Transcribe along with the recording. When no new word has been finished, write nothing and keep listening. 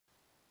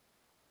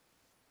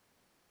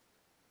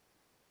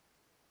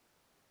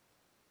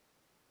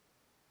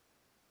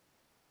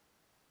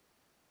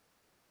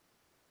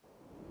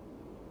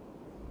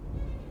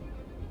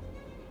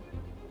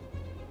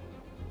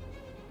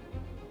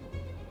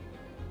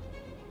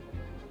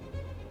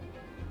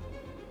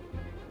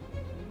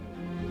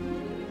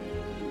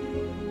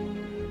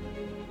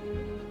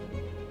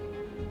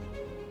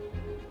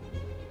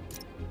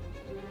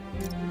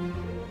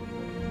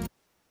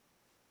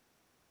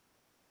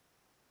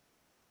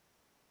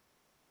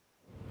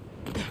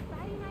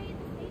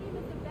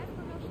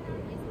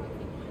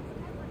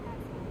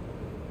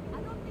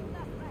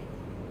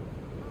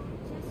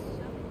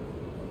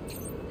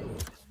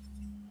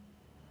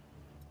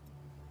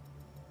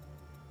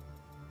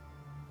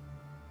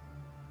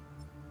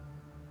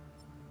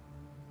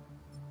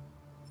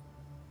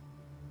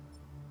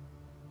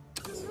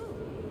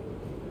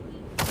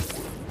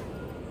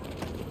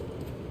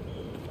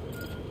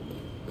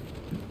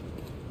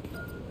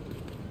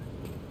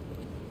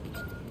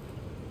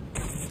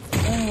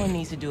Someone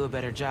needs to do a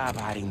better job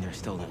hiding their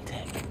stolen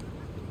tech.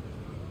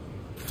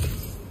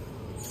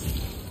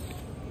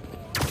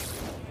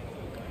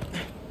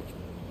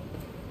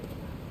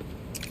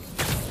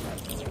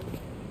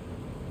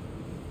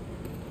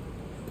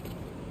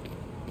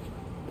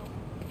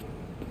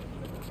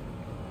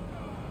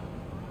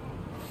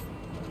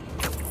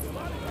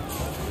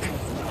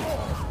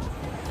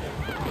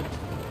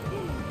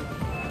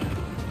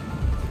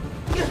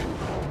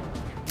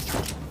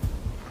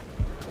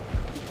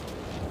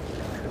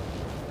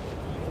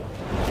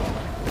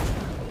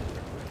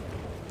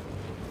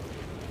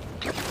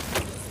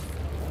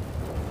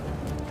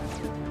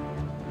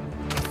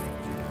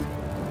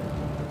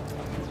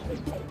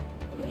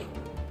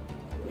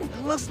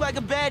 Looks like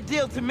a bad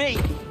deal to me.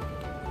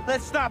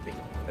 Let's stop it.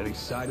 Any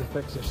side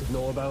effects I should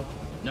know about?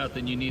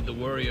 Nothing you need to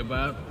worry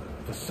about.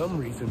 For some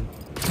reason,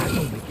 I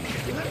don't make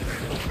it.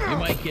 You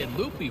might get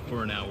loopy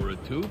for an hour or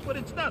two, but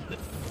it's nothing.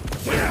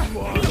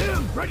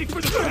 Ready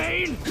for the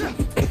pain?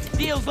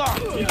 Deal's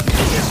off.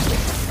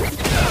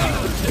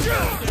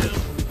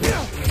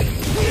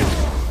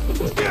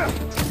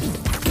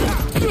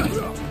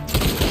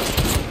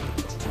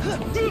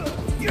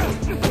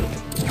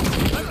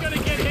 I'm gonna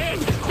get hit!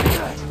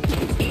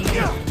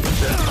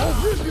 I'll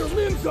rip your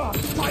limbs off,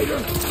 spider!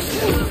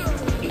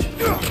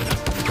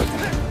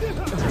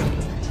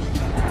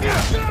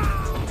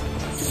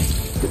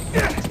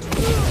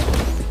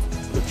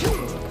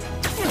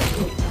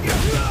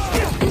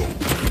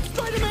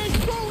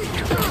 Spider-Man's going!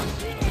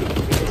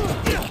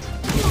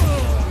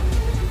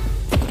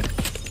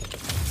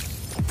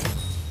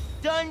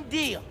 Done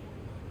deal.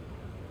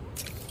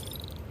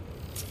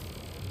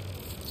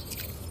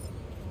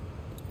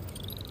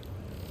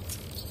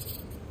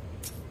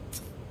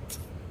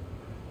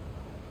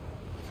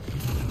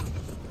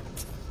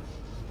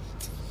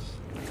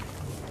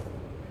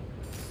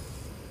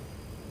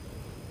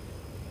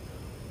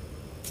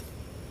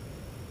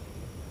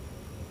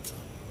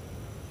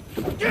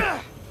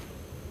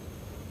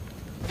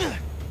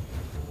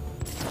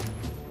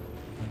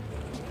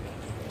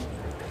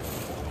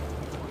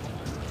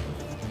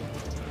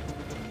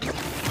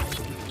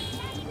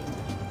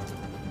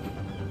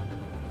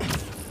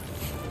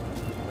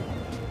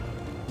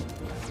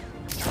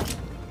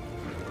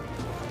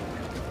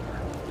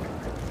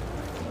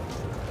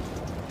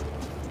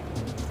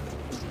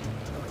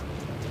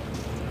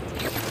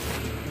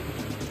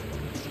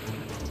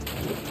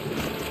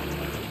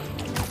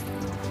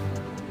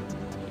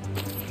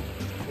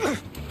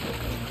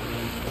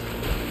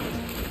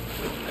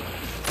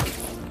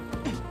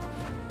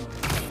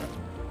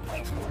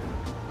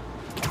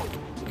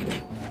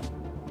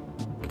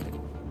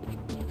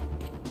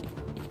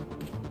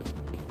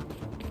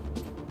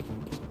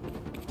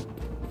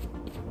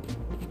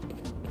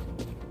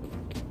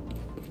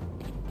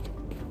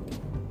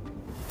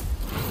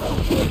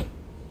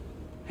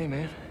 Hey,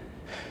 man.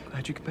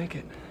 Glad you could make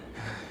it.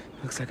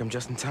 Looks like I'm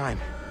just in time.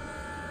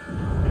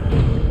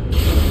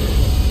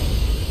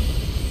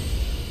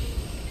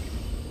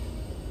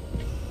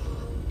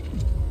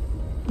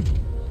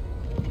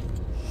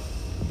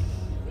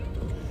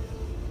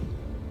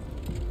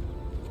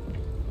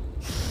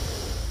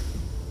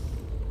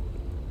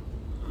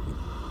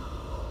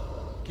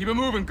 Keep it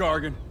moving,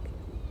 Gargan.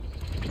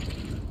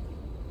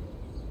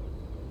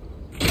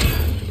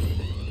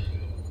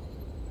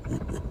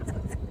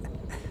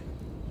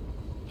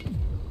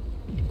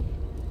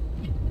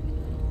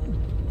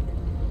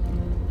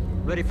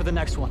 Ready for the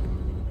next one.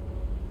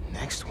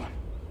 Next one.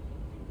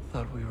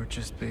 Thought we were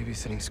just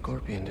babysitting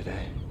Scorpion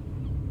today.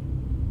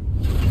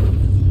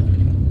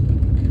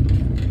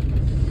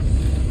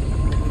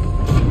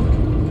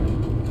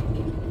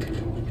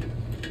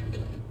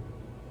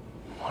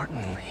 Martin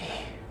Lee.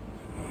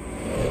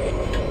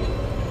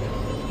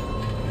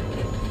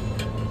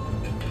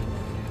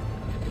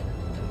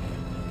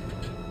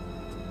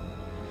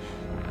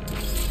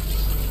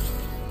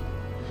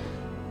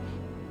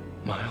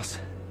 Miles.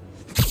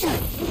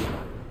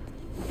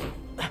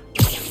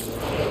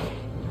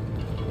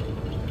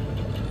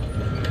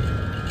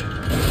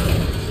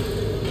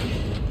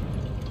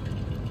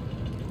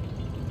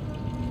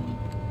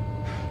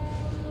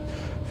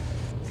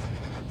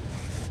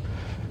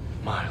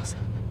 Miles.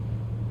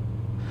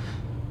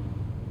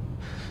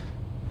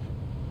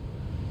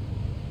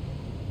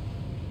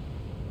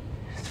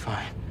 It's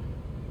fine.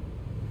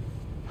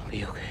 I'll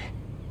be okay.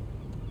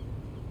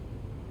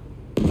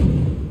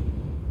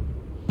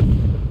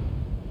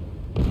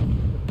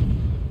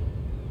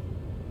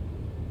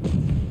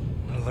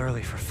 A little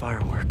early for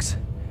fireworks.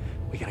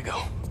 We gotta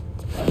go.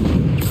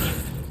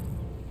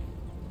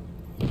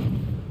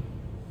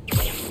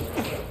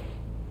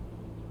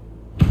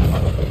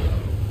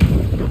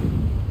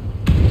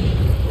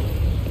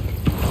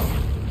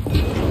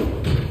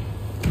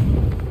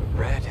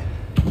 Red,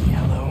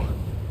 yellow.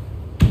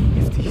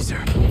 If these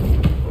are...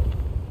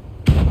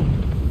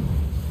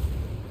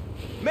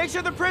 Make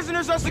sure the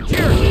prisoners are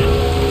secure.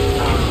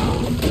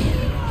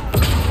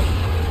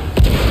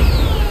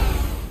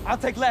 I'll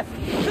take left.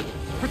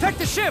 Protect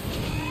the ship!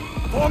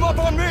 Form up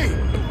on me!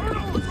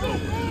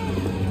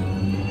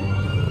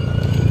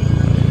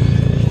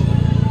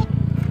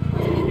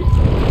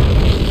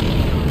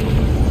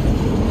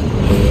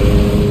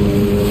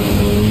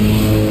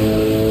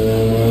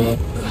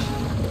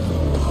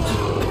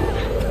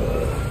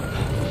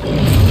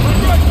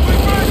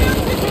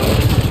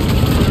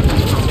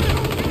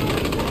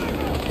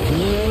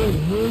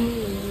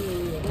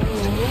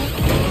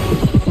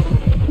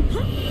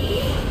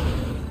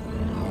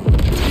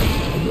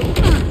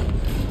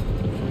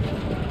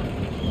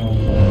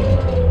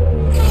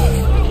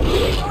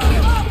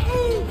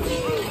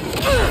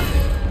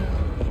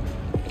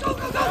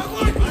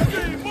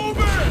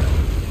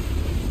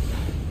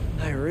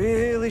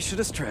 should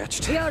have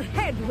stretched. Your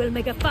head will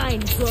make a fine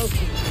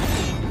trophy.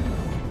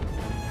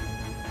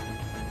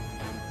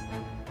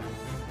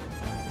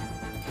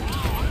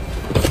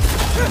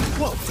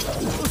 Whoa!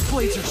 Those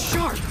blades are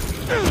sharp!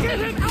 Get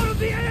him out of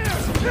the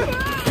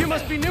air! You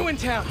must be new in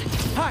town.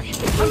 Hi,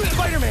 I'm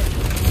Spider-Man.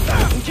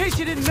 In case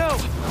you didn't know,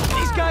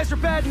 these guys are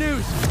bad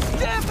news.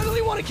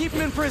 Definitely want to keep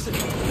them in prison.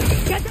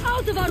 Get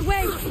out of our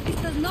way! This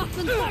does not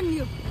concern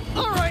you!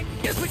 All right,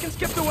 guess we can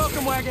skip the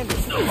welcome wagon.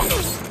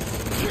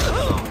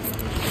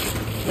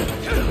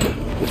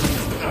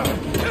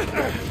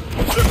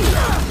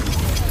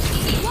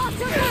 Watch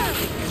your back!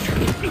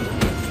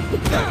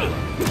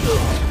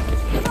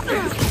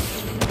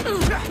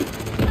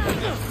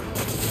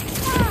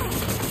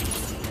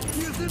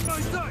 He is in my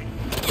sight!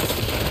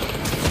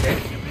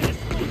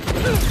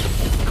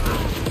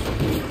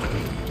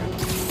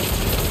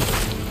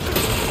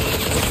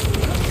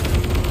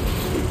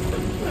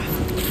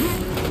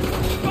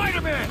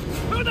 Spider-Man!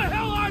 Who the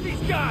hell are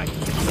these guys?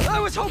 I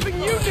was hoping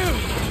you knew.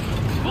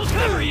 We'll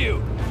cover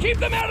you! Keep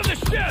them out of the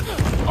ship!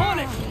 On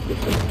it.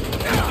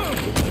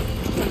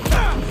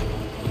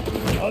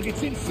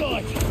 Target's in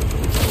sight!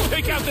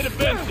 Take out the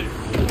defenses!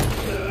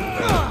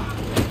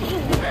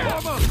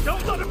 Armor,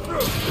 don't let him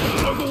through!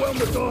 Overwhelm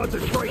the guards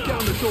and break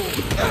down the door!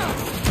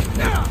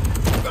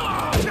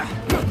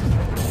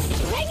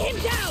 Bring him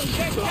down!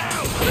 Get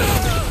down!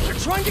 They're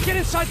trying to get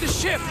inside the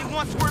ship. They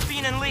want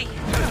Scorpion and Lee.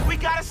 We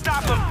gotta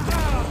stop them.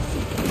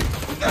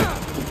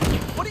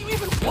 What do you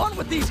even want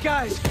with these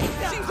guys?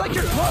 Seems like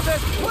your club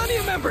has plenty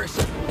of members.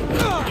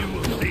 You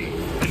will see,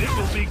 and it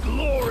will be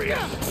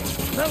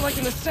glorious! Not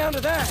liking the sound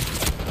of that.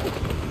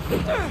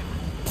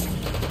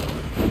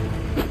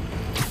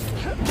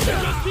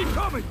 Just keep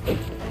coming!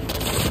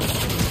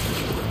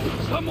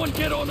 Someone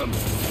get on them!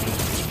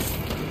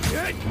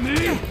 Get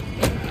me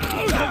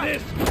out of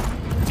this!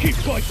 Keep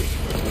fighting!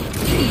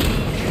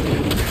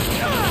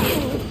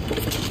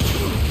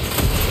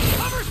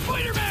 Cover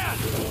Spider-Man!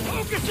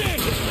 Focus in!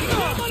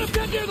 Don't let him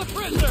get near the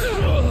prisoner!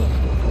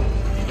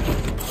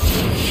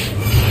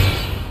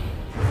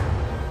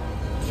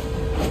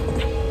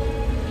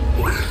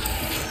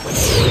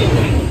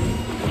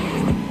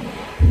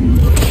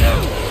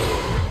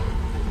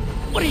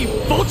 What are you,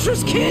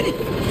 vultures, kid?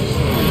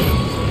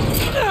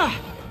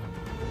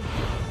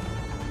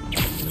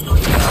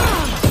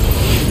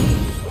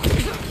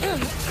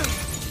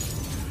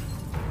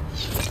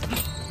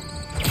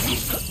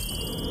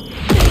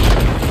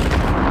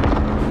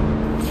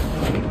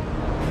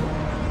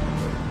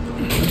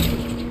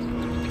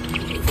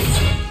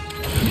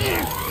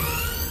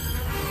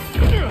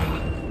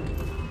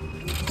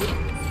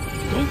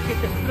 Don't get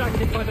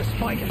distracted by the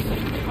spiders!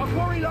 Our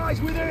quarry lies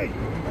within!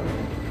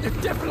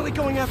 They're definitely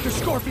going after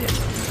Scorpion.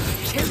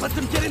 Can't let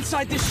them get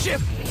inside this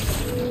ship.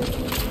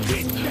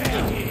 Get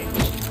down here!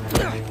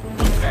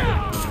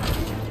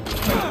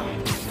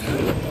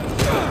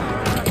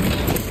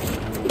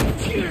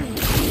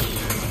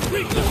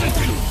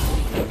 Reposition!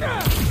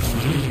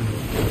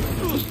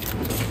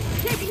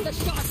 Taking the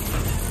shot!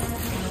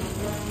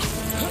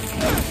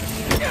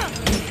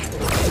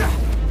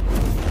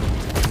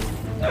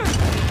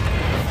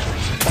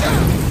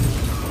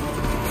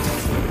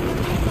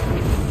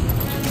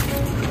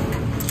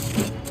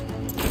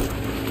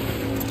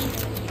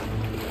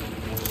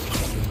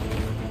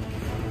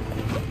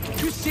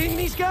 You seeing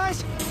these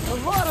guys? A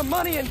lot of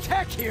money and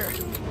tech here.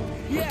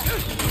 Yeah,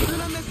 they're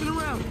not messing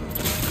around.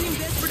 Seem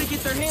desperate to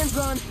get their hands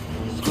on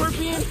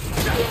Scorpion,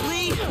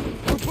 Lee,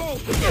 or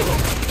both.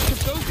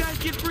 If those guys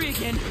get free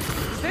again,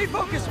 Stay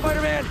focused,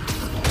 Spider-Man.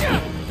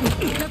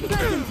 The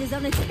presence is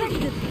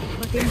unexpected,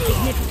 but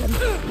insignificant.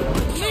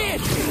 man,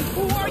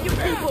 who are you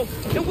people?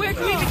 And where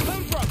do you even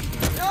come from?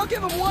 I'll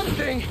give them one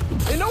thing.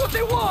 They know what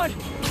they want.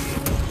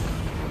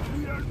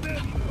 We are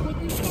men, but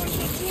we fight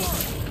the war!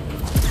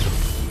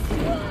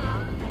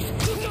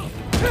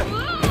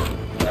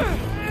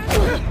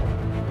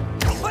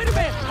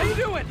 Spider-Man, how you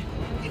doing?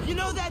 You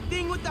know that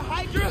thing with the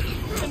Hydra?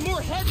 And more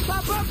heads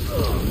pop up?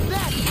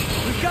 That!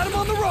 We've got him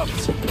on the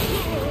ropes.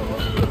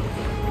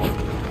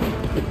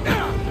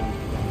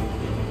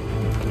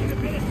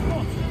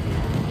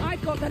 I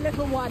got the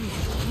little one.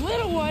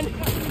 Little one?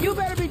 You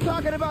better be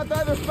talking about the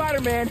other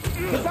Spider-Man,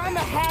 because I'm a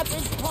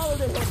half-inch taller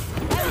than him.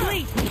 At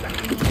least!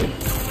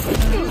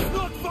 He's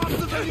not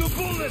faster than your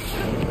bullets!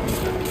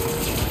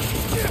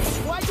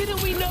 Why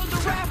didn't we know the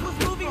raft was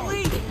moving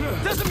Lee?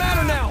 Doesn't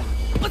matter now.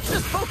 Let's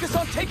just focus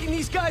on taking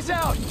these guys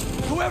out,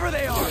 whoever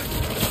they are.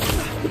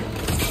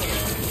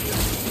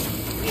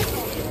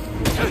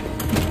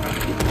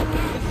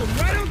 It's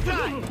right on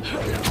time!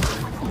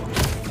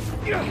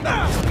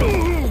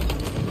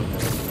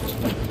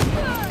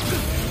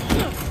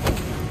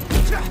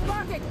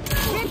 Bartek,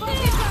 get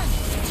position!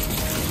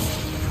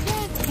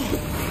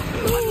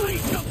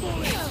 Unleash the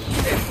bullet!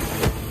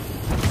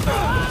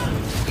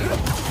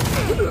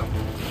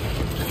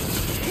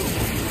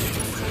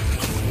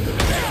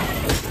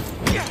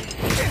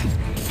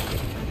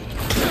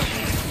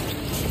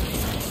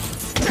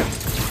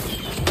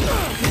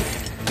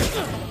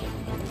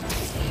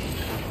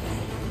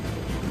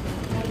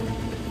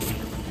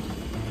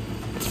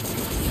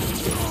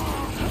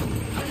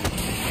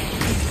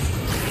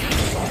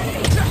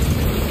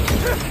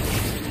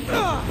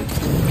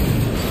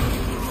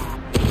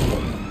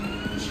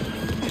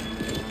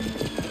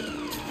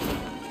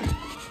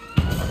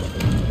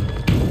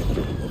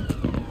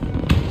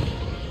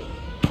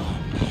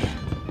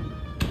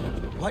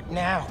 What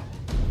now?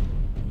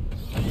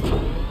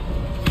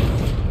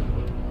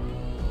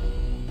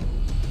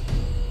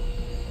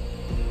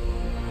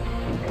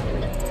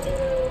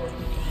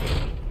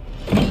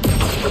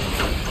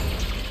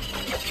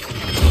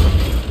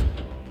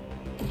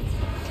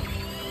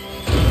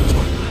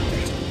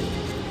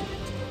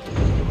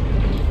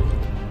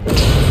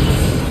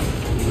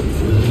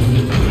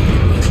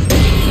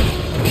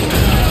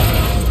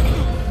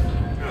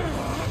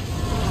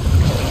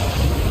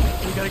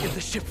 We gotta get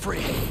the ship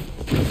free.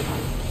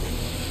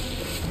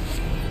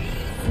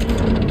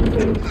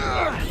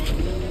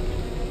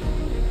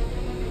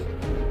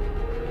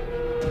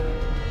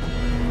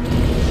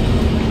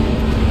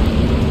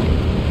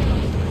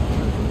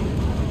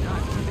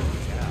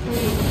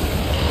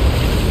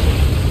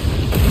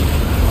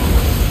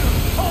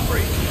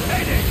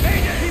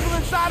 People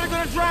inside are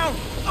gonna drown!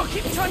 I'll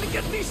keep trying to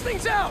get these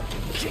things out.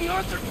 King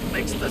Arthur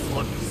makes this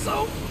look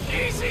so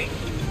easy.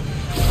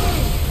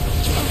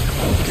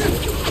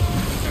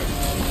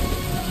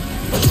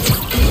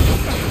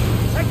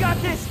 I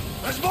got this!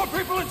 There's more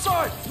people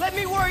inside. Let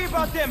me worry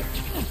about them!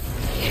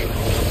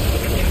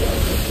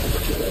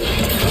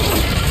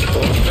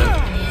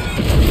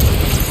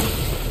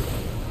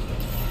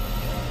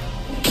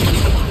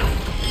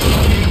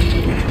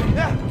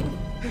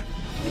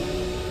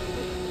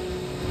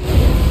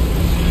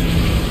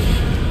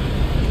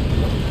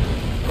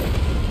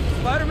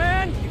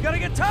 Spider-Man, you gotta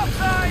get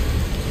topside.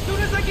 As soon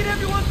as I get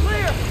everyone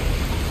clear!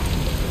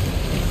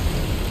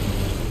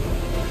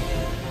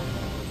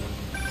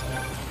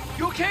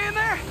 You okay in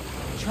there?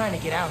 Trying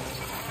to get out.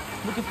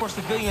 Looking for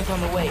civilians on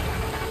the way.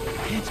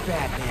 It's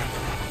bad, man.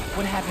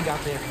 What happened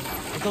out there?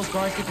 Did those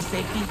guards get to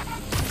safety?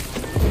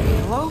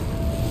 Hello?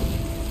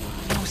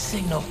 No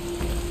signal.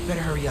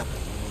 Better hurry up.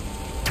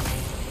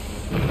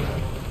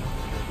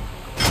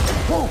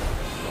 Whoa!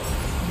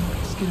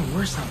 It's getting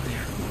worse out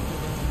there.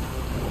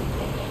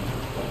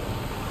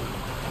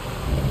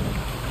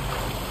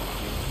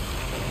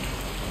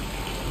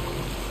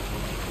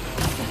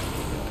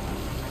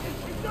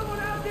 Someone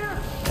out there!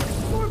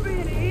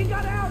 Scorpion, he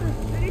got out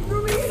and he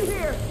threw me in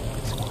here!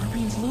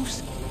 Scorpion's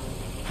loose?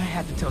 I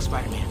have to tell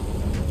Spider-Man.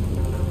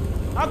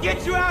 I'll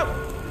get you out!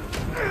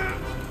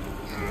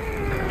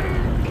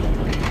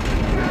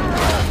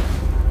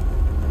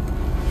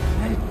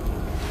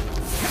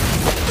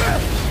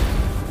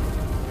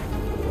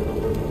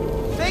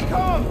 Stay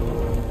calm!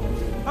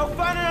 I'll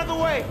find another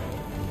way!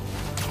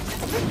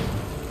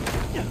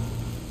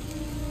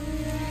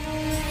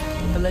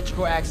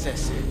 Electrical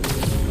access.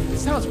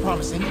 Sounds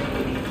promising.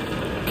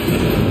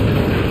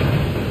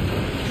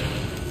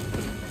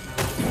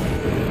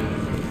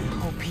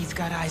 Hope Pete's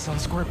got eyes on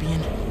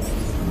Scorpion.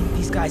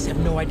 These guys have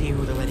no idea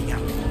who they're letting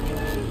out.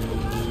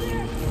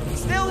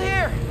 Still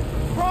here!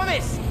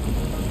 Promise!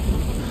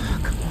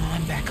 Come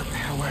on, backup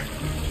power.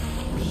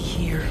 Be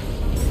here.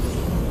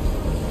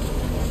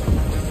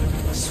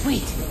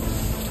 Sweet!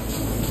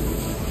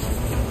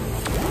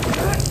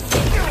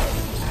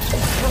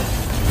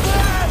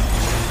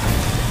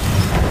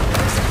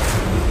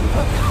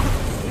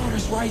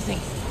 Water's rising.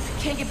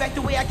 Can't get back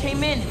the way I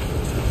came in.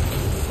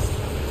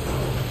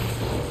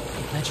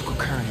 The electrical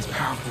current is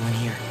powerful in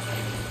here.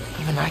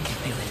 Even I can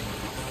feel it.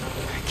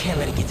 I can't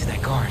let it get to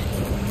that guard.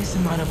 This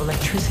amount of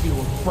electricity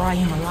will fry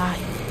him alive.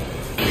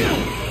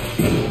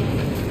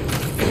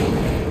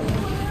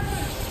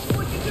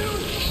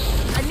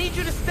 I need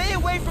you to stay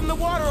away from the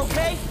water,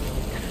 okay?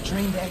 Gotta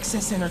drain the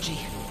excess energy.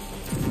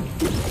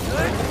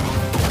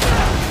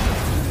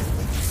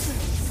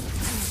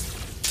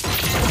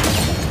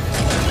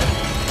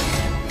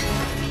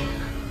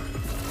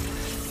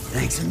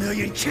 Thanks a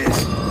million, kid.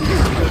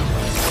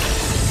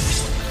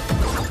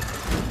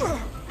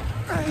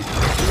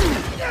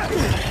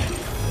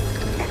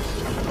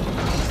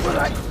 But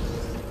I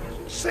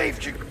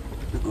saved you.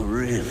 Oh,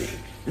 really?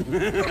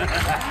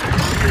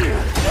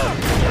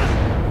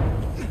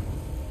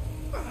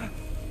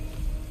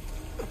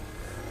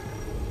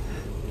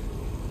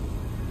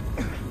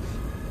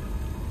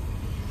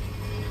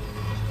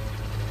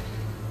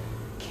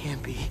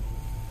 Can't be.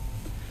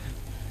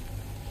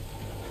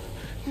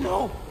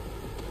 No!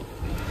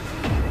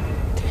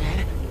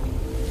 Dad?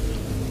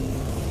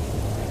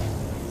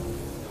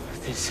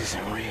 This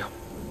isn't real.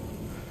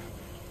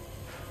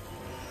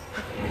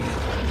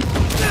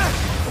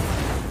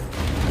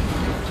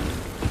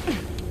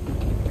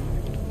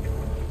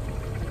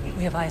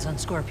 We have eyes on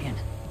Scorpion.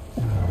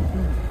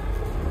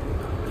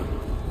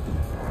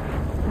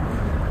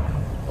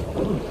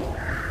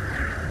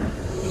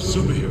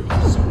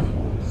 Superheroes.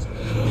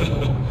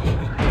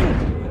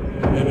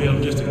 Maybe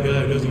I'm just a guy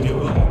who doesn't give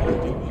up.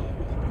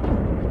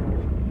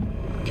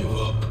 Give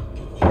up.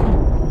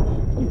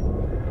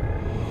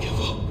 Give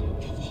up.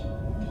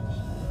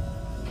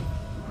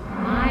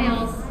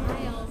 Miles.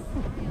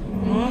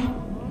 Huh?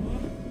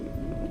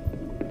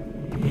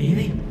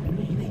 Haley?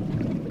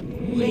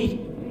 Wait.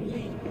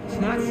 It's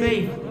not not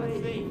safe.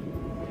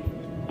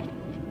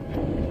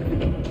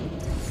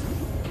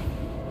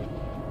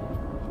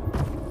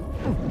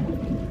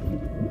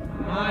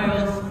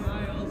 Miles.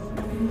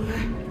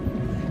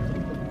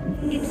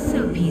 It's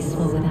so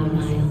peaceful without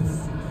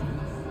Miles.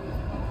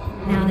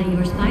 Now that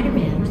you're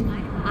Spider-Man,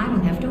 I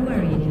don't have to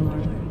worry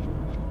anymore.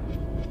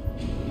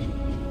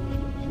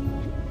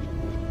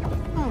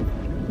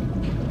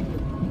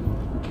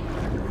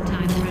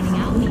 Time's running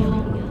out,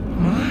 Neil.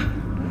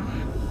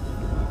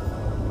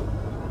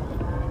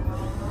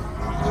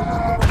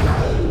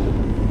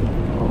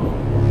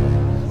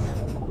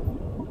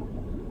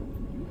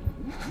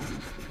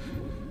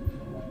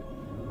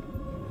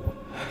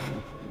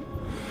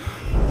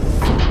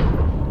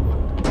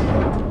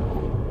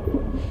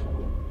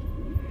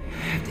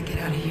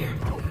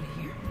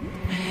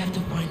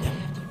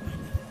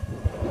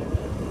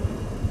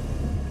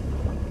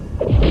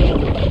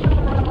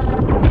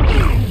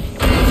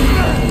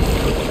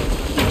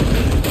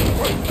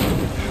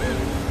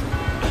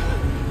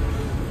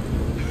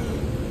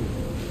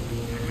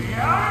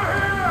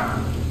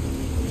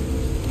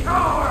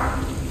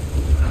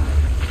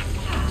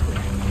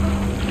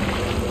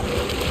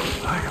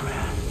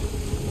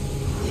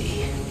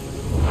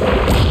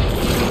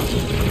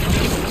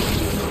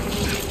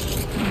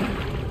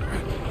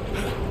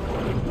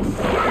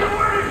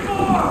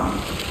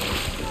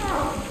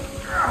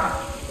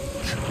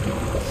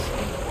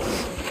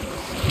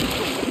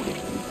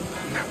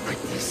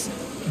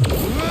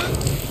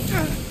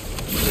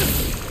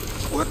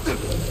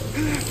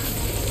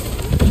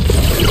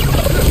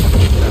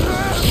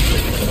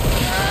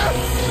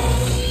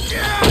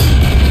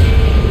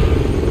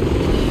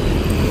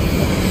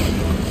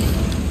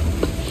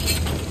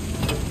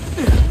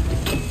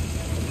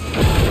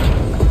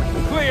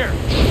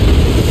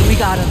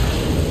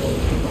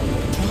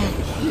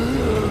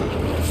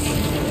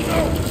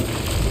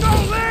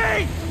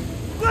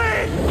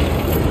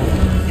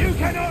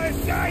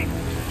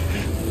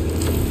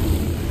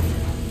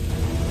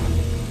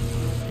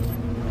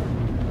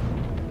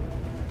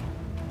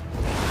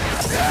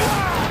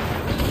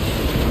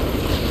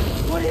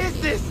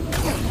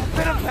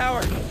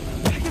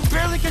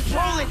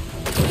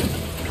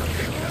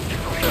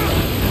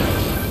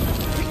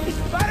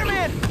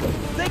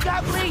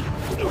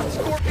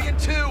 Scorpion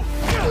 2!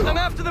 I'm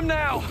after them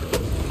now!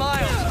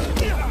 Miles,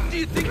 do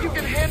you think you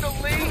can handle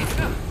Lee?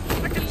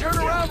 I can turn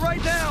around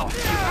right now!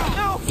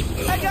 No!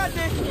 I got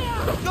this!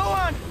 Go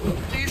on!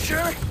 Are you sure?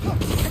 I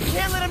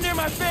can't let him near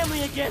my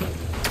family again!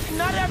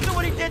 Not after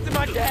what he did to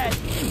my dad!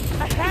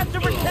 I have to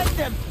protect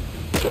them!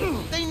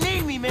 They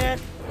need me, man!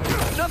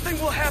 Nothing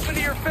will happen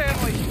to your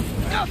family!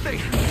 Nothing!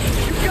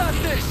 You got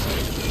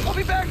this! I'll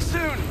be back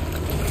soon!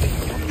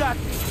 You got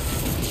this!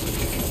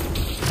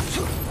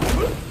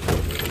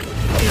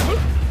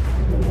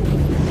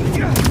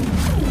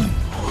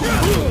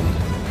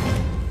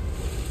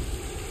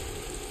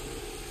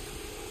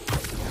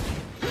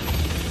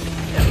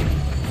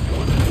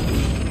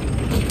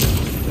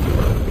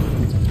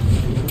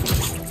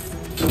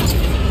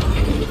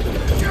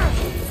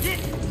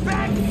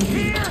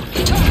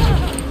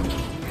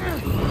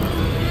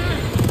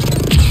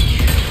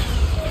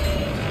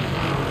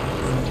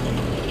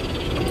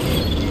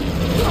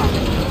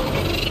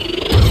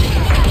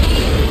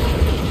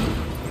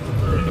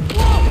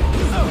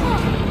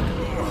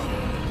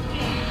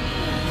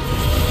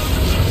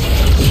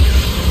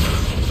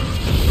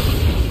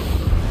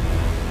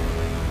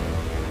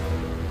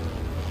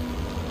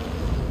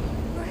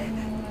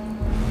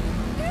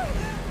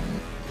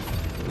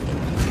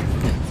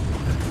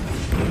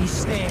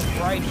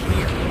 Right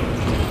here.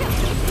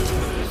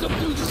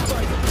 Subdue the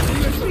spider.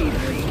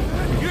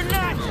 You're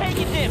not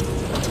taking them!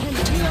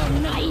 You're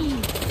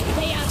naive.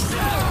 They are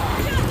so...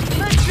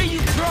 Let's see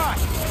you try!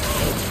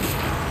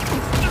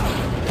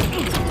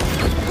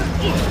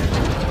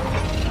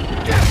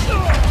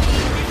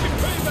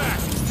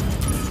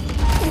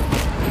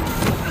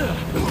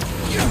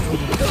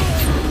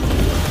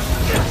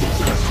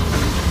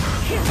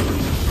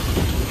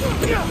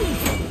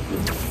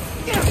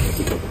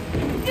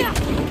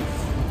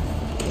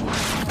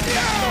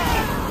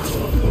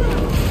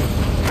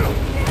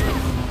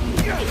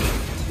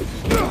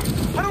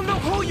 I don't know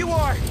who you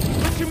are,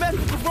 but you messed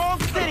with the wrong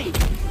city.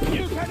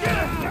 You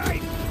cannot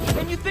escape!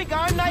 And you think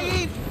I'm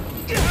naive?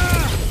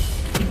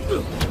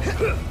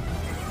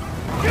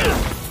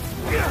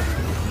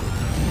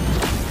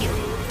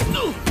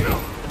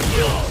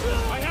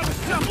 I have a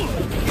shovel!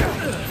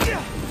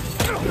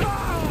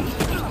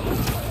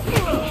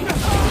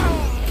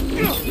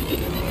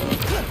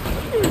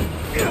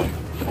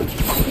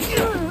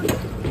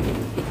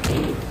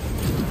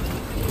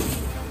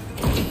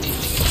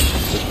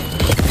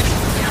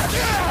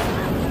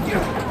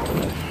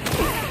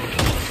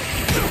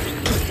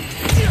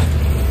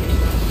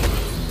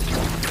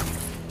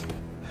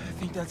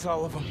 I think that's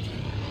all of them.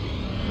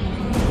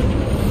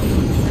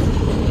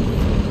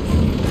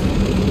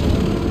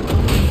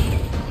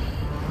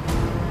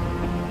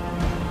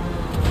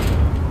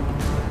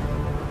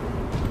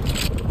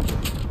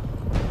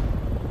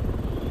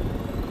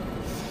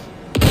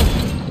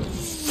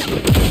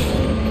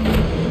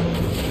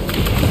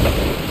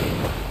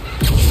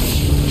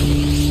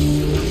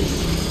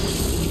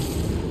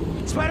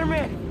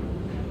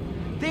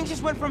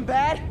 went from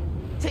bad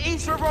to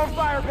East River on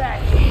fire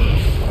bad.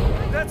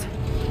 That's...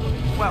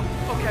 Well,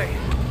 okay.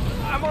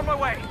 I'm on my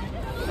way.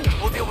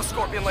 We'll deal with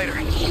Scorpion later.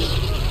 Come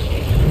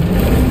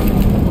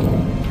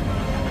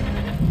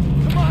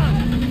on!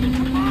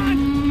 Come on!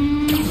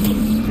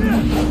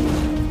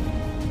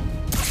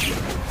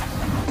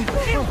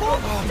 It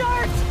won't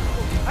start!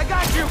 I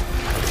got you!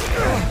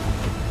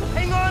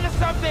 Hang on to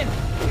something!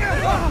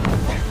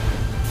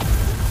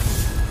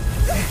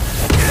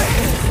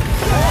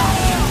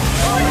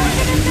 We're not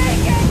gonna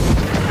make it!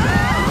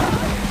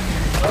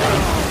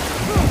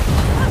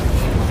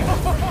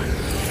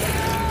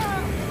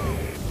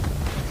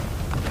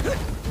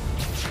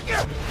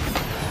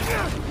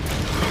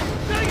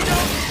 No, you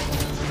don't!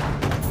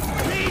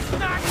 He's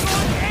not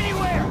going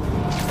anywhere!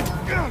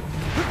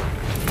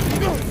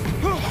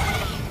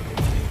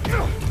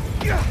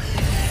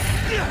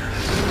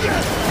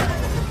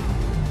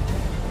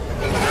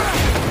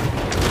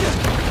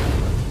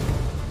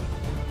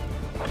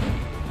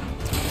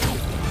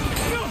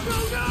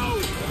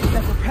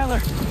 That propeller!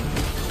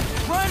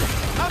 Run!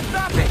 I'll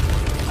stop it!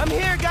 I'm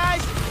here,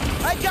 guys!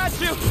 I got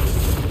you!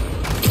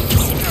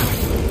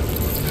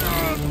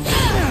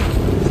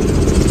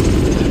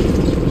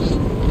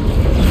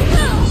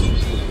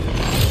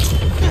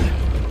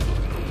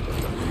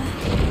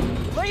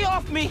 Lay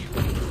off me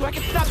so I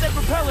can stop that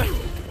propeller!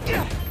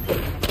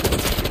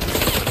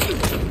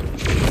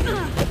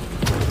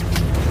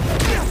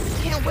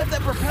 Can't whip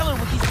that propeller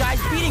with these guys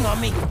beating on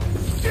me!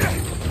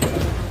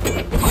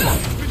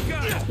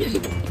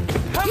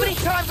 How many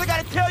times I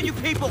gotta tell you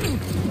people?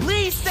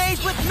 Lee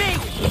stays with me!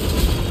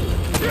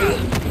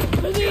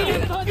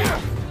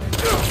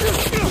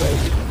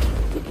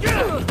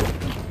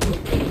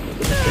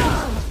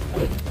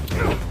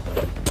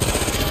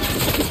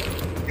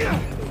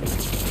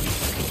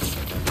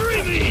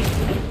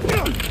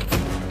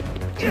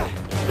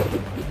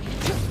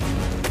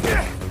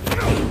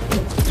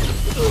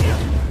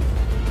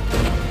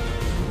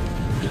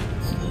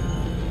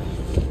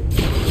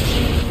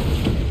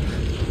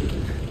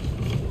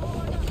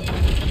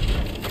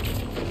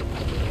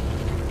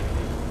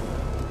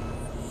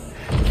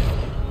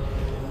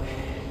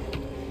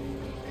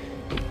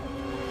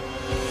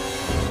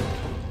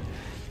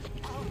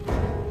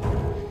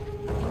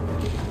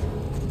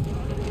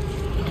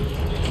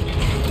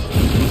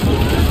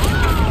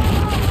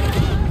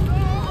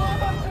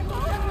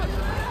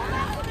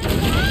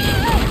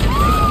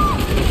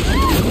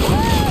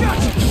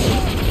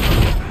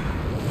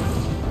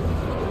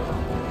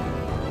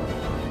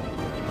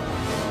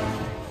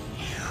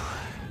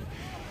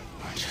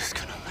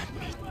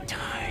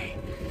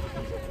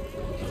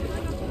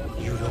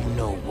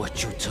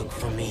 What you took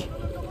from me.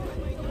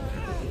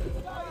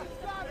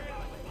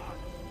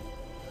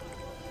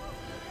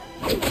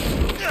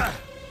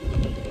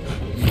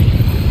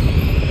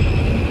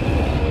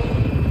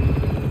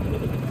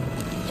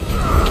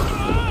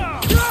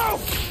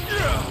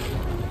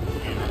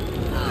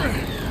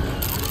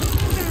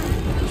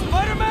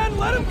 Spider-Man,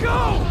 let him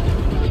go!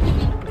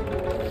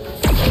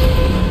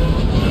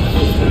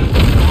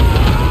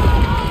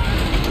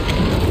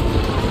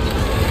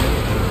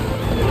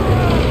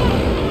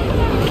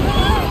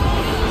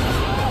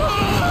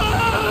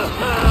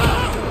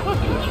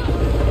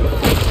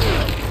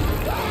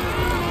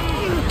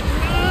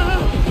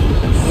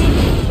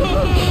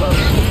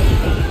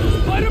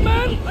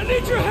 Spider-Man, I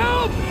need your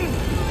help!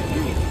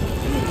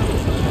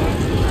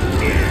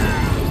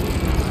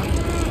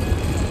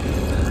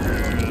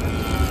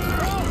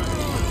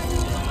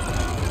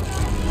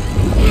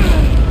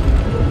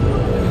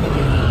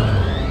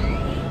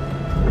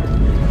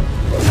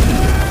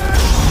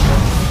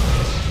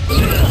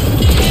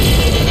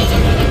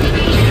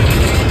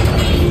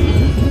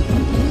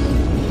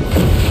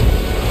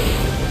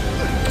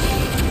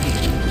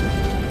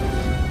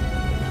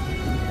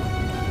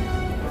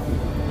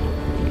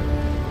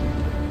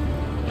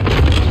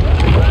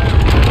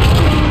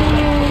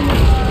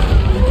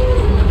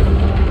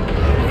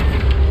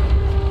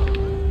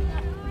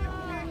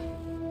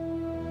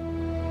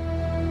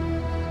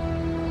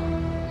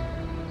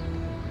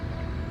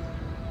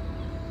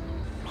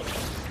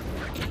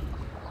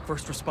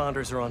 First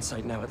responders are on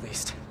site now, at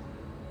least.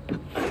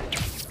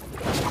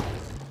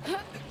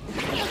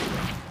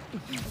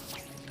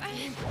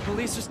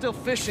 Police are still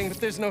fishing, but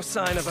there's no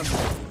sign of them.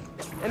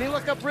 Any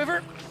luck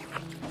upriver?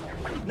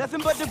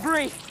 Nothing but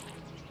debris.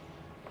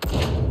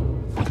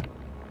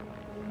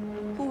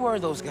 Who were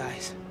those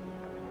guys?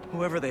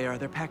 Whoever they are,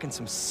 they're packing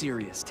some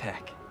serious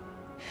tech.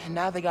 And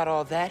now they got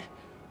all that,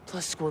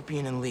 plus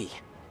Scorpion and Lee.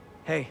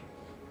 Hey,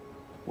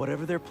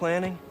 whatever they're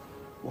planning,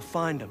 we'll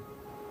find them.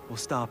 We'll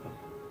stop them.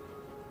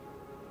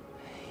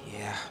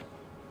 Yeah.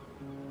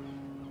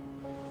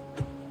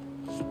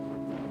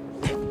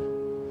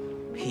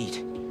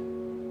 Pete,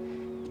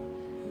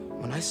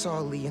 when I saw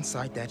Lee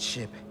inside that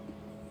ship,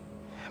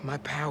 my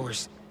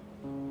powers,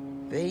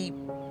 they...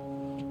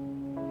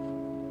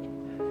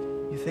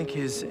 You think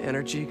his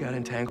energy got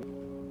entangled?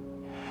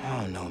 I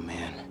don't know,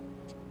 man.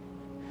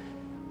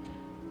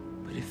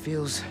 But it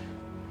feels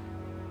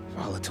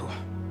volatile.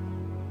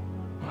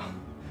 Well,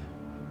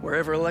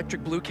 Wherever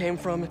Electric Blue came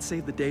from, it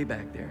saved the day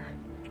back there.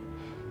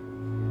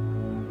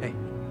 Hey.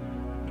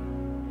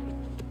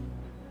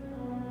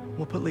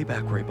 We'll put Lee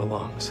back where he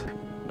belongs.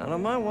 Not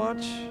on my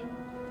watch.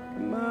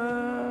 Come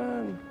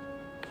on.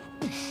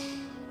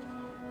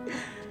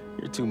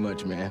 You're too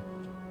much, man.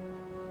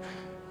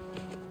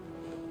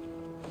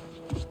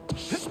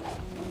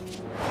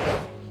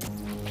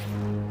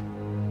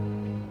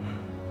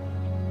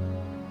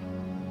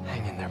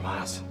 Hang in there,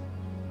 Miles.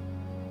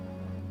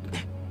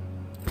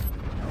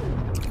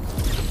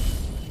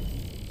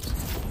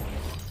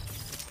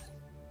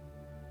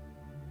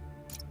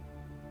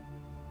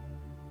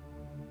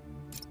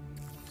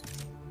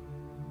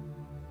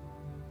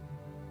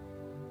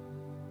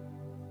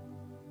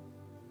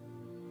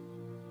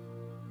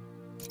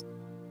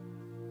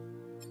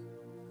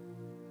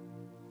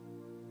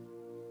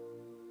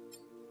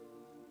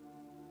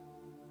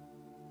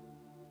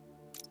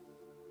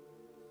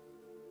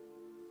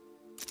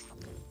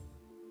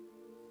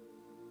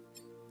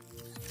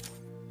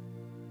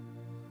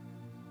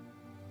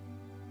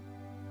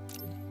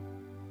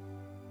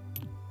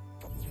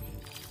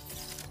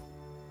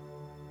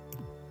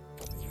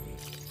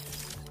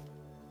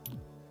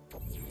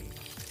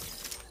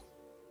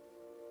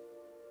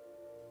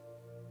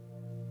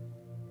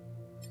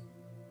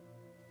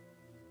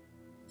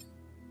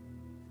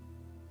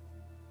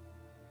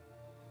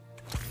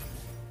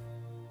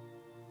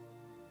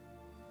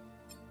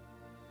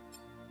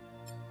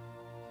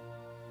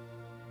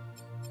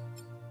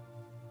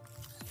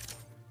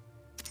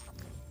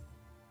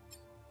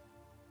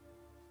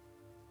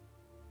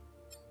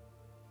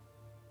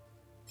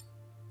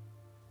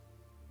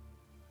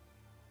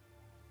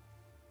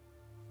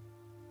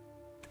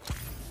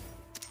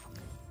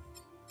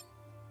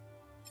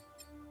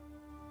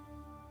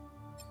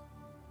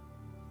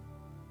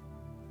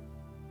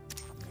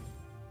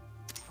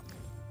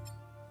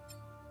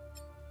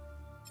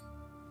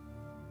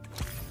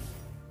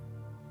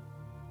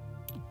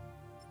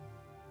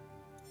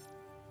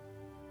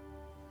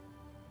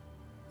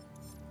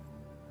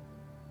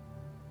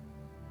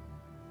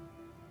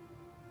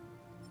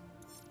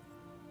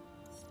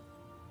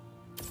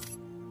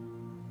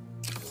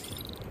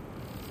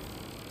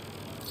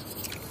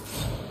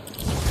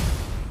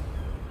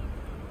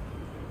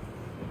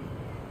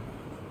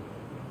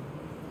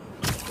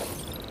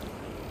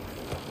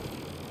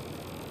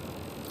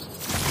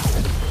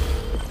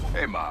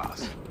 Hey,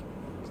 Miles.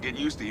 I was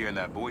getting used to hearing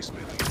that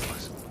voicemail of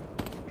yours.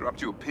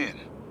 Dropped you a pin.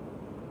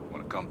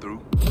 Wanna come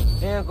through?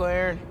 Hey, Uncle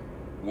Aaron.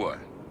 What?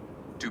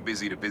 Too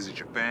busy to visit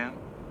your fam?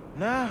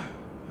 Nah,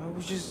 I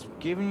was just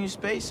giving you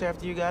space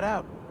after you got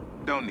out.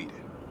 Don't need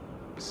it.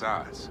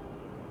 Besides,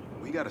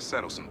 we gotta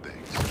settle some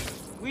things.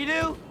 We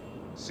do?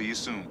 See you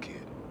soon,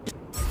 kid.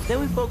 Then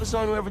we focus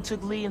on whoever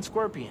took Lee and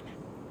Scorpion.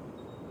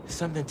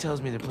 Something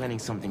tells me they're planning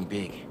something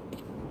big.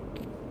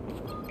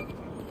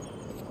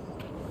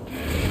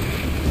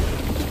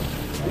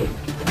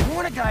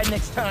 Warn a guy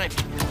next time.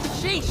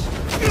 Sheesh!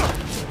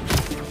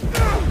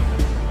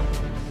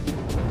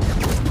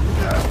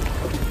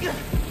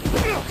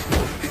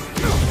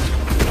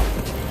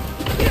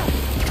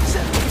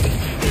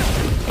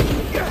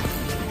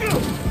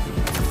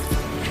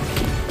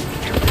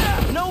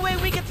 No way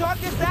we can talk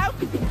this out?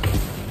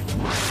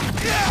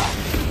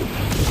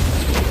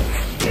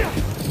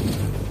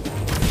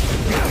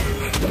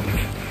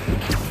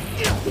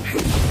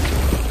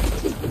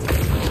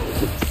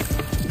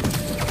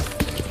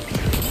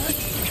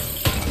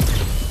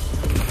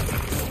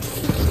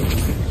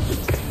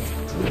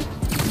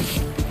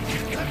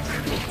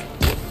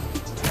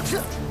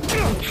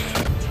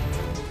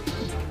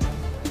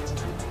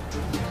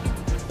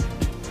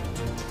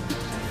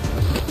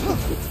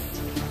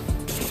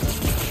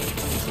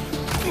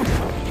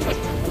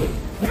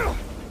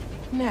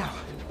 Now,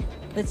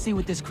 let's see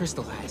what this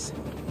crystal has.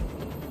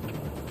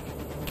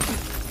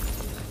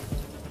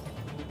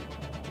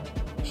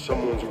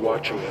 Someone's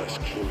watching us,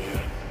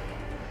 Keemia.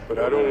 But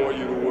I don't want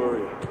you to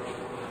worry.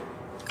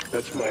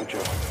 That's my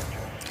job.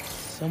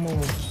 Someone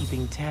was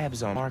keeping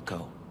tabs on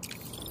Marco.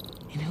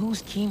 And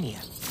who's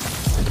Keemia?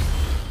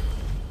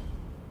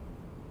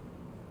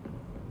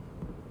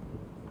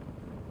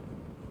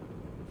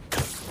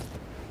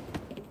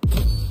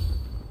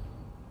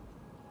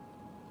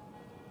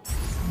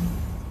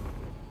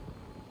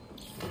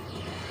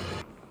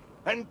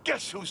 And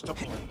guess who's to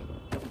blame?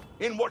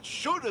 In what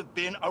should have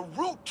been a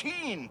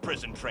routine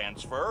prison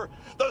transfer,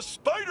 the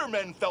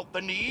Spider-Men felt the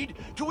need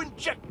to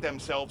inject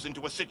themselves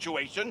into a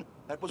situation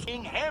that was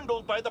being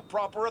handled by the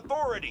proper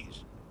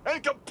authorities,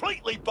 and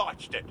completely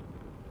botched it.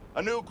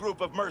 A new group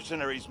of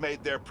mercenaries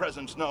made their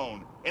presence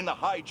known in the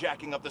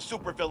hijacking of the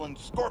supervillains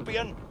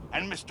Scorpion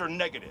and Mr.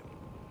 Negative.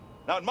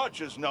 Not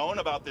much is known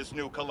about this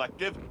new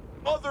collective,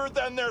 other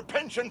than their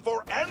penchant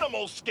for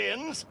animal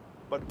skins,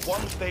 but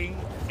one thing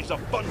is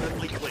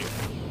abundantly clear.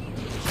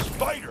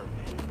 Spider-Man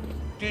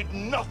did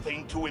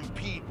nothing to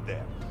impede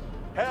them.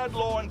 Had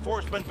law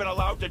enforcement been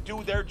allowed to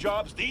do their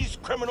jobs, these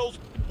criminals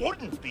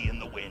wouldn't be in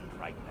the wind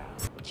right now.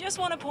 Just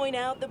want to point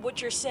out that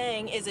what you're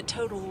saying is a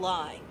total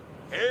lie.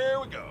 Here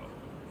we go.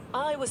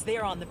 I was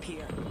there on the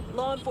pier.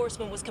 Law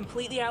enforcement was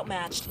completely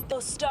outmatched.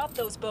 They'll stop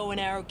those bow and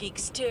arrow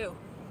geeks, too.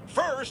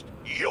 First,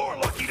 you're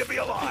lucky to be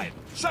alive.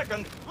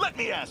 Second, let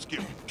me ask you,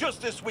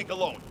 just this week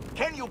alone,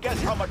 can you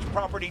guess how much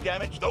property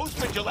damage those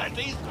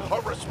vigilantes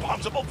are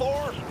responsible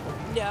for?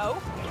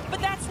 No, but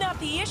that's not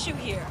the issue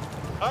here.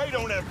 I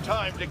don't have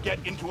time to get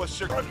into a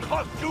circle of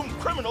costumed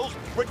criminals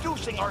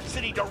reducing our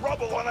city to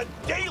rubble on a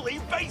daily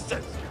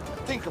basis.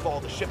 Think of all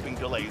the shipping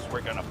delays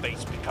we're gonna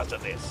face because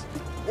of this.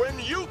 When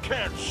you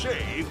can't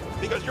shave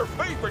because your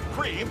favorite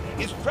cream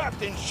is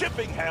trapped in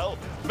shipping hell,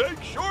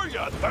 make sure you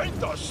thank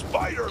the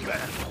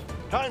Spider-Man.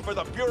 Time for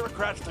the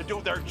bureaucrats to do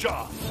their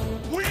job.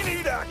 We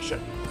need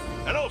action.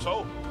 And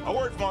also, a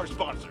word from our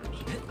sponsors.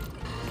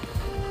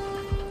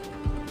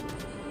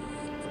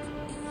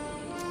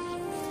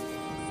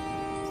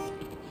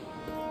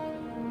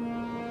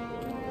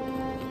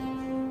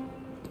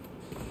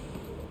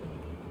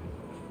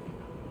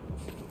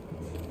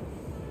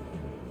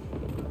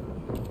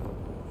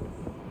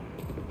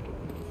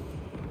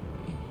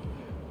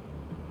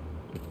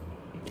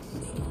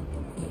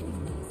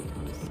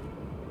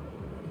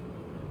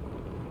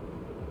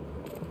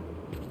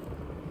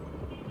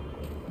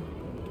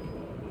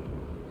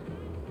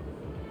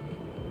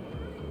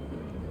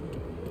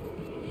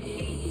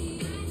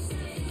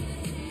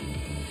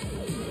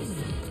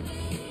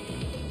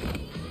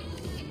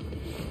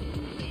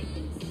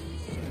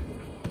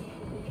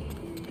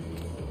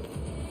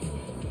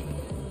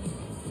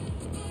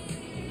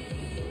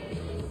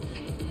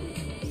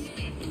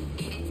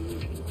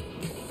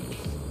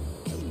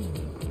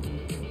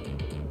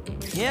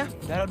 Yeah,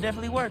 that'll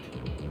definitely work.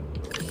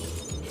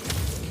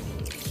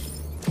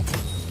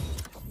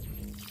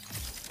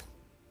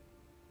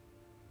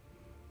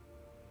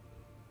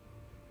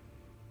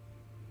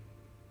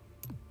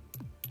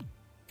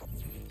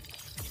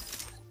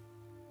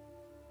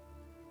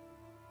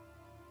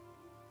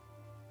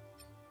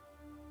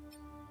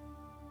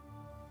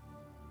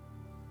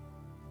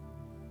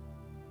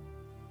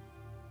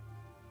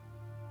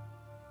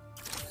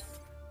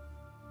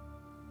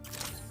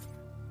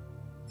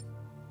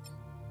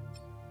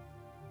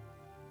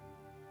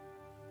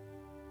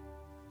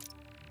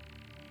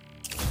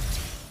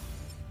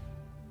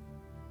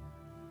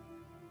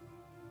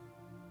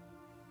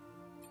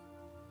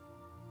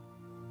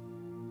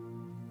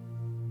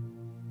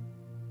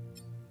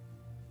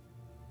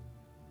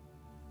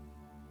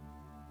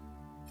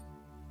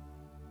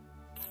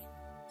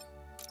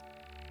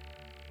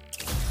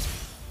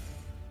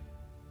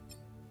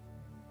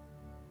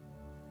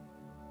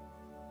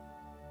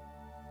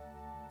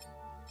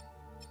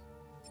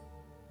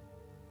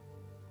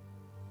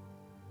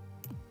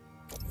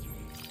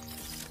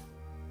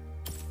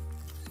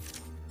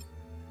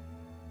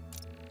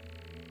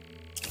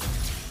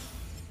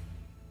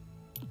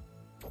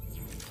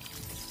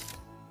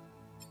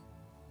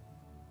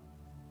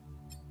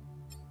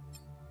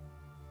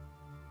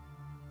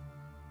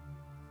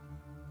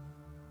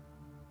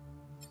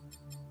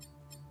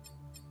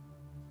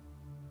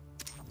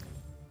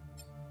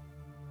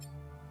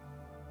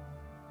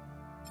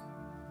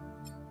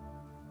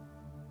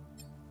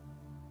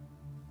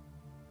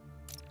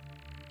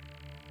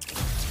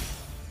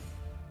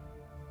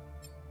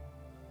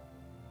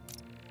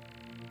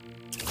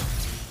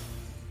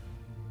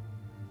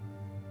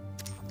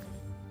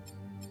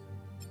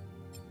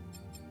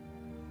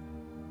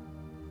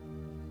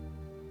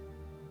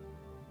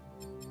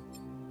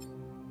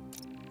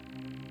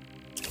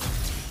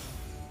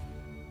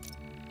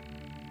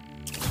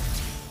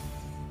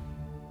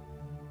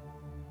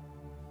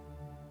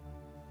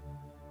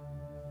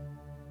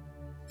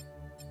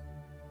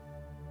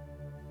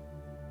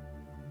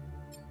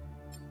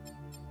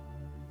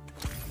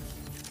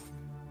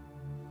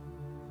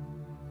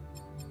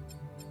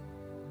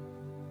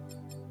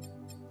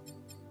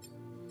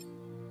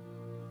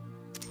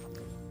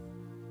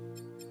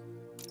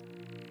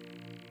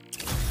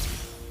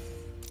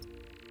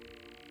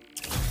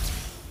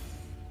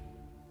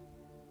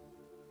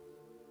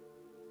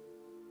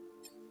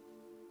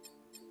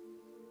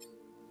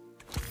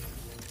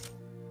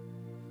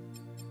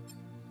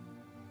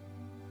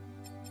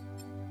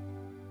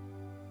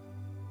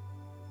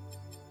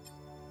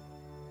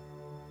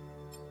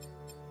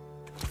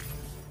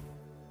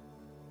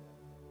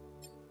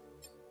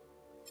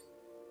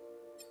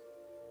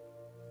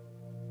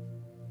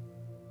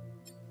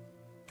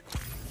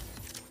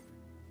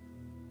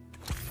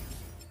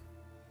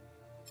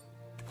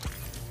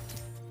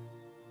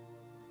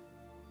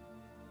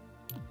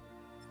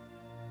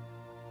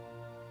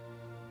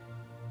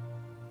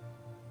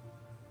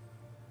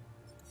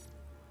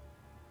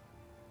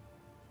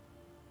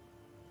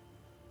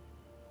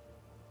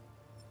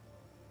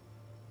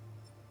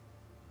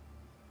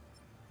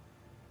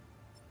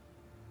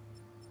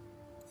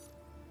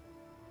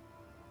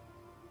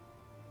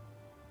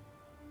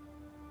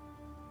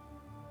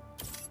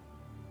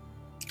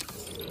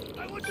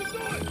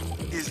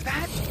 Is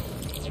that?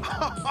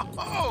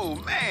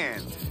 Oh,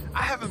 man!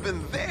 I haven't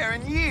been there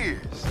in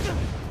years.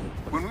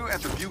 When we were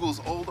at the Bugle's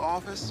old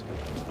office,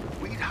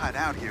 we'd hide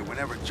out here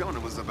whenever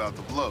Jonah was about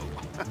to blow.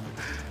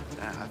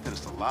 I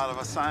finished a lot of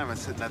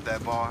assignments sitting at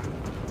that bar.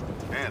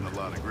 And a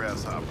lot of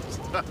grasshoppers.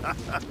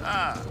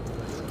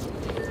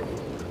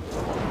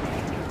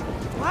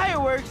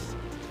 Fireworks?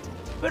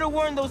 Better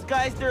warn those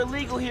guys they're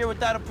illegal here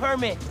without a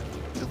permit.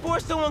 Before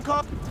someone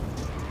calls...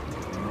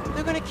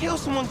 They're gonna kill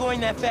someone going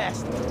that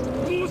fast.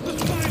 Who's the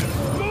spider?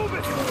 Move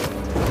it!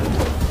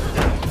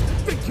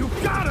 Think you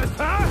got us,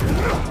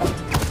 huh?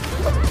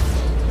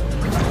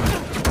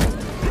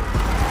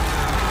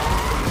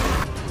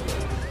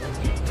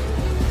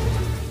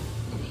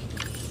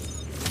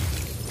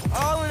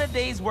 All in a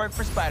day's work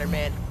for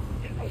Spider-Man.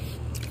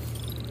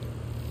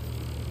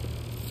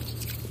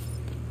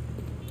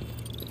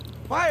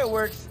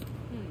 Fireworks?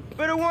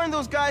 Better warn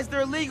those guys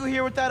they're illegal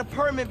here without a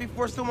permit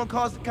before someone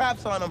calls the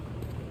cops on them.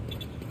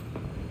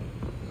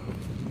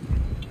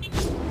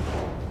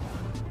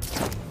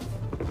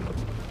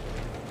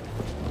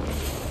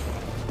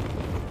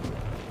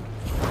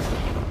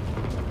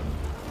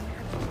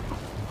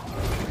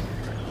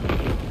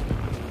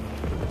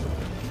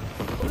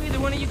 Will either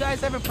one of you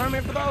guys have a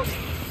permit for those?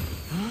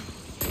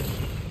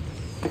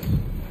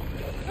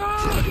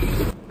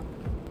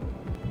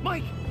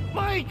 Mike!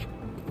 Mike!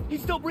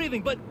 He's still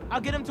breathing, but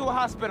I'll get him to a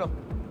hospital.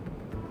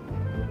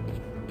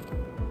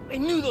 I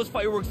knew those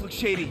fireworks looked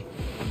shady.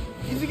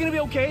 Is he gonna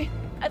be okay?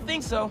 I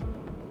think so,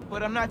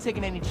 but I'm not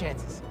taking any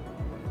chances.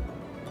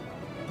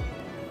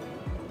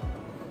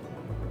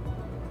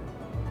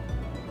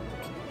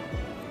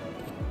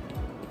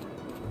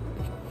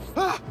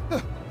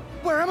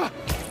 Where am I?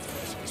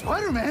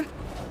 Spider-Man?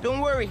 Don't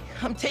worry,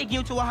 I'm taking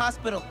you to a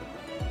hospital.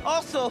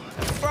 Also,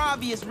 for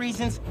obvious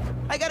reasons,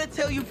 I gotta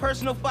tell you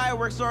personal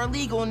fireworks are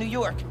illegal in New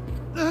York.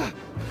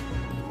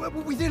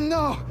 We didn't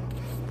know.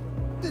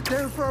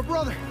 They're for our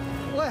brother,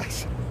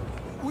 Lex.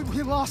 We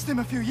lost him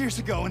a few years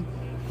ago, and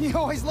he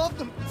always loved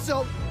them,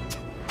 so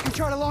we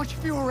tried to launch a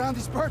few around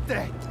his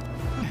birthday.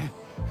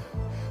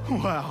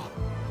 Wow.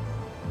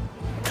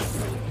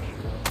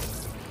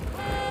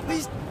 At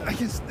least I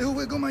can still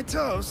wiggle my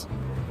toes.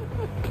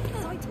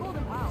 I told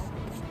him, wow.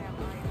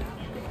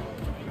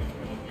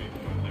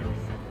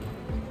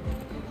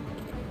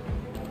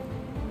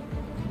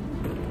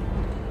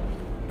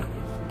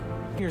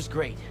 Here's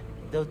great.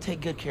 They'll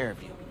take good care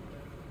of you.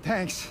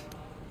 Thanks.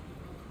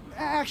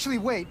 Actually,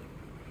 wait.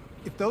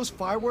 If those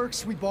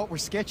fireworks we bought were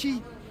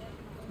sketchy,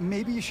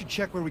 maybe you should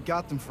check where we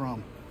got them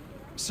from.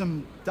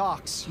 Some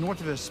docks north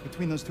of us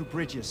between those two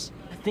bridges.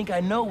 I think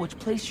I know which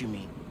place you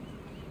mean.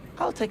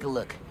 I'll take a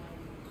look.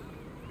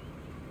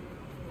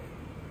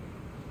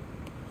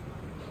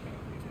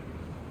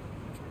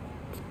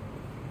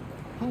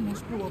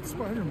 Almost blew up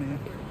Spider-Man.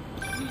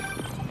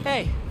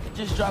 Hey,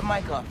 just dropped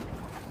Mike off.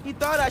 He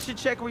thought I should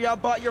check where y'all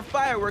bought your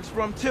fireworks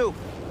from, too.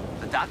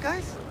 The dock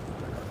guys?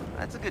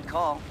 That's a good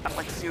call. I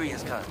like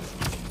serious guns.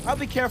 I'll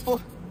be careful.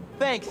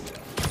 Thanks.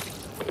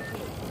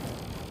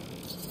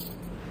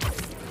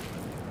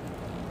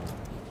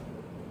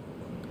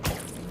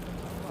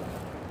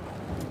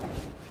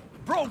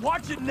 Bro,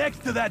 watch it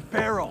next to that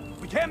barrel.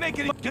 We can't make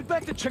any... Get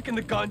back to checking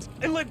the guns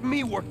and let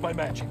me work my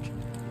magic.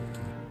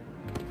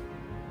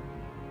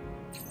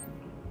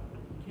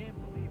 Can't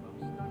believe I'm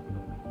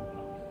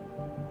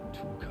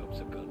stuck. 2 cups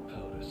of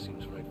gunpowder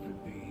seems right for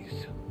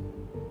these.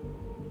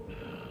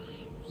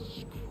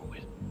 Screw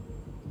it.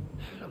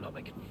 I'm not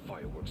making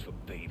fireworks for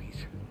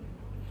babies.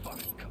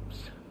 5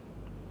 cups.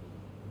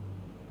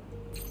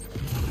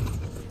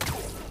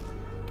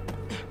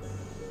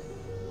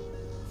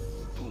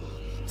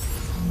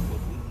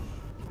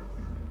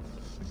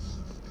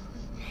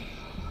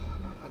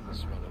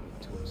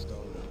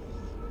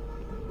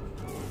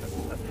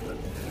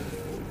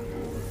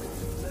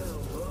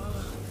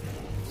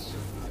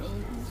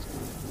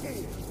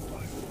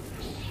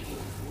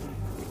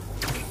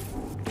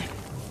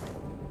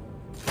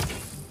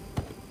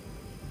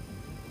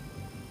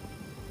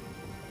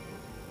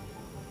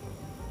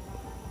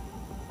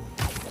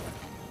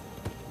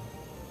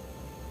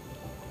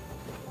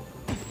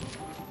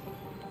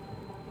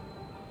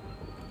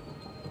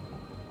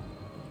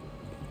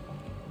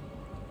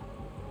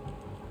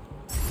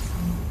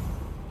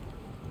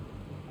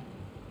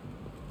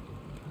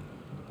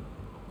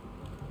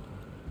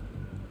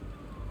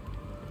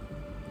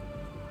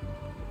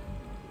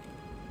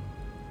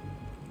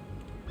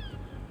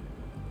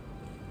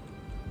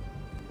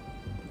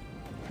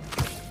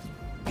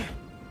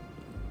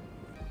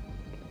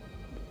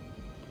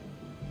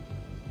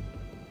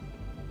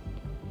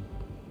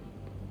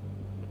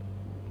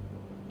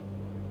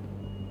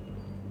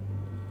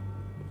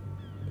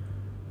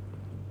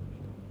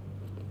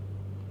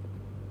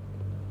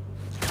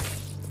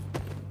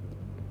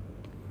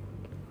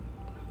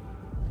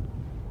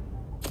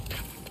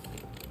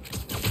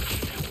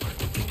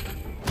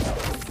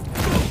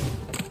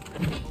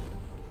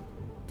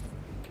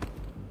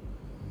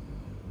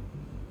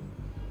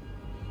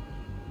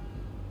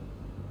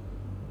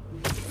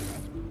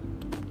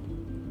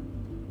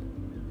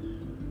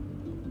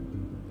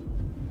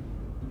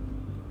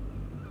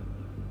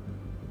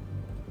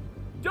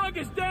 Doug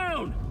is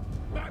down!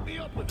 Back me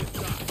up with this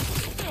guy.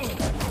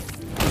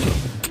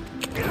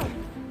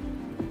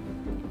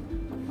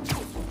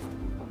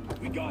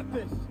 We got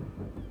this.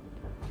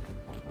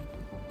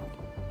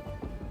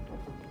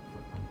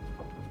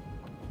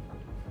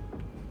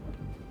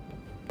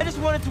 I just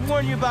wanted to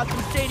warn you about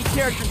some shady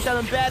characters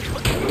selling bad.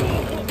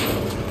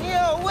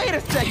 Yo, wait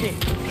a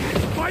second.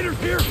 Fighters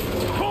here!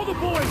 Call the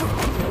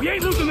boys! We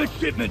ain't losing this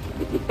shipment!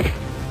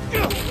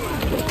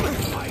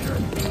 Fighter!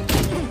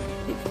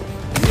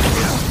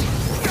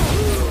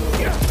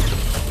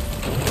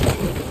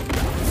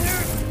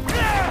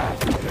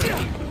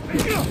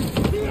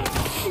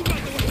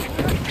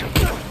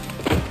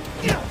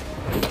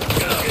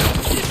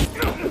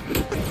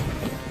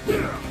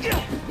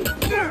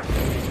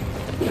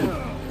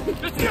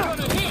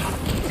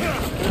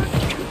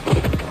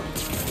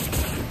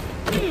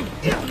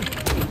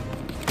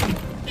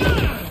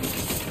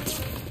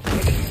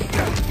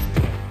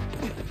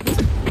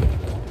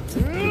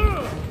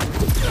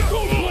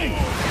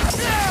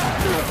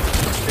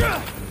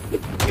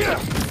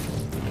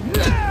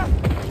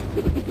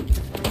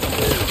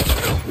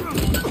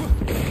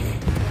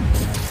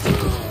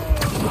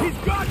 He's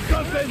got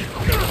something!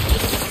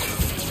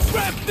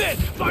 Grab this,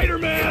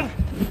 Spider-Man!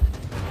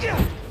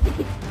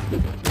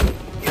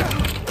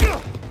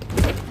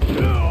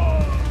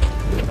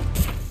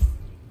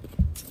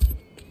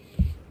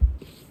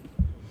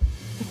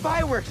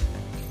 Fireworks!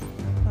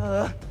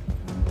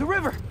 The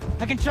river!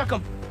 I can chuck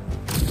them!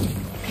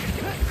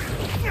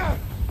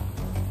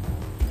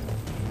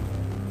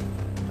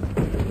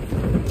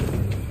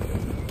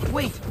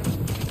 Wait!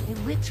 They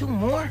lit two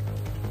more?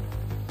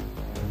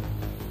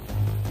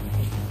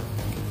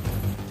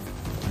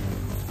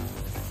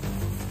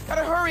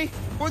 Gotta hurry,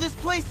 or this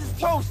place is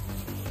toast!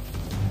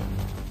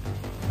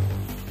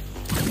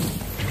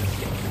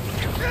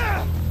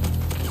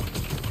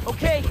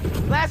 Okay,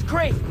 last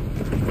crate!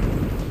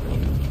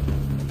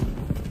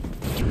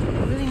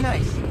 Really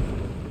nice.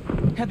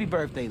 Happy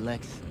birthday,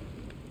 Lex.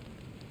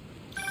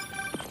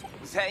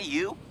 Was that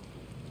you?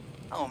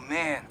 Oh,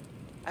 man.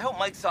 I hope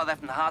Mike saw that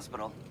from the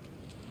hospital.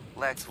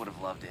 Lex would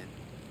have loved it.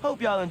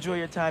 Hope y'all enjoy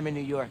your time in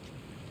New York.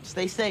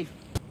 Stay safe.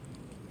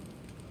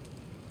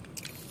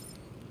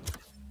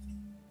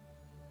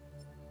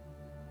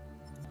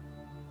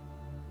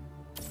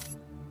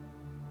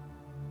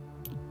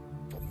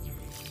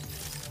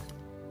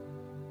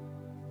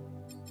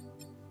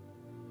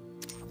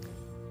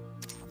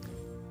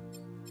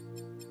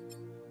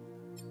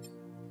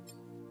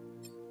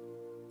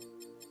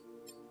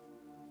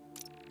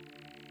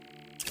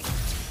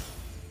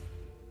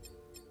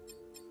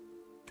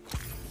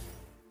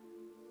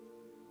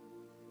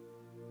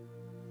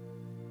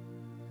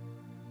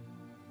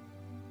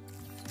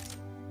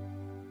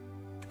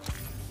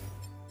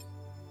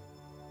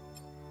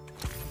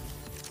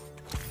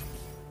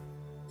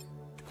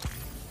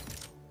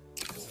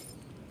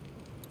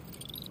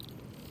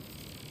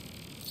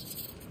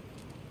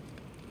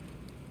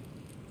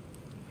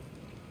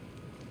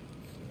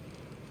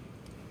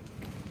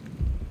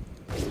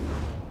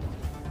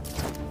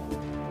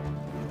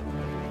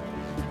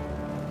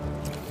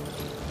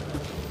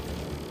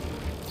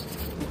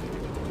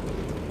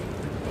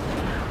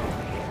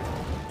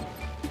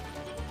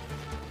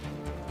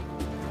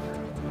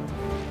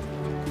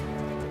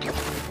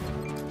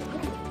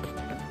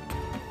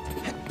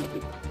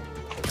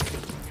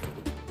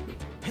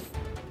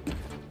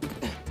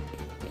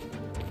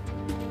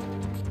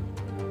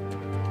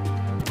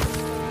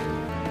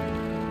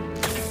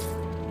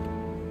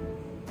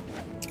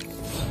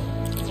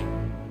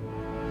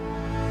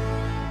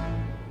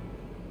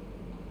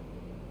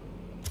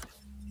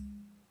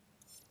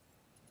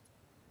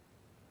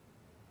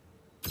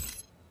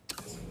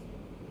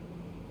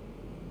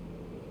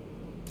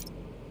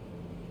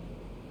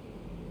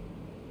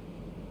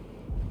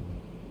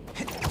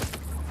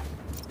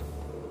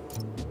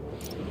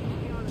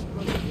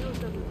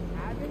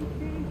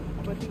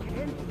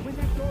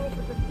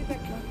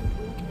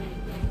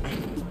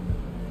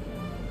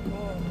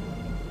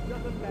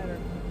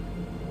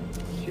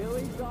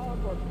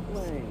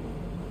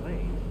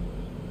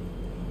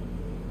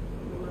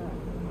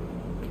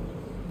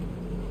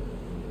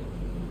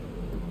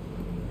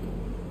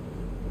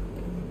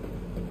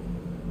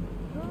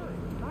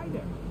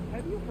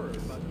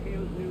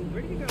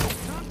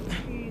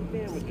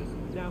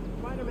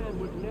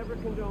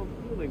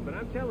 But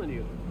I'm telling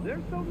you,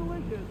 they're so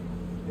delicious,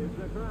 it's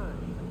a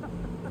crime.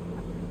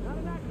 Not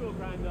an actual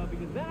crime, though,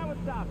 because then I would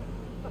stop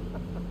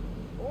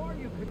it. Or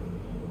you could...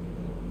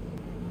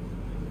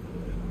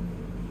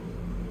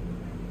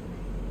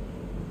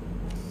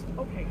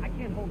 Okay, I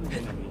can't hold it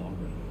in any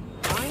longer.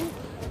 I'm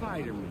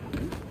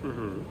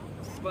Spider-Man.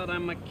 But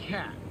I'm a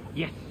cat.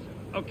 Yes.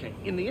 Okay,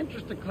 in the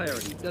interest of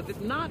clarity, does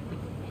it not...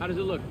 How does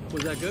it look?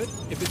 Was that good?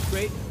 If it's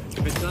great?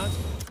 If it's not?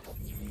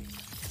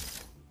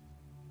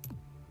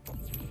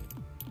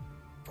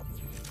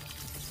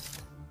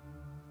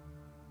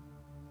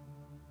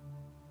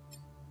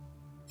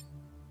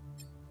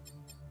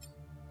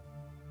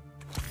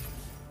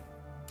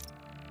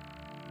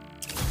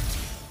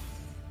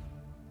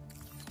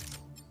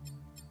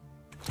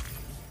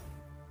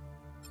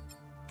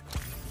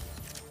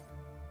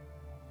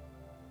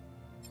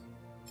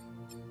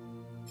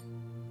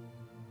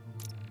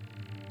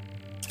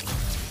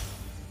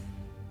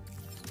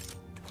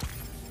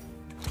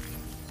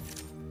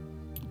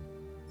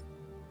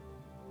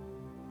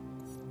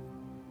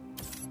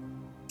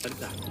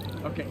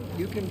 Okay,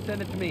 you can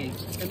send it to me.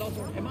 And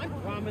also, am I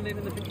prominent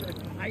in the picture?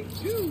 I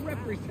do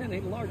represent a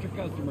larger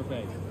customer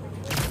base.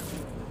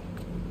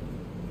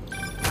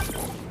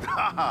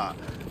 Haha,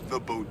 the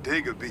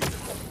bodega beef.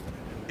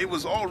 It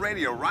was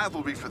already a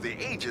rivalry for the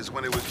ages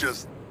when it was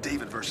just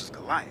David versus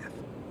Goliath.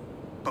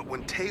 But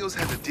when Teos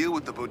had to deal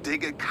with the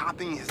bodega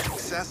copying his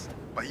success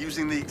by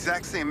using the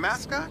exact same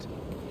mascot,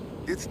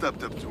 it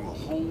stepped up to a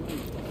whole...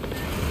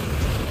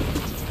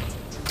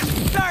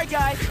 Sorry,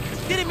 guys.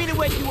 Didn't mean to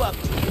wake you up.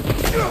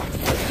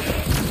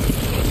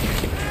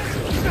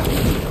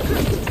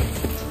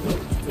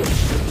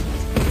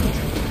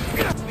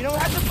 We don't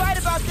have to fight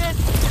about this.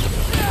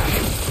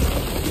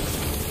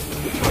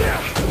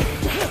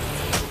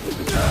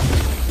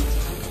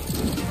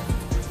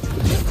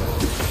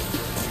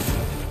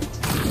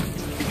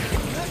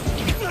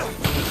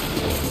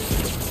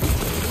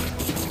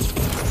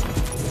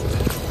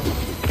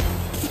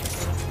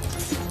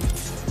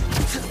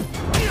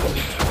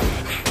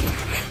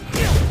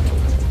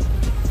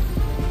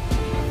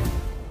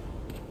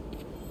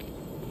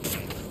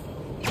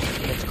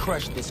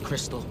 Crush this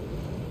crystal.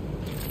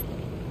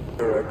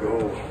 There I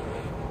go.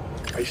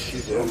 I see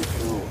them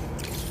too.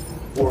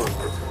 Work.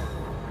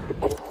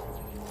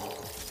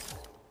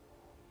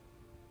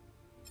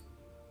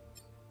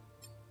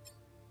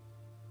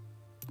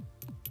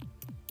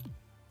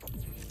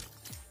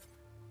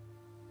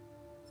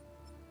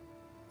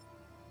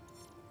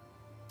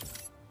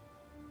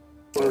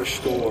 First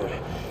store.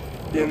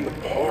 In the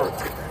park.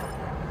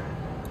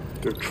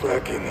 They're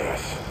tracking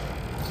us.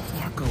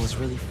 Marco is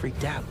really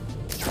freaked out.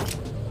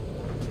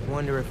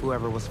 Wonder if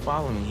whoever was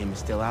following him is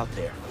still out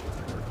there.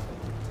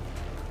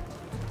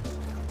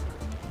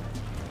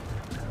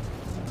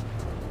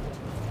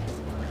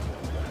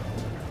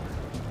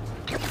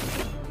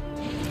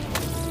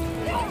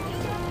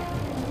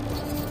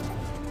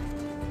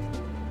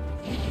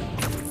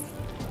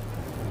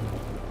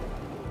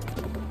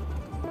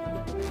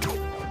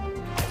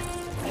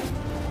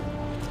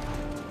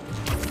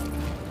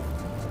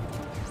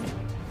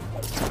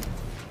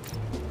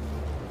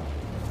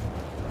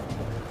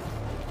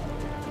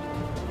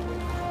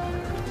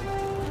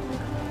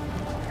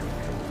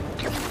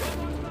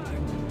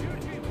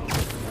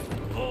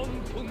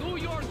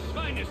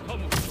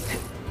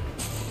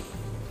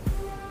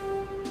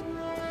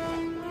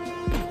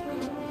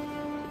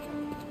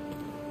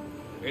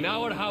 In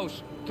our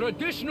house,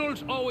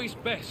 traditional's always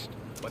best.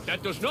 But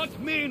that does not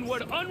mean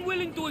we're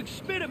unwilling to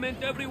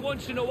experiment every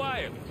once in a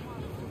while.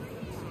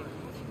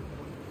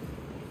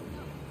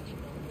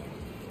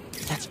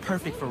 That's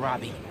perfect for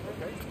Robbie.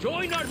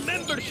 Join our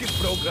membership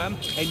program,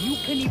 and you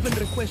can even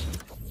request...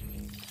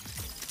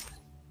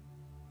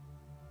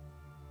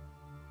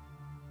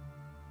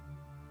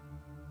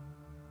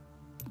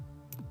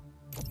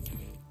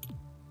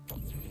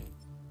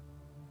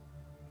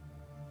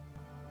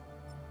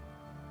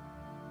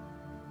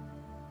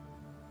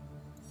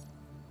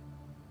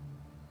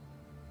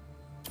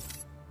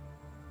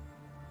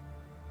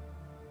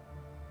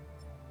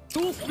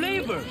 Two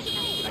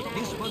flavors, like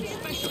this one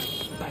special,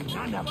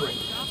 banana bread.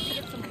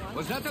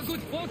 Was that a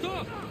good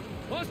photo?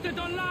 Post it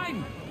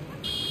online.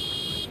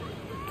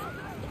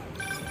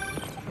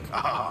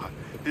 Ah,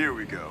 here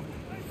we go.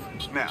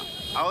 Now,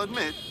 I'll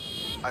admit,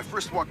 I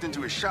first walked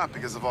into his shop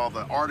because of all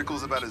the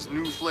articles about his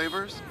new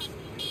flavors,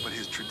 but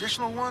his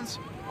traditional ones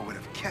are what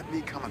have kept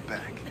me coming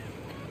back.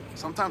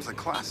 Sometimes a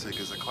classic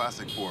is a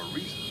classic for a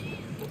reason.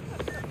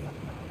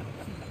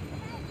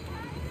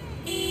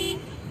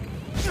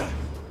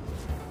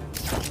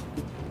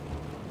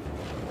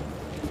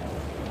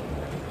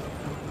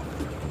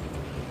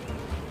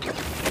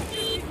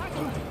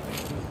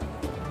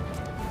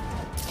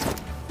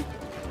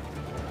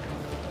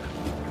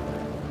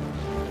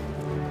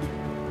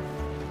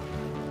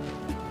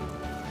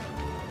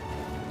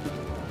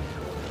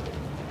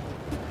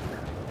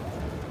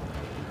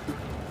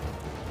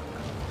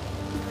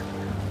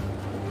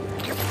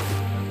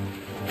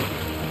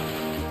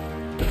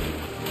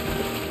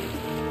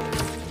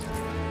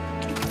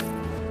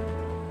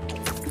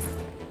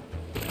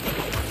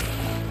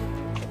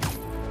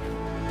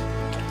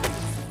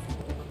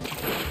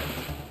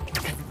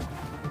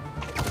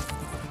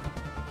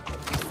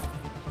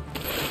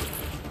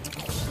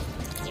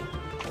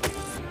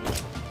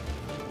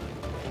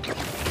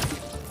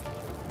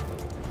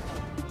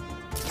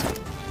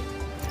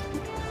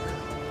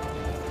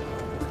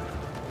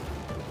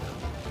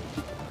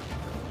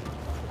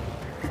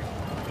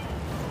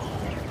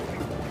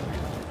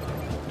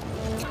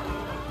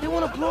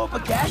 Want to blow up a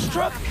gas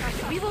truck?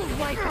 We will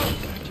wipe out.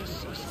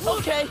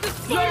 Okay,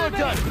 y'all are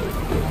done.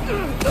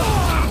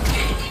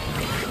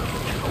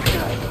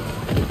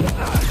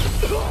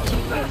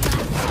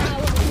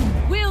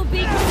 Will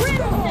be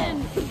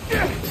crimson.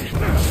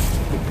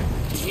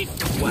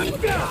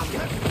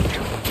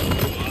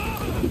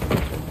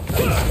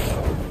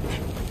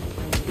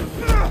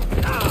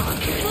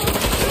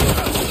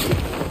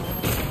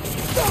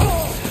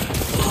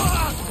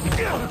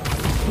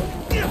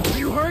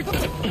 You hurt?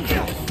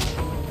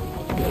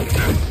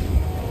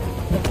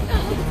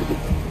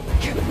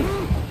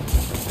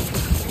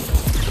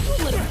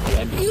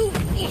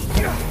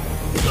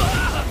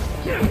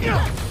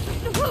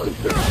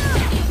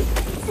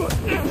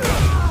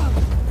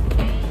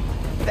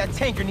 That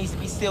tanker needs to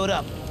be sealed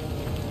up.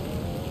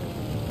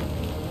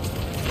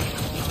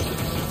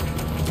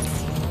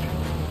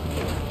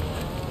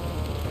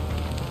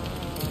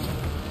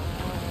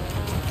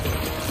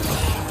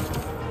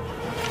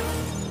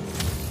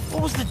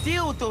 What was the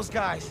deal with those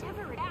guys?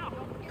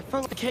 I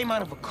felt like they came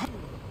out of a car.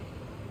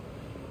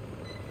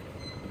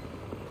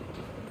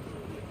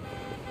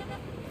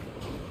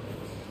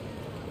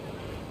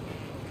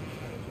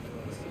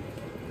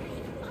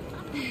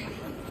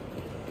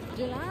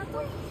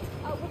 Gelato?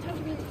 What time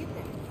do we need to get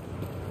there?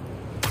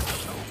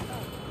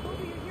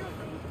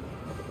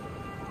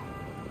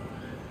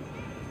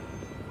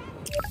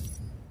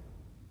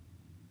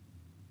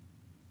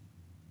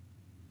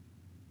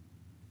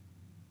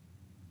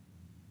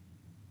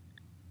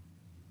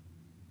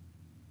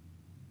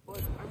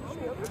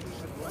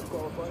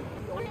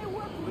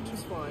 Which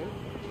is fine.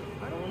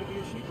 I don't want to be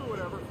a sheep or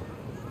whatever.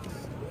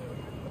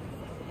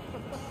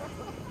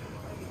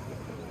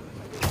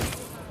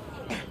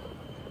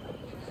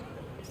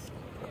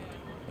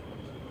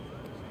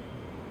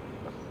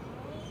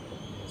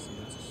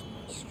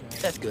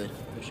 That's good.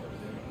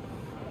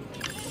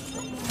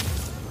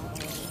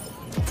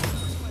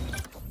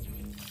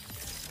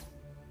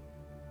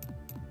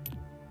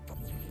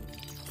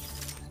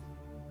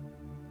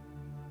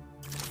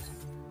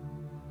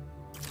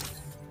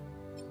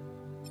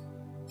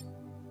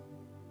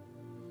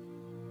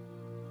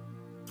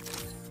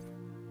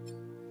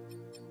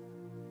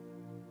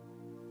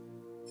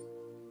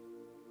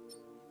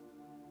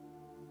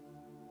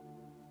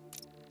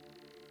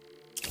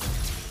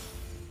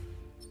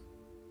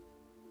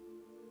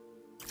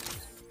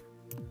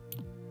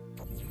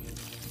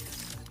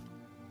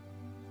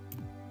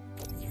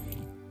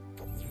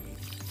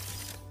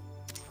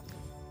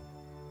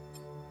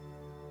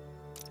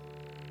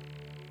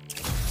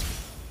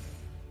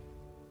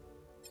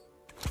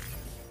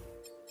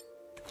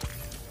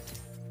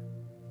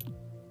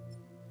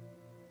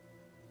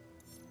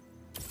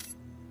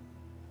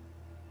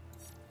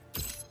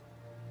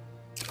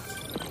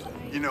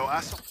 You know, I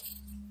saw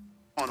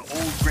an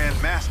old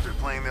Grand Master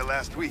playing there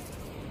last week.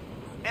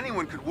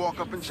 Anyone could walk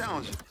up and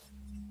challenge him.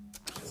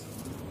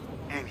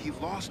 And he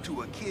lost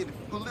to a kid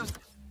who lives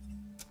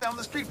down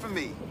the street from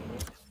me.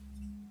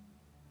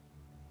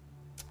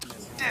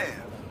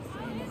 Damn.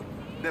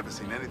 Never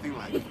seen anything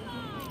like it.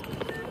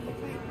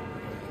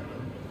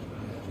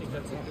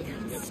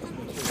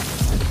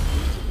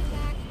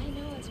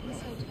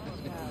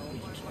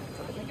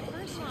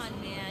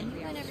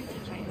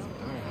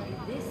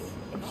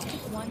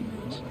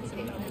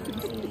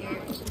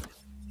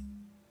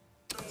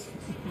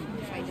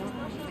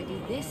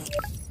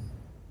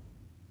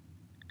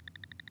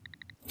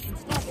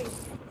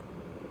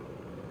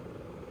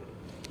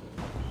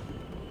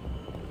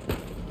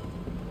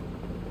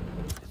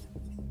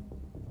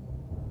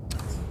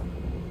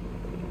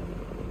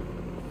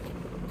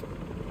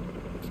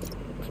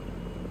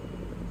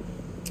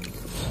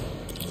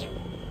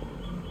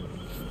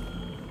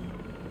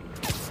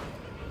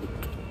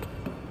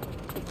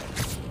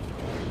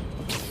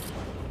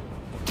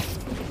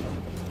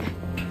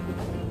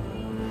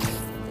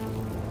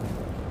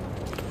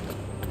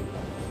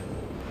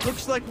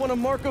 Looks like one of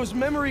Marco's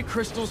memory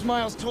crystals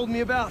Miles told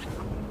me about.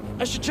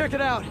 I should check it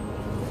out.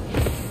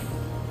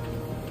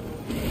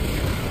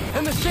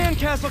 And the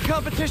sandcastle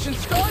competition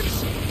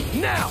starts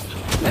now!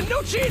 And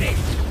no cheating!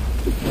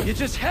 You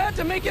just had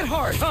to make it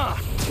hard, huh?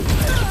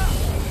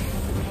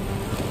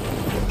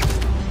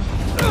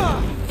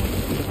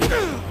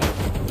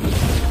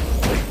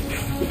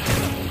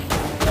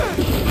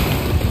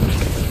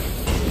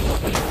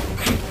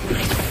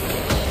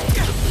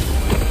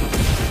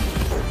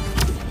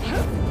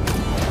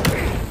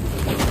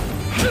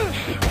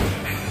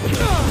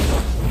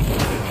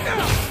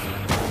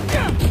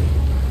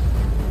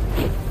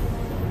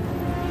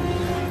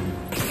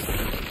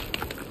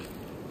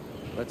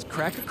 Let's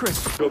crack a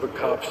crystal. Tell the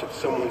cops that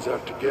someone's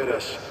out to get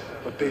us,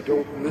 but they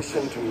don't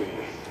listen to me.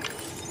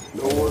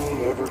 No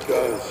one ever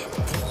does.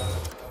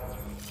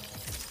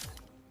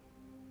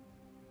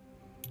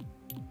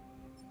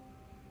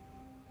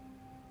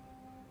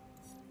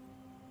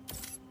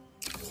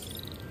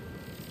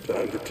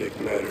 Time to take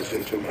matters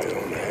into my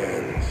own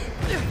hands.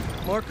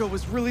 Marco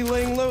was really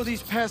laying low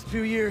these past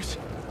few years.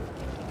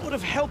 Would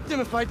have helped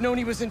him if I'd known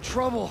he was in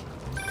trouble.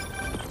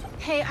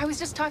 Hey, I was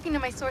just talking to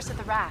my source at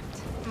the raft.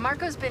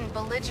 Marco's been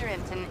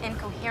belligerent and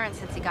incoherent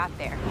since he got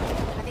there.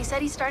 But they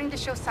said he's starting to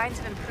show signs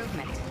of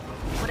improvement.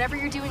 Whatever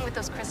you're doing with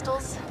those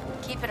crystals,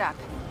 keep it up.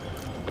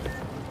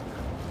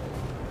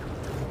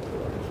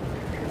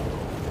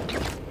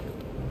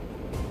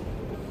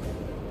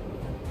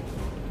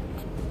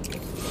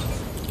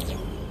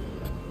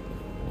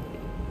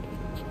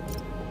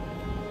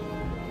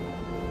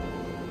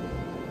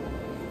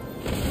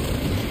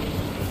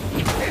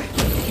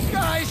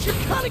 Guys, you're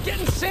kind of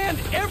getting sand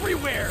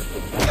everywhere!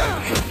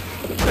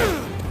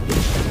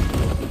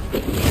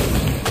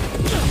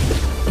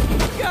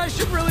 You guys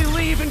should really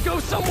leave and go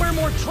somewhere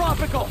more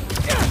tropical.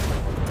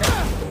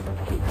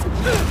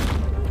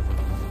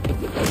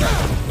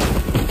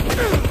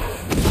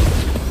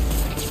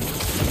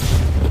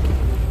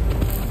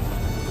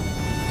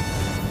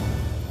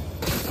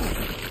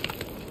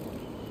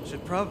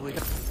 probably.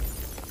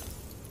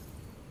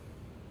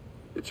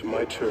 It's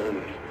my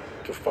turn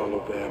to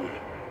follow them.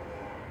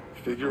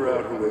 Figure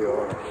out who they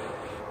are.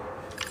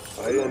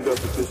 I end up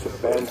at this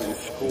abandoned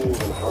school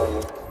in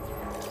Harlem.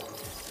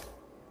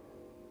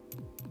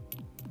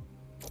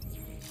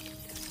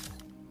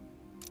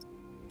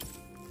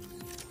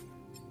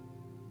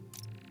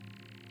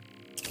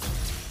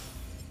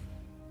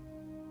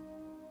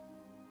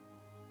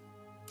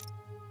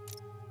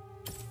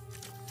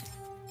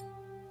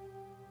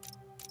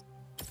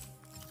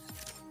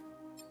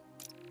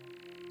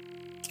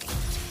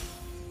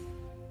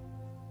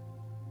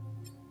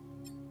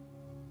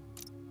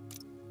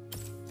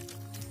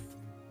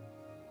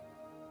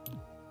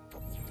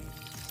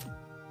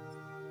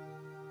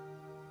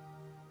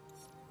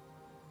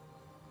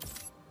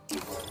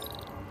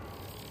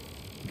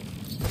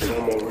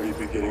 I'm already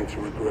beginning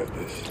to regret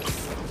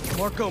this.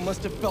 Marco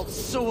must have felt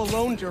so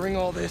alone during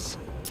all this.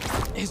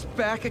 His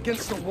back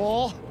against the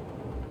wall.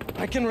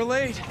 I can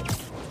relate.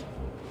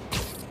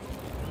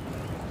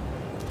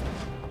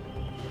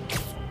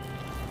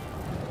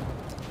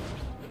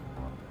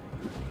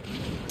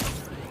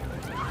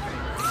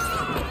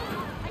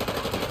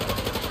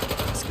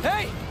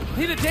 Hey!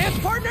 Need a dance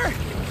partner?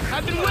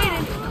 I've been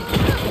waiting.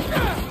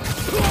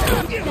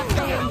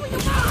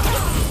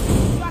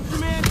 Gotcha,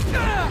 man.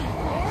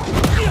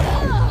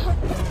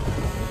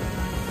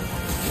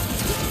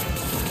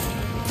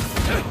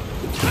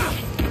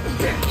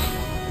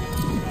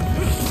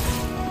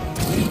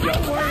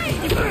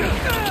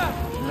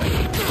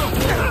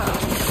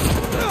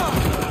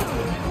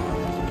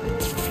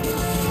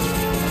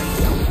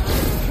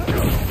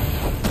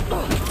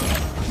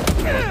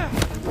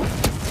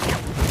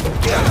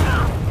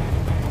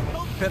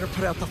 Better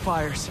put out the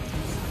fires.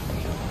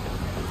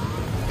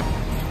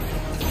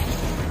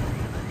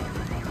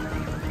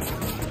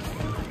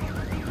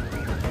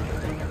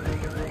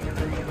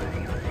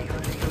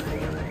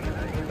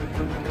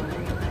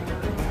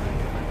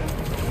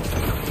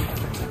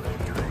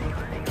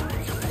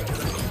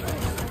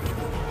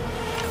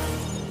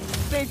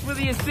 Thanks for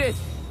the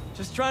assist.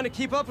 Just trying to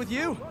keep up with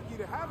you. Lucky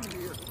to have you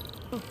here.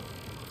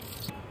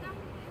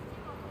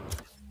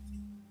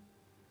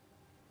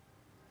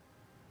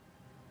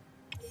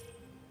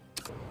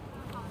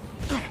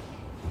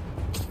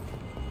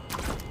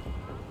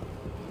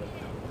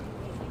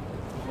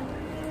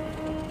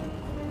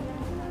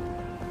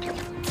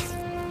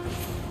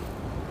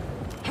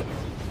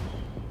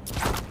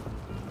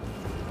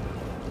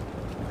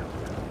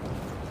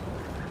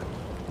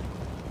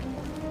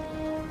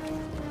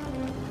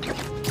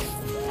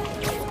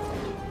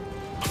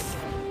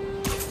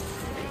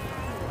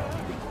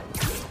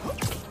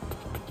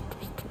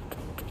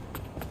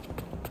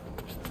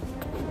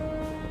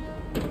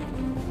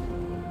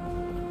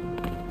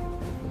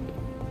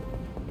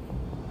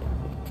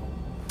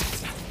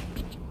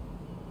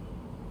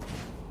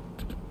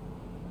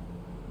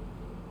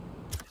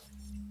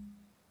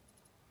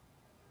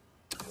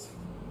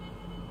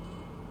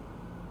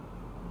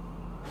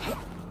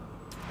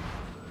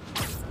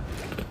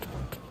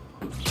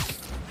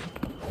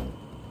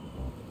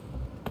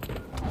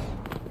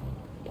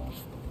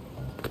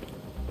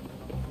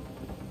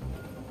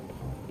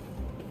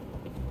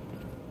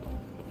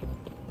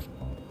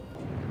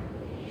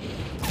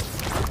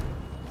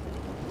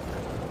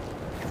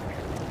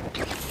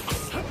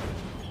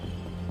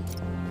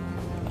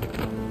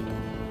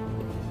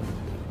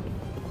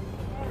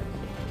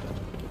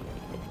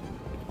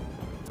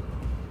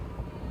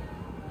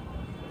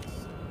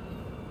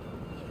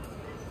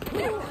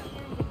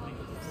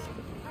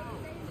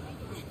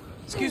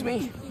 Excuse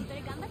me.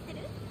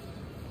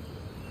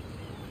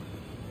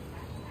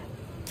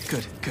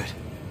 Good, good.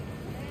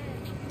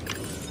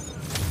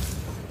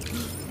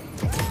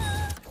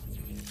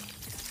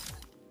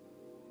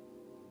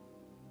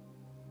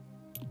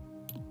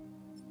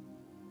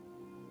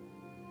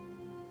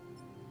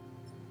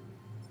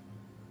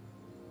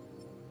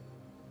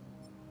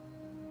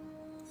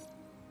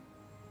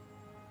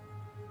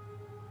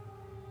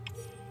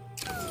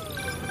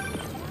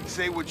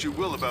 Say what you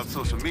will about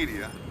social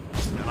media,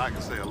 and I can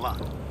say a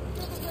lot.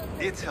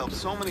 It's helped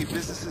so many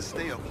businesses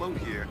stay afloat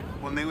here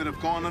when they would have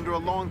gone under a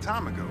long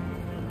time ago.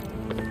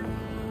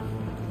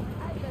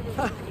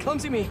 Come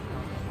see me.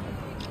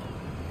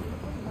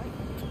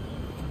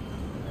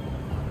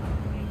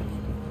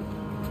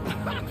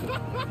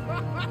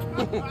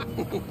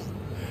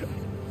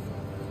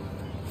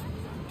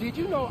 Did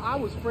you know I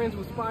was friends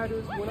with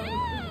spiders when I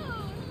was...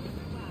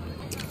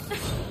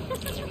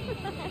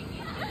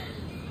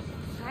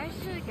 还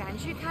是赶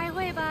去开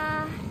会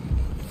吧。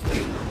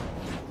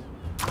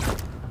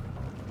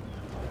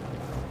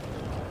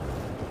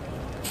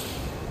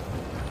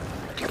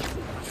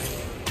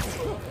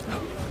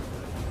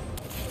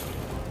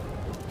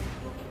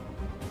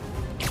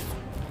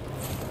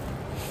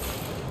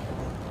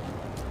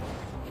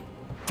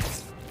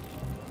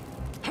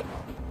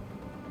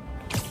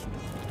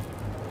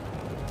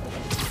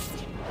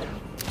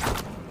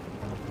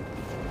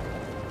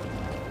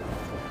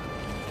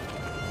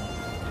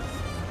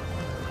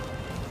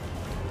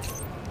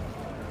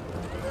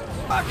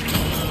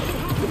Fuck!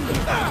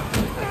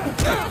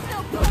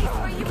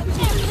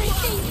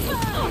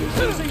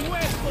 Losing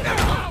weight with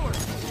power!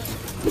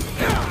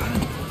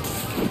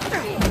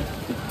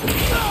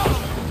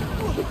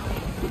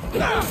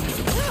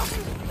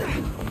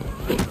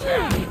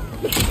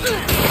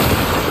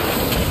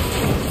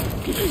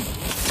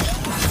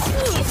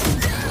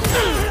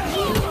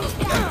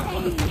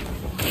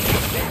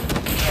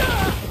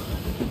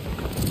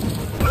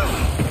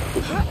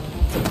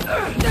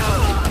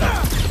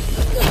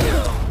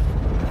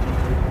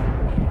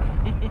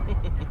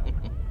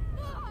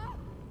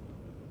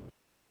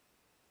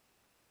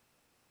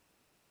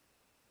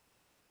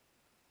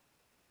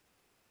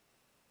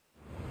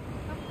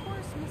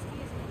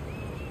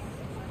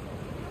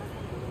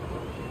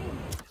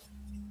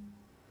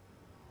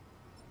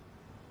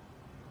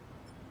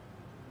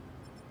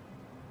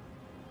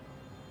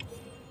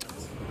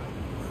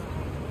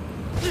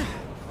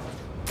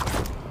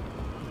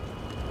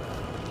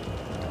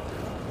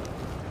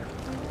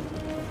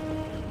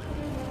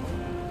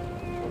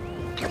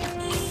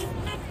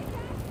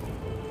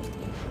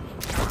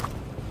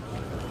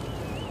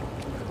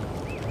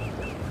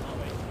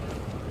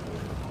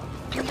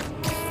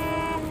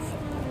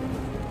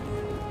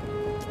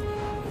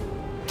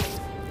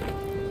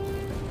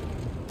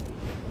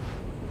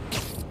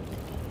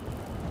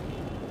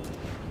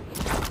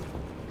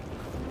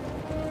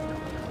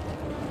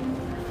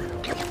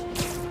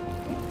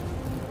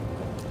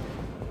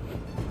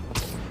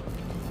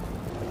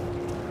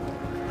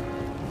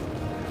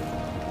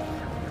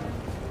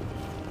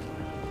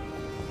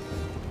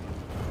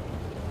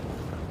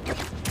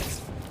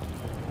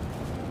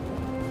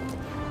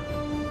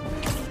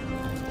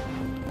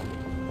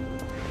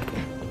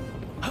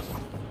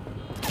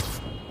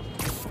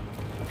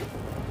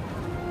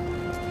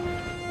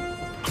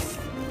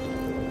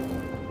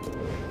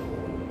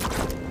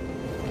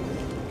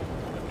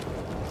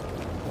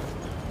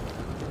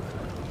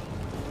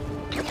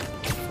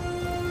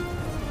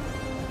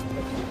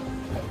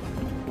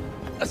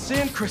 A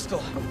sand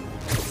crystal.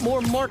 More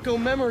Marco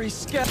memory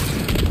sketch.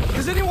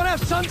 Does anyone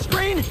have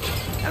sunscreen?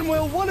 And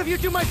will one of you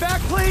do my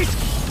back, please?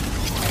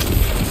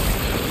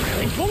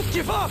 I won't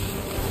give up!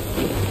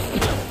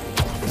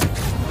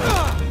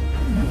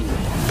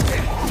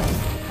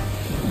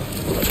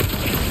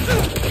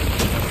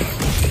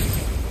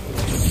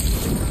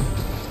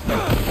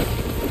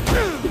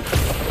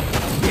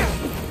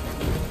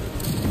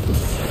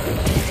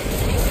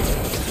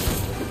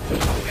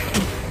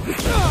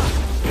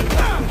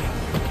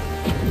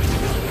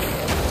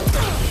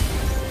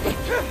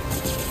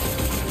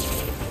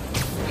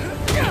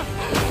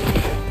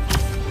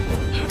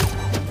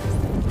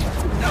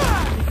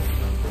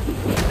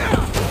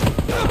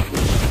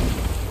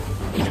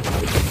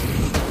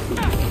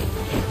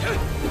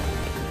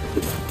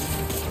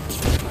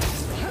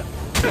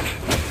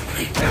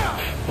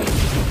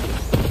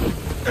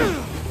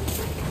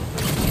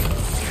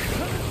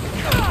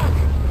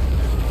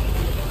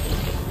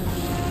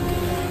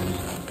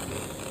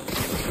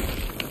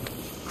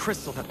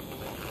 Crystal.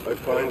 I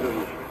find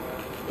them,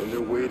 and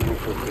they're waiting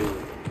for me,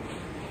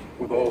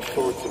 with all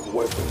sorts of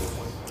weapons.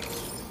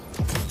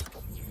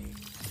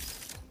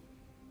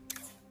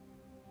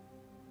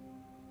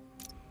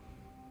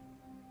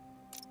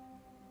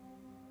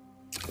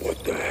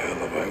 What the hell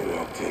have I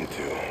walked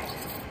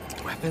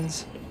into?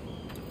 Weapons?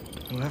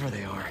 Whoever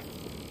they are,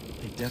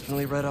 they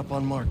definitely read up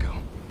on Marco.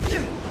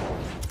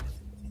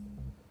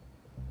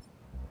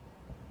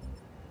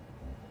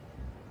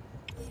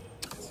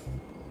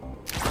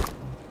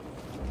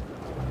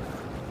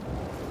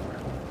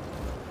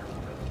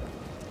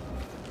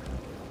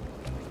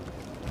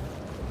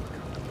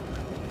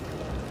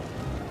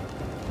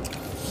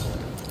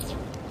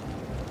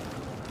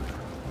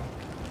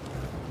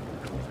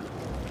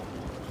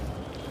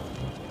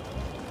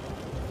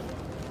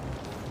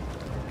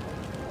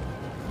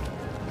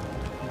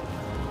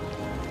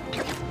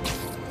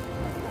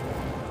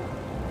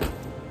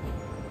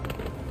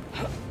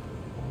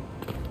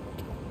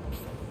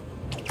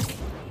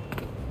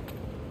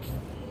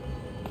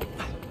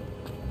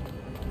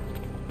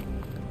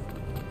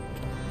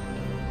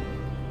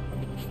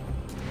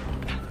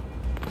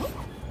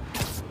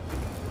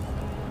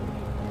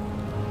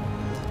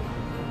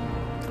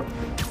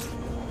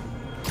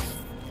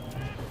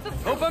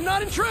 Hope I'm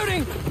not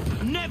intruding!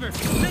 Never!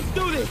 Let's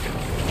do this!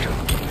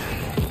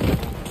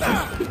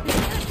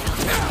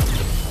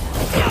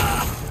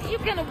 You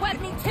gonna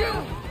wet me too?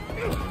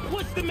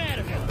 What's the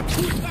matter?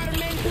 Two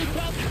Spider-Man too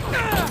tough?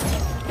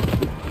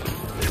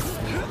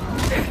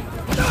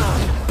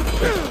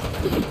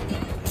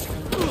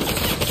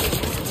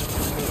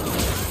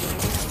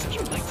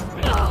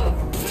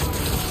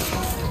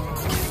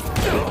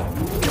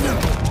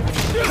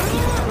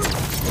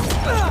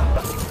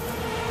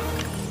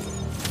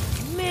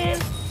 Man,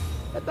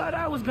 I thought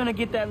I was gonna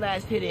get that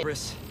last hit in.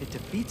 It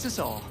defeats us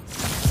all.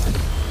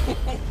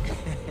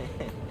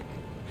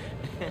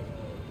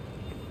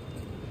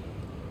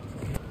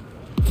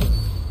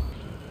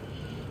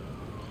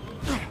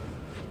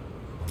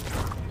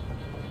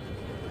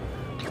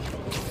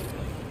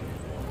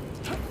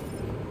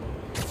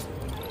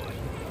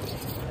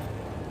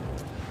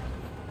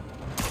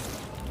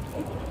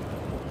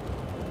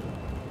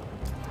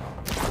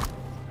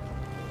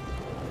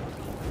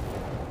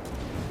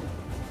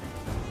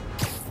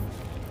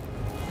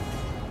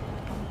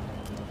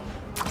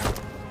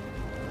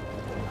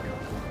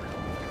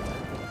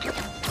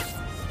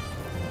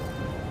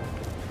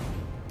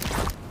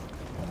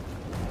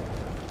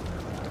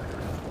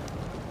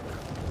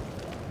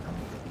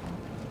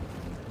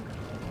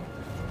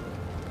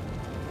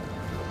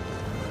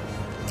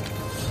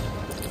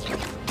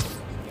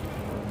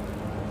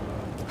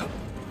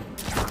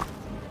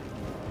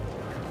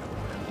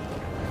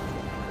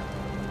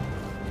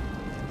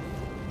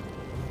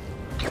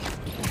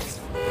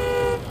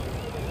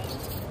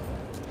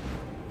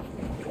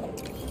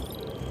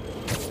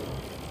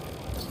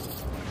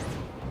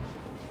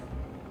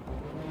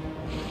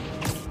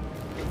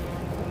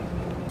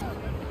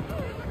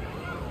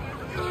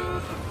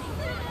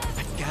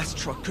 gas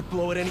truck could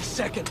blow at any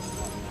second.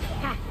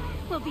 Ha!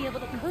 We'll be able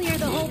to clear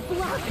the whole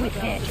block with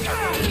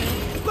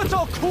it. Let's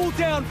all cool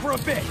down for a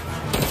bit.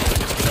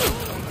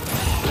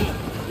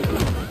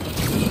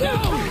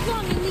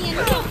 Long in the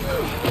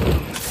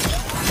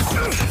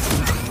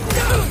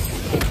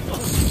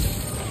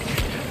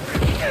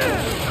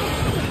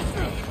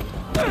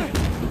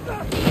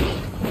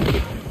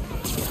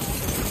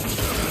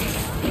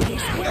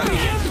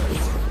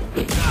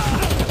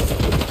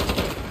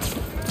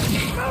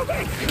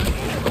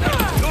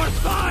You're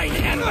fine,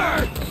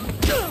 Ember!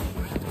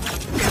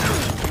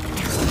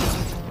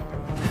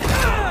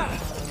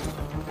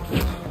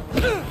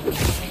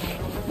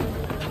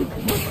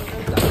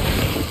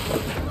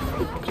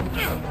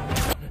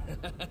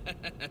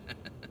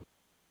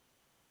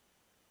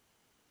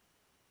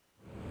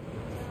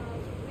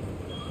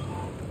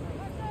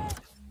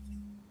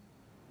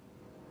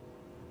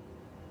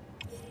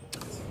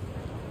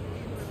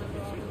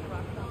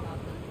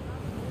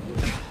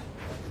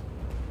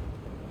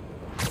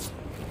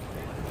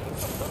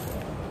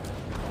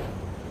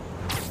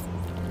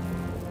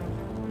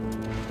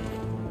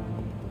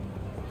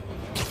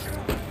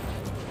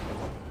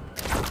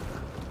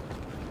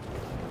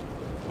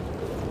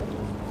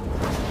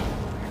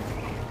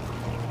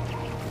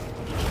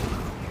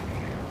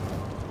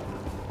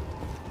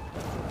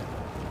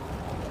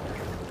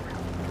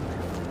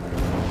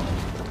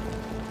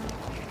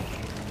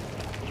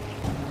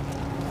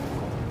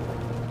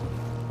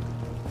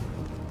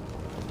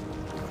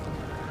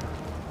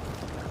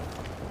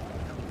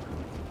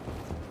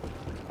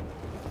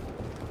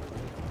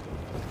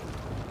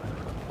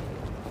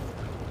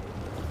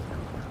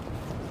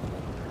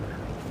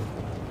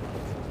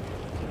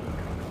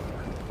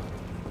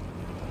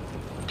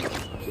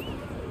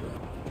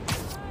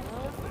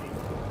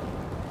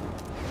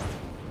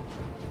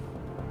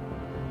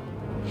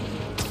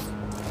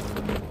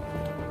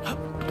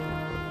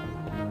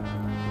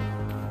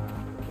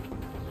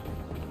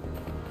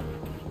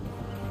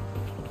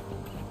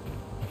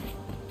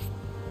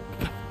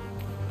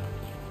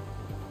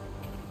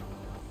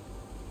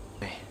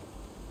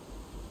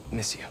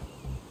 Miss you.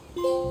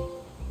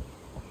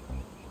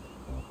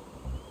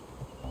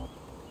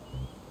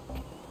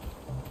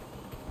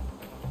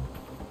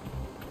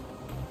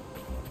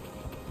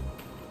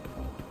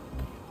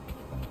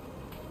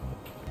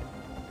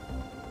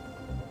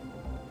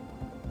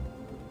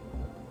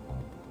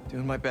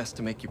 Doing my best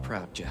to make you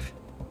proud, Jeff.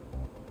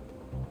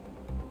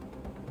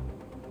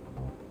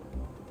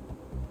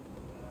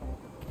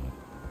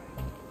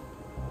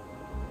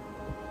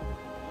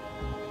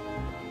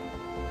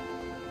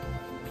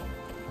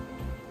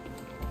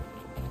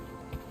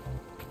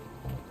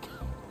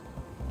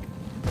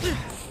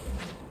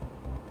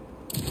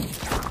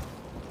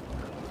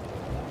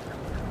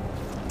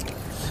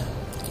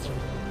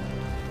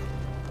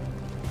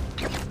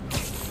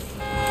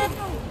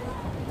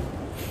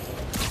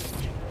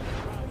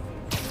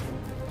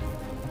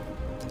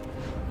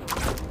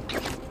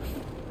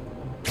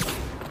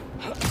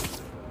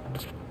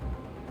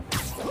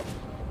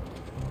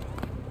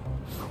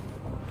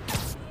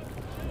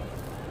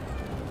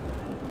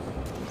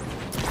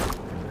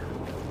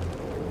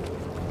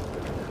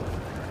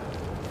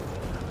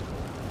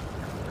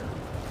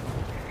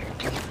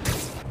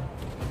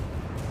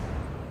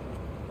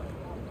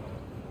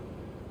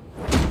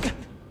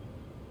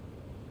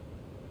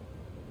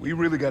 We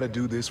really gotta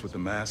do this with the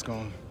mask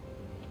on?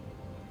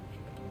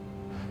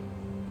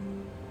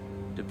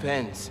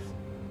 Depends.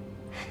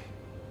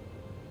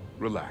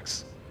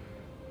 Relax.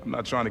 I'm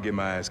not trying to get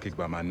my ass kicked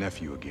by my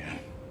nephew again.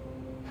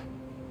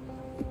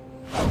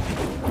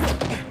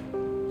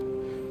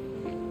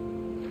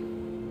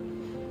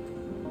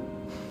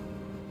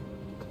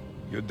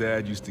 Your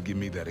dad used to give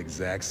me that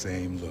exact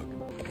same look.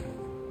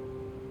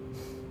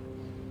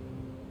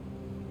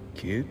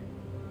 Kid?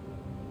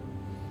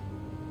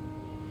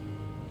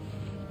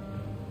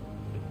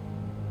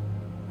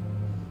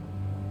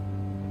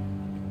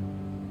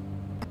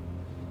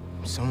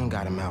 Someone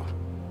got him out.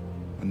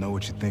 I know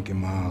what you're thinking,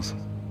 Miles.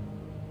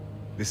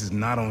 This is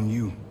not on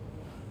you.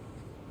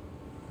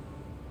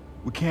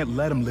 We can't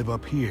let him live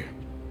up here.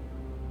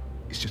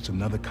 It's just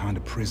another kind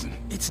of prison.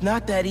 It's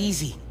not that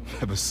easy.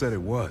 Never said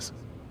it was.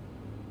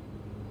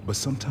 But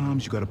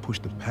sometimes you gotta push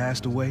the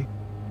past away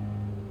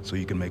so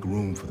you can make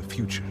room for the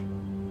future.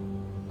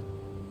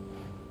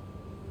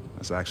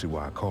 That's actually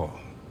why I called.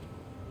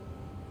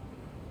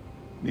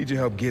 Need your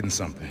help getting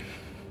something.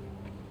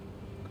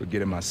 Could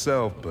get it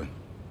myself, but...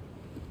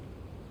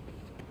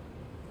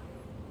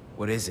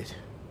 What is it?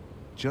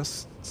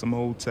 Just some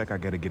old tech I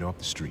gotta get off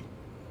the street.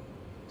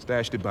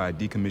 Stashed it by a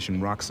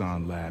decommissioned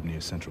Roxxon lab near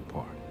Central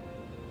Park.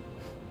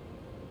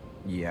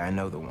 Yeah, I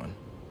know the one.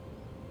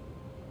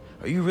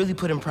 Are you really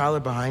putting Prowler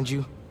behind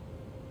you?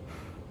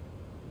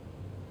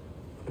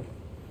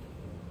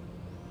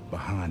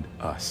 Behind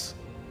us.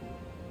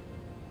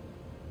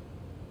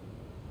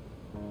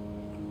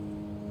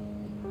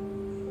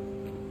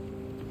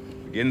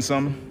 You getting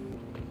something?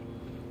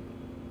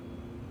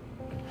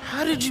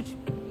 How did you...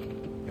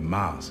 And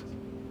Miles,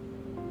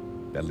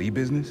 that Lee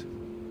business?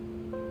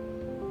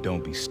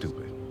 Don't be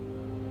stupid.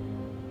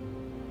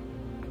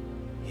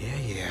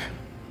 Yeah.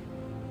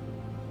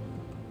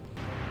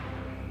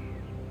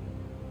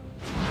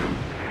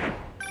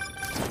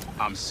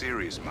 I'm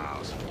serious,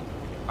 Miles.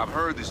 I've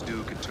heard this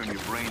dude can turn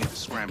your brain into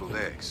scrambled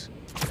eggs.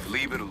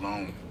 Leave it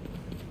alone.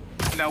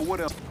 Now what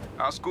else?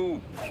 Our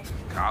school?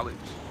 College?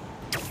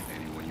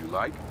 Anyone you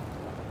like?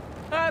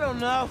 I don't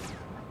know.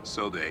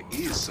 So there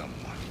is someone.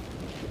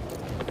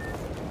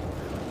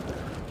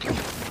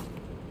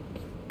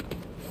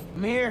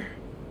 I'm here.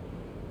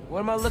 What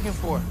am I looking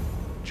for?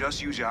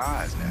 Just use your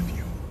eyes,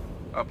 nephew.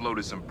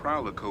 Uploaded some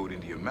Prowler code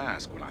into your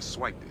mask when I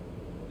swiped it.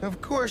 Of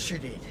course you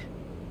did.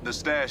 The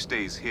stash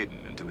stays hidden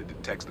until it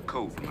detects the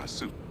code from my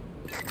suit.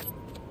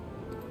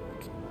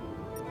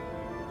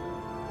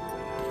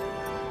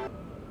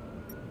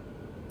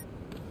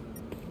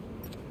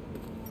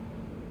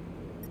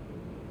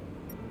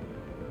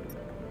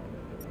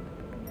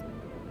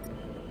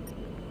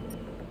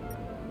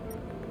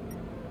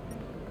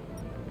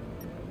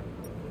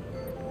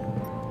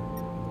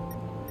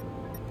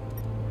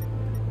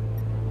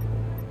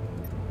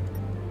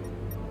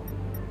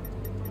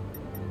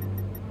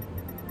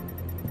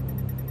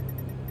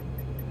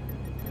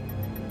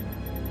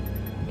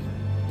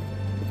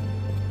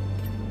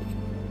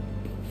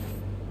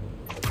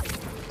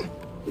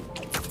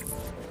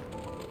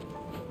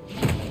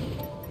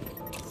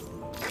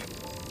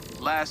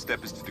 Last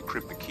step is to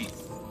decrypt the key.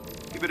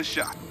 Give it a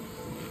shot.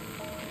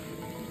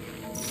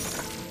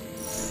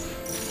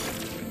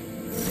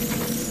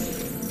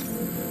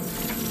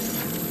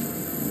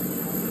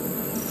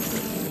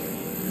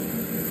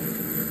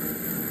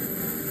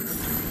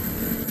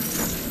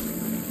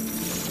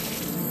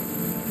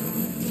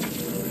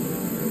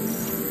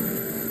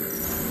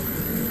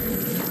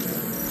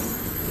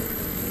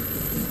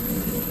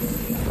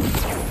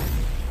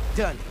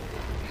 Done.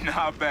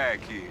 Not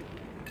bad, kid.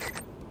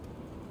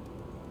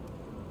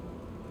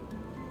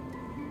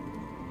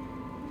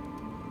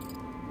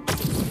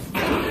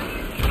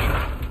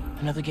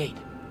 Another gate.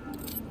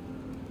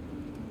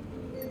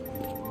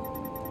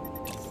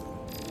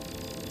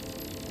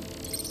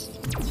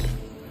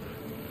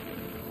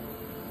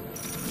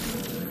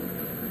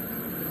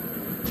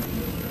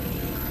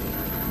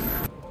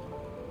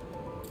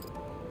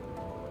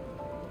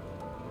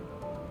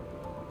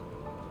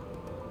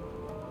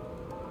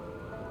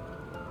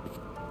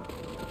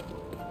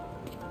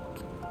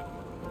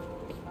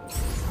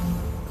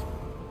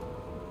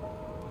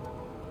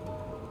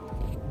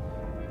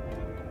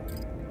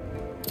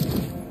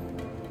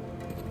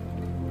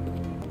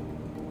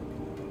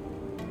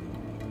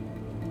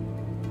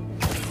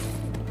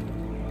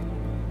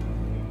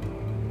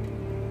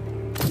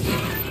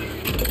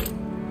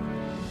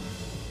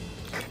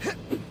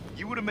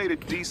 Made a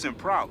decent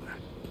Prowler.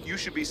 You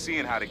should be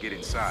seeing how to get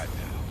inside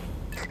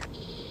now.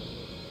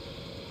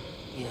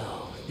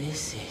 Yo,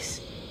 this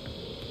is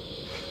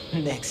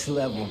next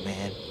level,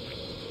 man.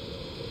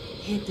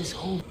 Hit this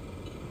whole...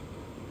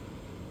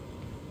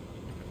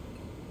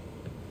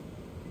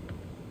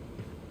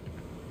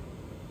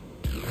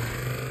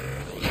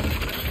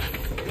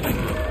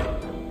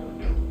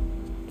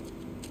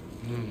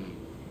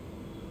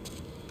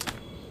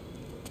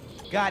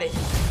 Got it.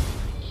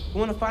 You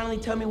wanna finally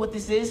tell me what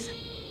this is?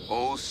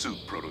 Old suit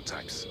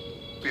prototypes.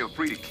 Feel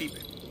free to keep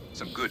it.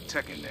 Some good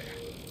tech in there.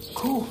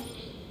 Cool.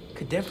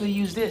 Could definitely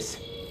use this.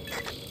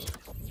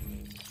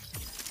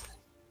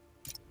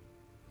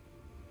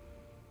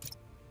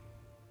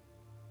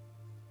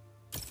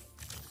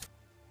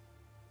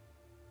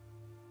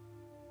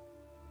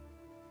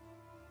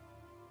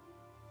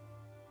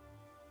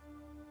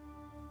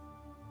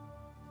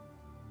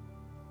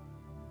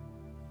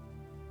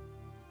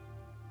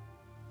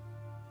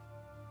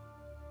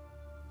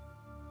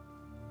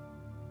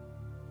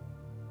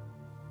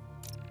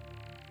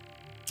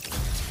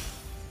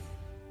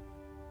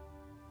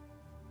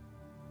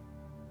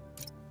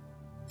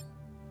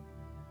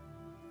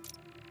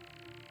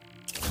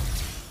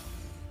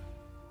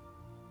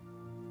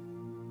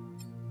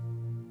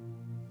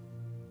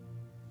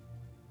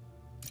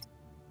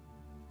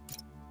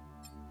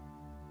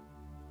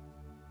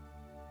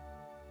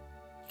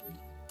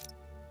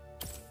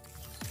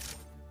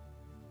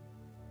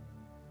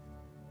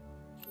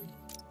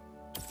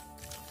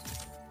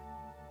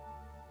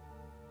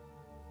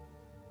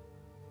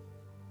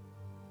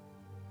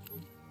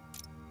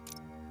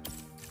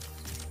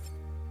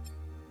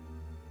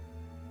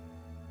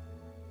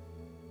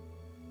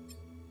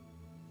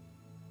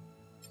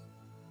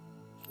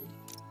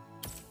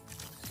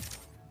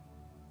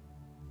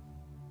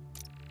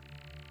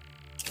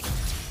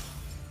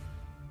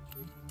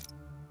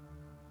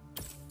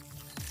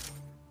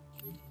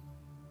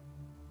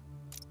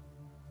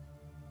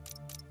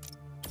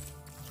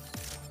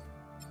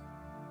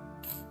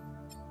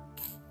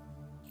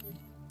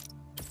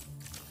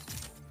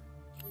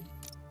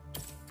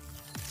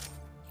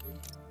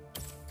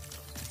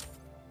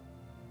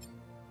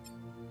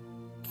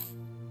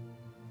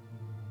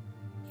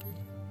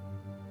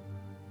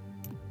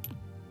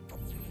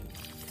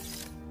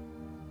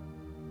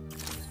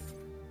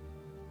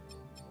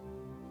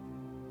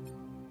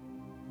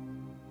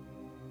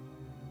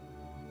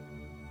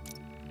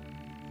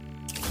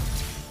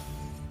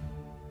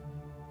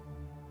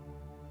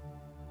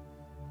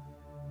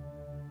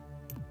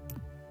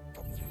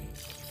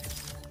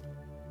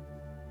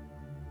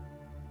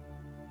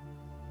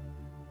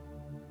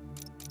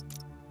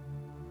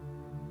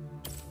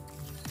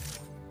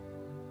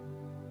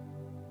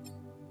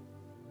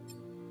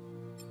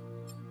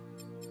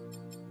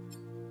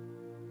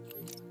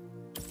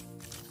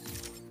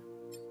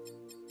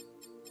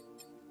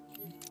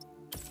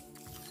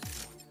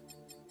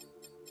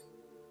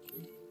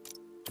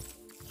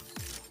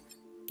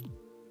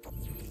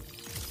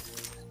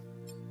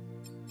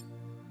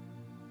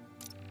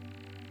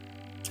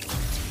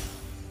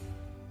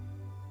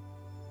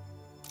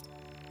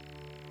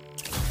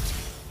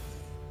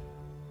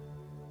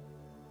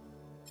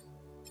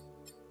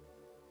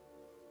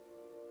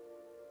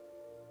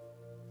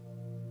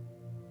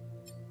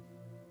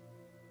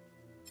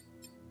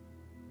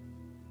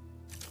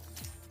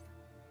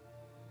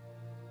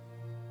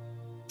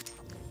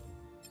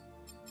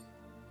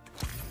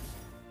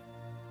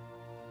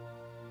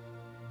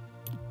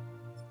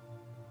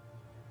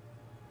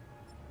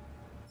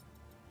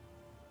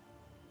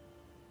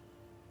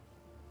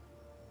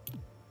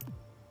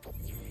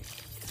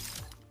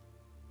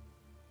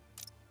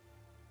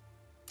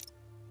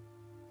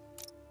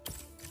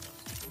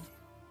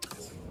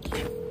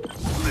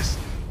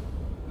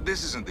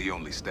 This isn't the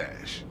only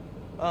stash.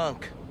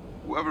 Unc.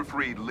 Whoever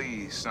freed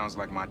Lee sounds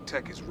like my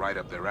tech is right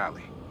up their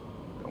alley.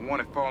 Don't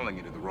want it falling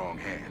into the wrong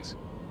hands.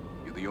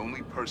 You're the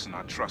only person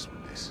I trust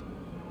with this.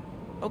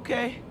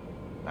 Okay,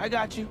 I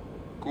got you.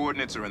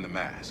 Coordinates are in the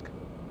mask.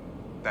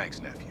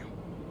 Thanks, nephew.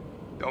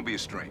 Don't be a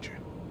stranger.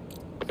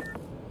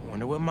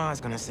 Wonder what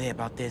Ma's gonna say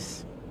about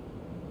this.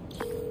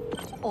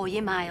 Oye,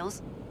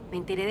 Miles, me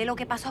enteré de lo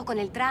que pasó con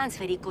el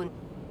transfer y con...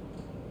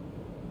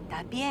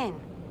 ¿Estás bien?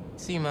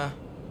 Sí, Ma.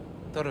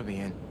 Todo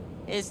bien.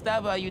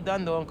 Estaba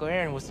ayudando a Uncle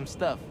Aaron with some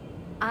stuff.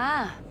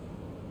 Ah.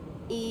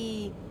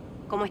 ¿Y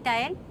cómo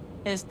está él?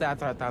 Está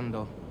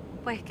tratando.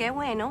 Pues qué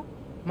bueno.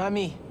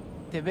 Mami,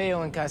 te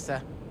veo en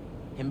casa.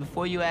 And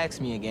before you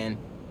ask me again,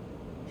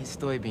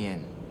 estoy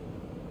bien.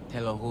 Te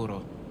lo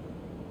juro.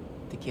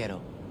 Te quiero.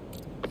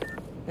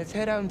 Let's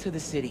head out into the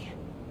city.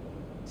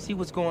 See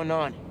what's going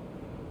on.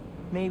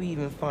 Maybe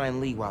even find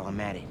Lee while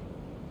I'm at it.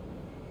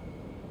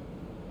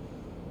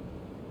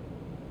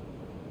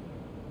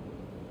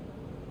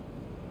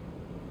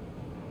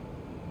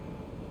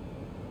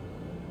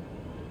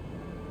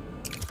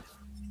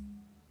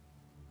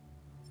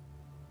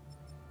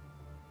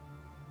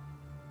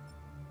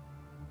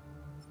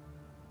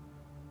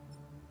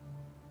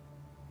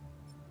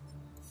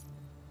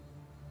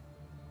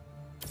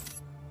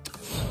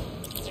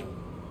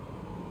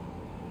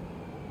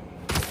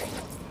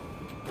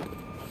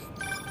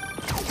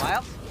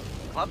 Miles,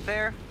 club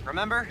fair,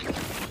 remember?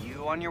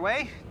 You on your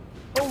way?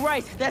 Oh,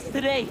 right, that's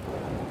today.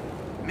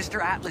 Mr.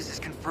 Atlas is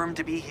confirmed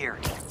to be here.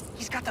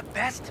 He's got the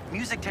best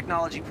music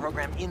technology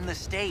program in the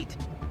state.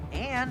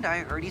 And I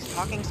heard he's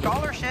talking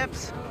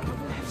scholarships.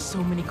 I have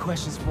so many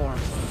questions for him.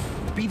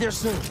 Be there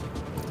soon.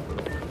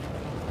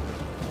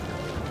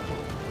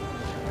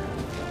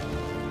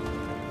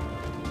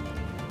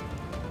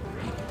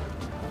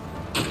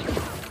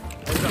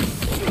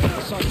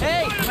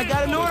 Hey, I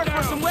got an order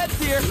for some webs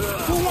here.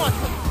 Who wants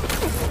them?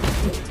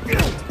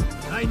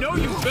 I know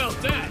you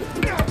felt that.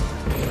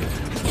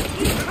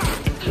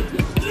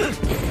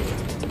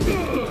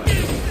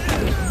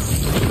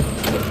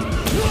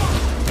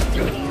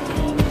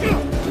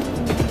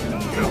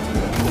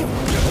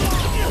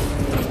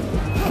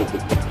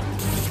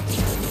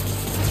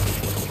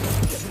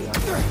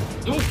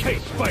 Okay,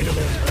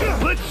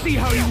 Spider-Man. Let's see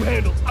how you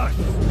handle us.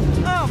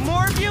 Oh,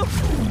 more of you?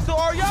 So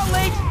are y'all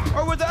late,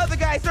 or were the other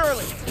guys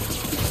early?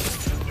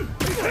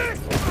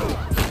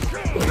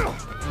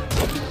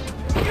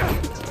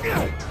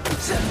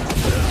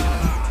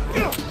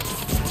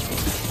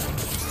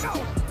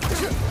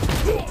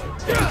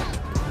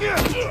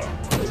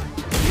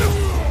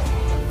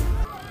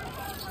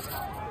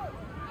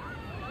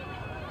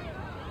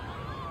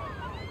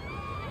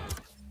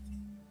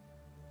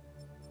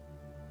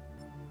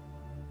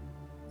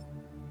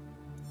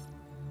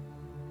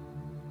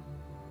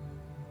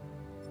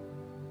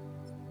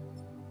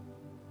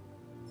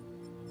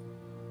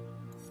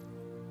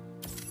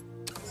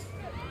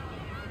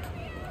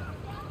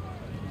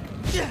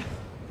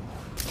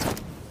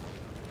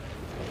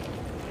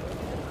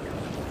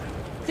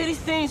 City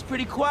seems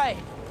pretty quiet.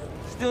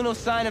 Still no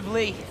sign of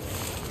Lee.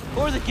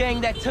 Or the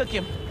gang that took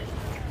him.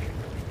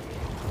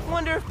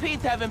 Wonder if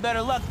Pete's having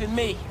better luck than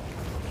me.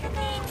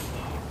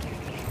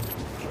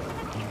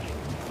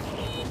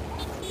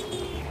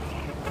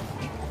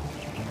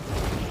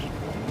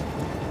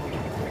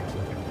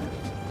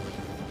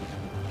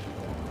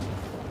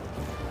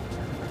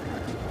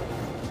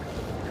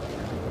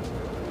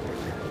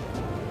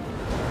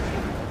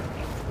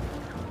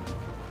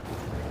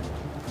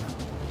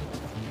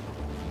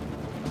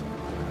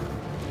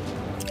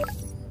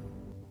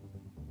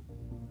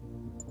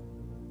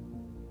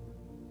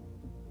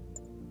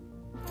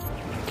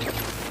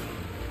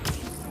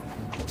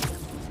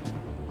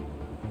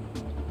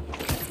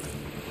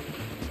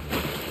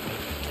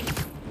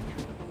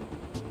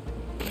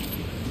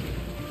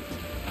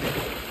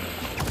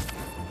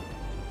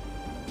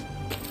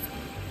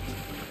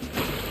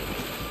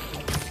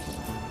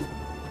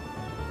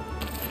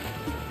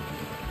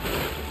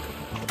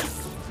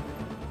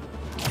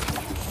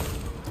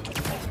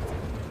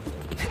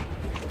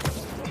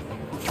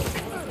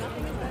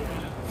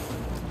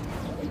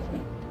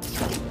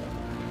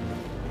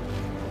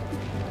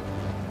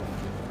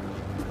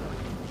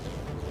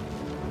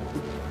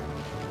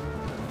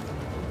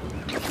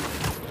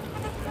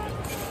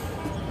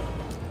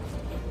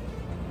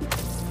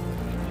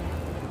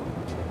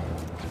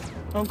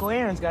 Uncle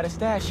Aaron's got a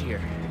stash here.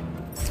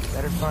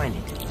 Better find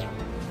it.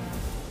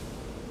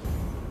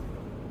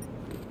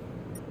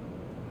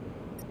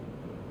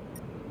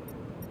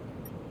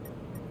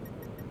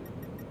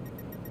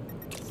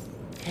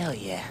 Hell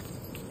yeah.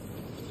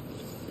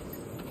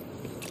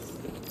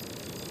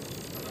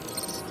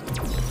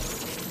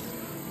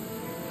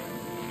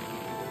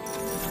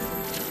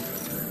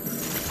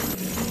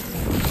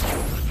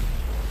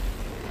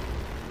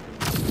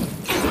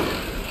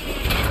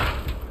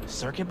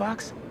 Circuit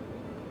box?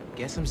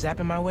 Guess I'm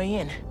zapping my way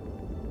in.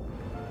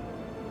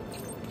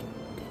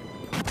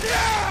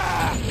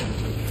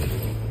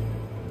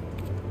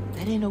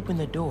 That didn't open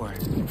the door,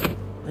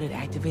 but it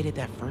activated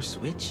that first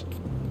switch.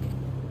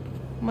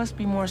 Must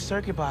be more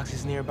circuit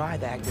boxes nearby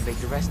that activate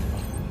the rest of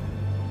them.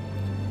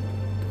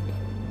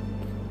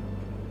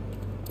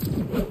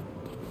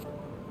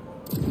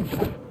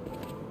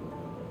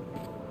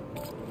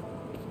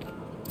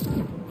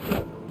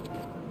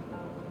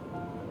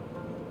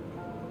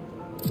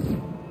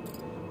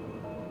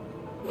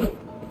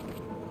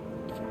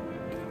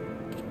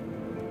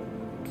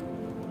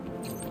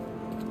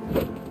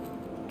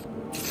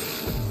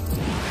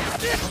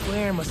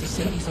 Blair must have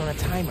set these on a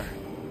timer.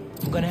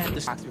 I'm gonna have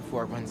to box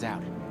before it runs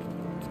out.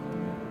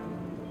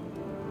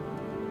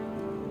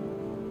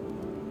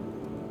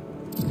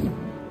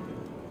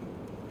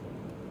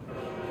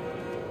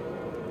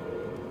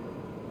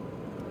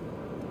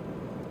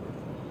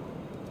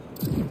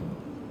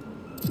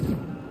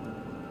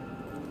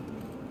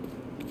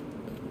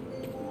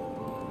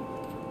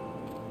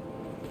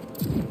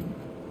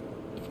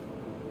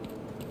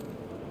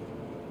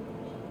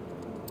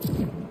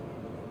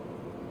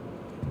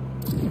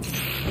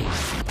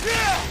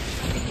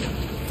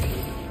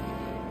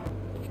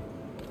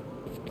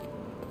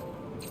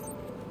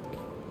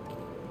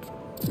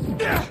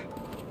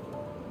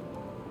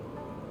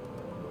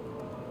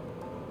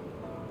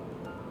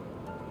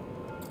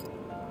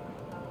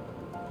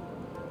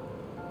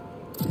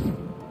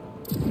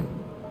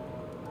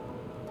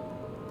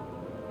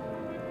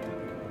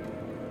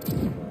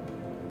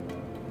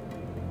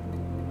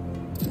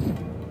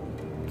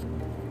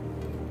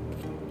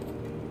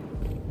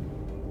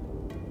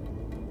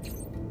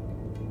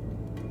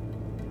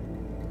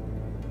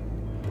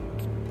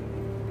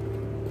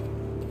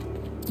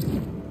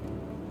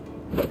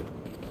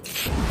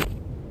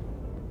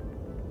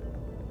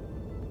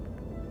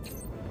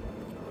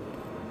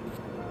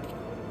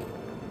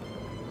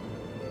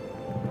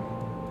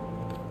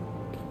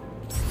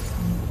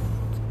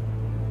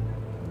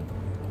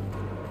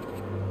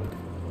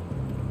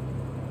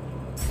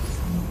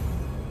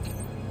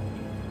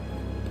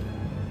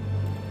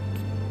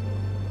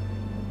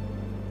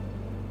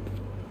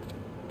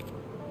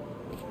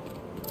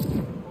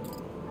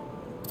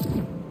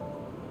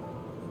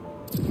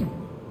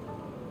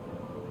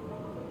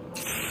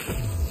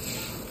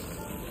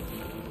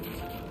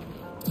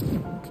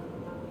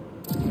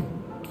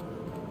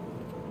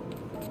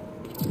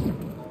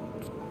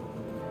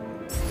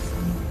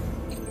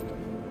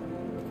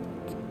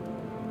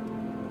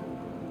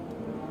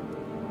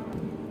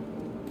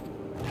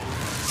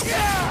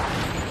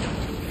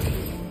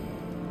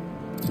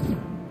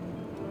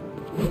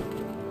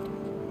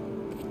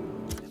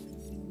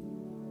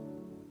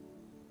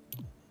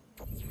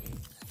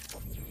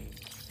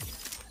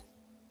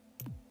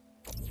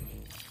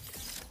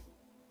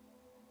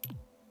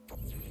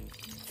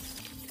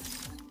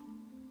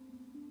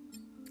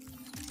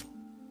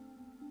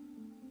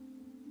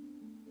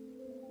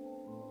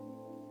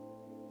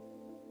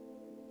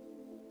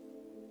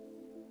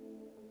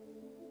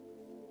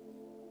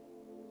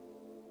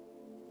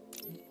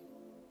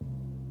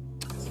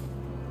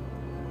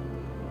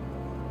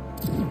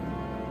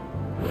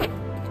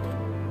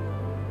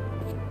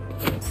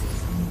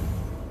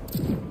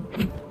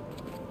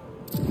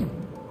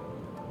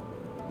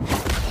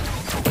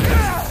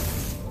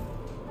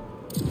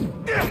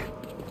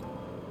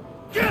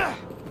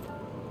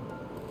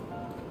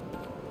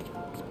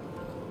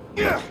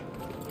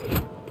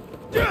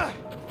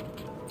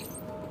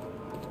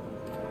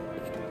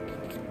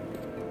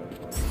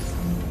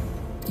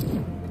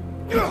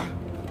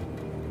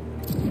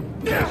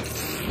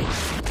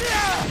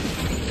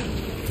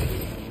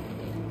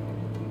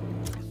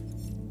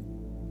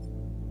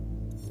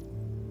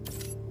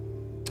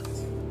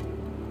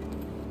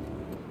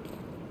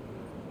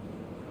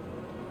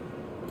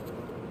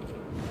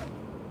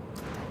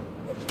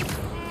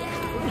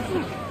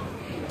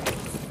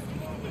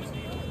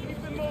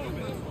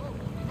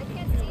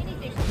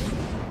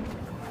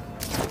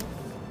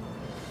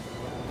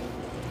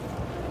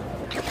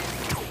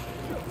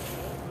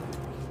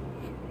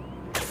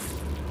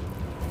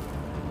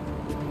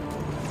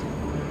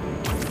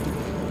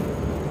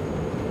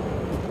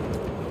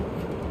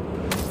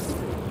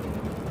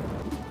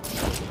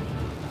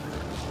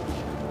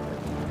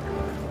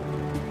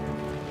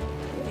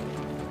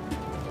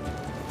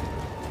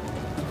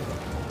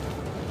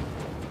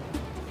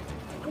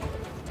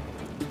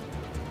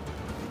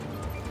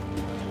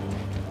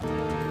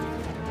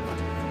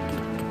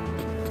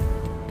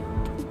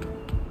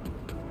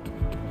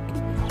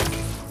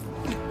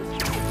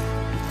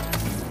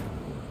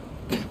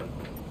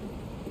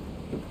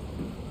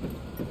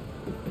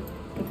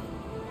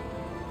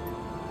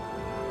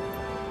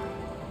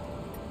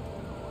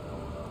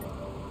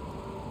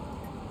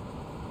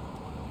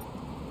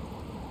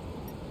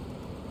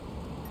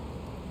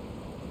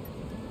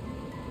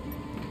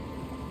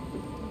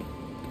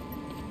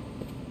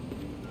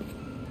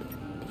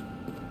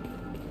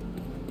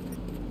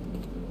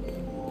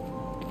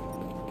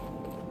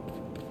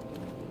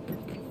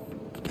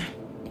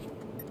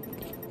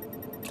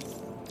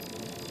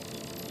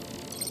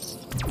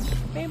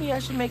 Maybe I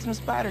should make some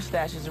spider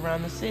stashes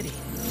around the city.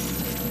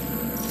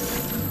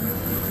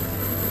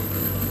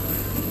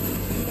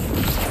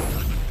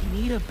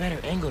 Need need a better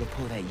angle to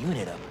pull that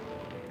unit up.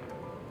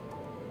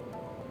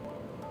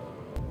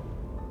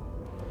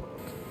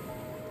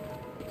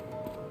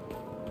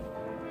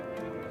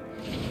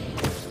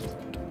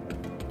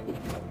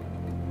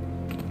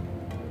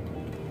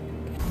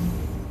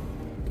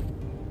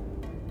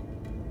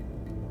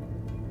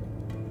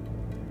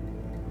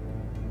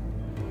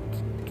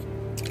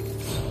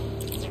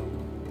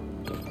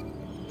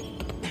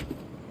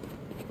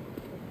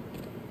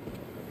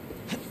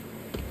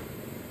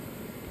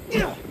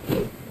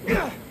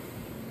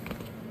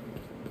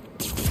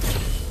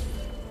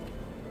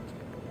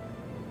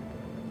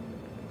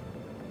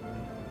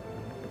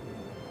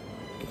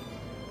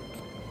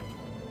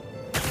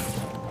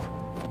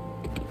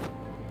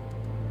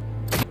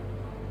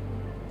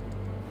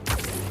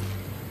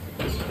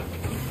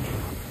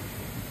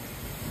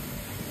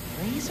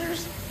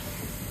 Lasers?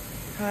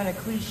 Kinda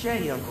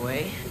cliche, Uncle,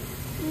 eh?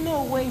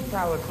 No way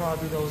Prowl would crawl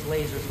through those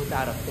lasers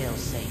without a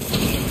fail-safe.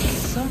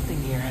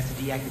 Something here has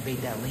to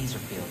deactivate that laser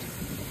field.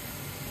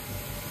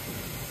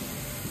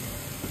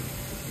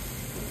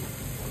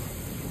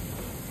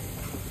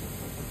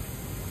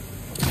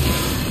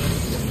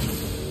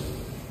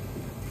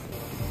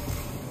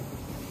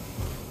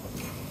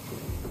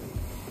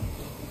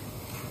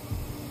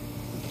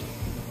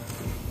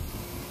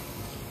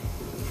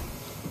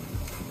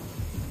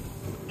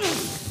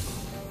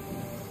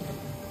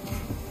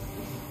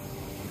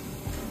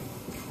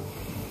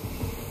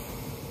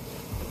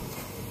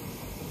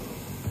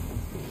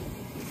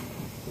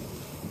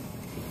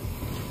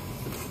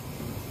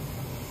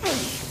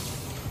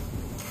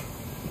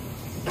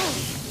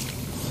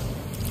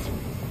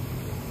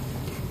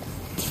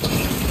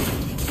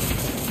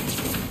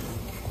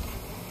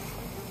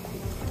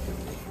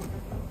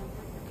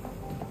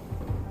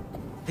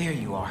 There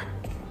you are.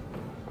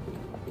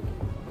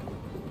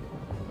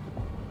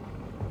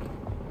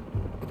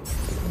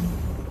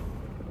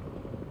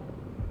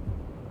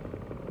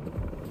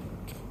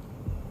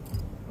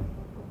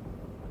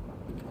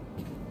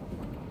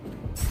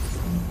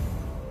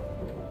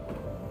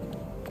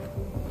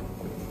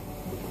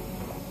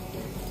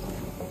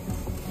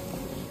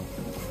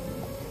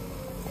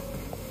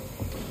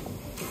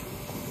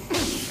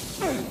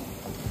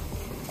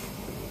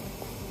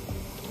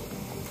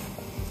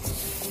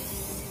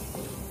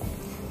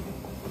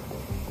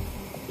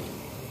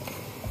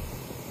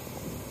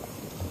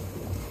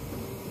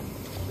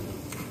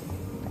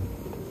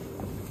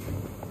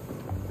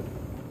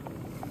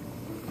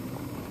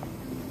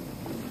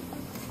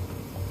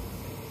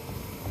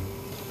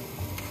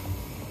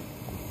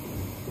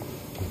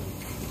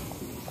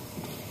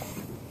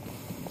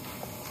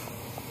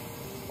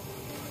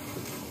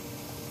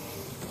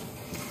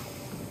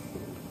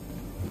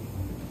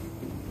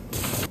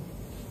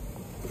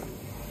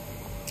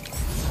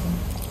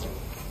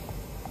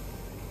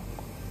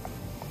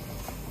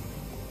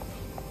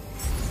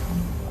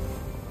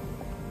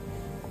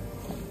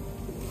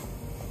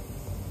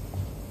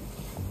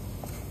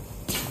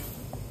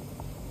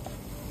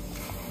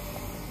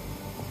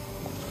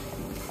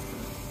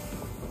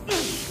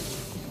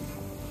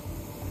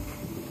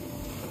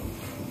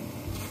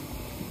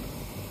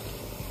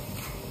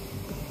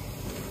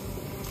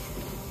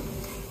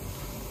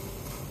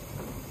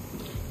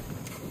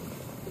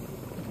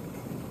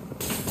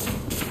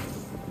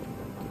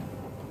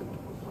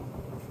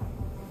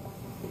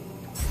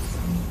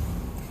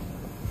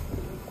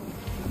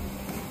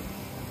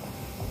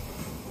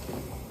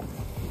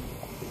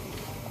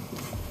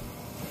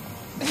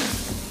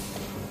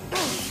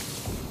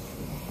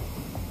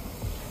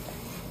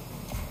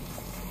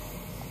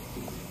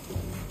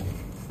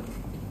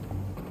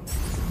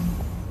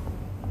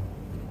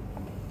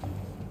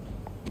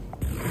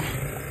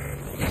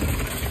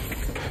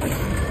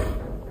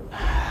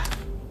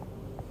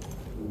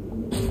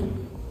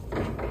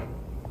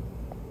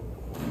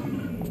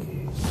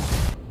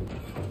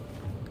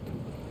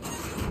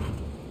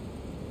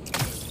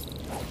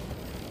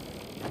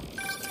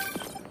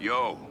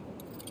 Yo,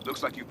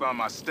 looks like you found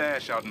my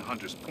stash out in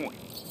Hunter's Point.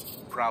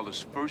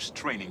 Prowler's first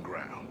training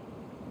ground.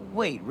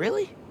 Wait,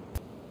 really?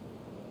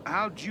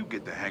 How'd you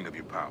get the hang of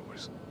your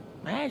powers?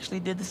 I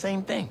actually did the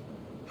same thing.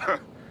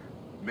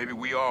 Maybe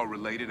we all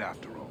related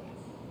after all.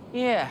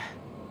 Yeah.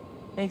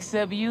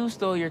 Except you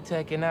stole your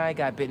tech and I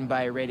got bitten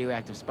by a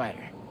radioactive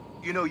spider.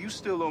 You know, you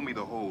still owe me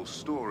the whole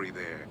story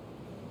there.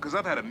 Because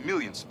I've had a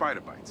million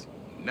spider bites.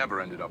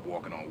 Never ended up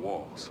walking on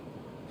walls.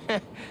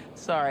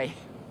 Sorry.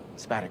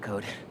 Spider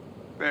code.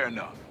 Fair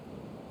enough.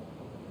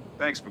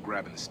 Thanks for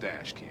grabbing the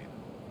stash, kid.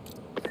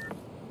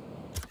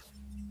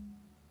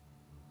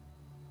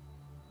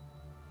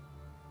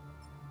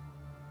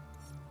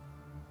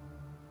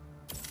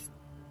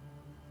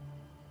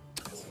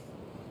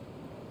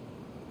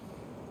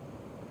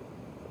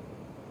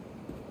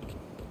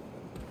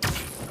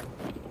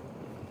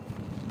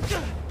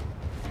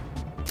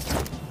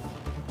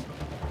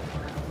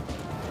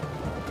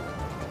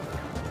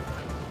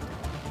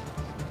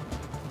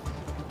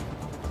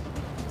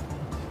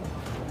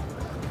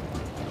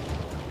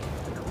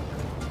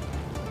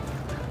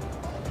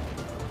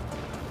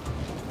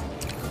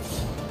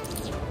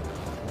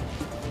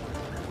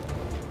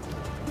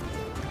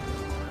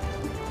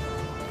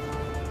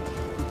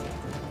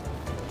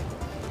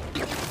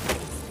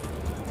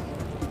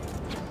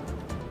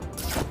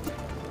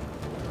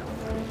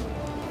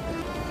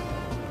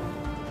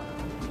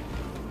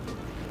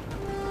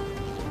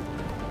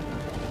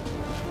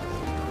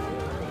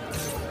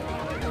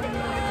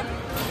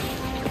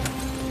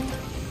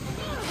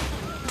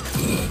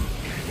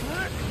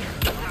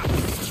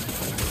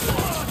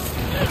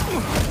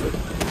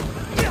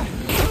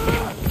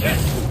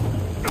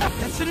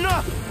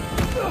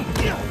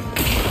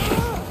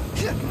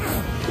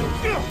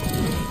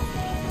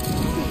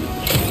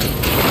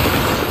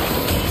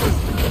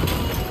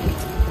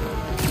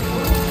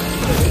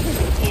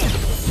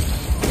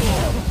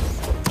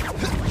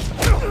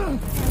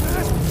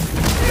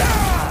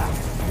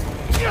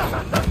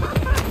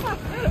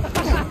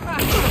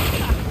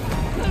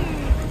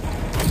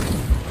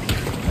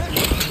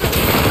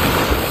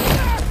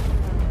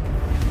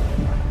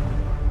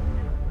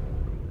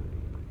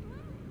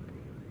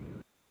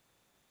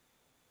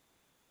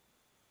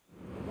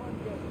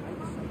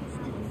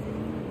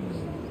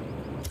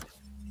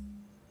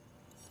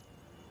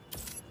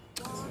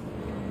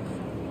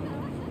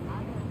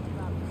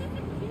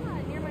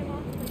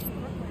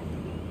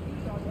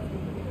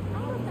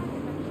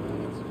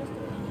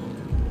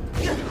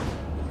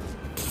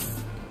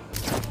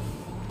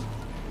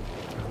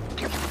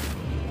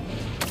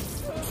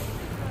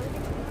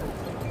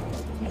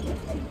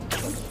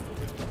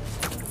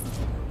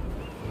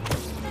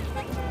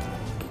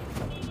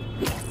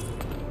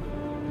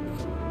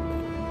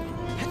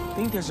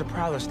 think there's a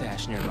Prowler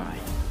stash nearby.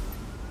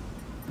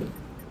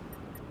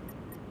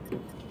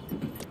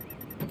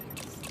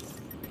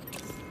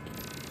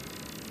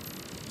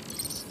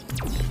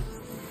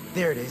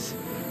 There it is.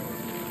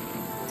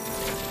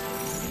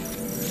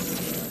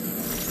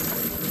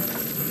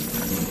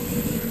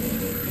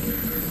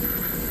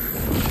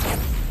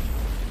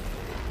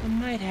 I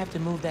might have to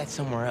move that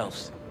somewhere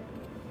else.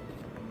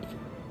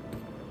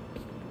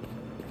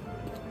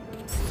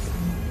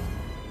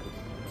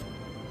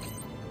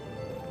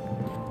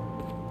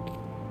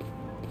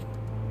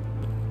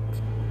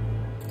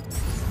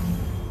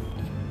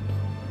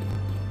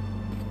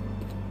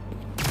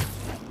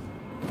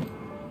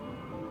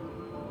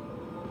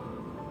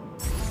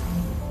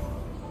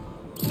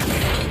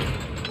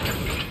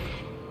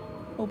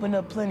 Opened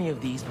up plenty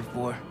of these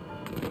before.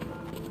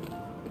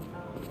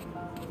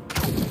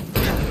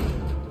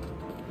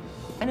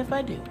 And if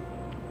I do?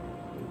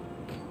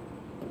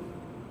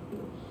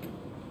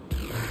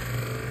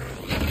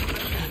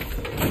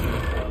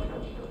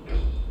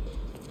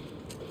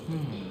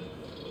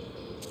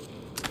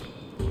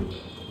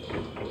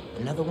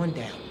 Another one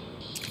down.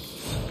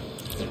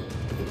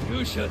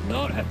 You should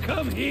not have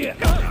come here.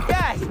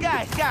 Guys!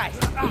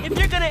 If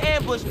you're gonna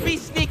ambush, be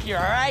sneakier,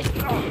 all right?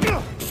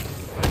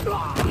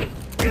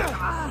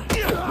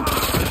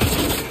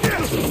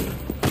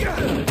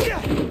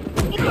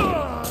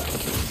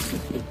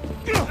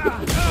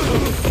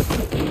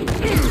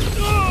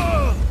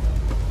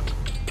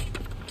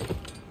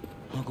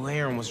 Uncle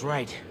Aaron was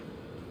right.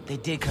 They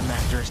did come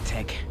after his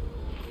tech.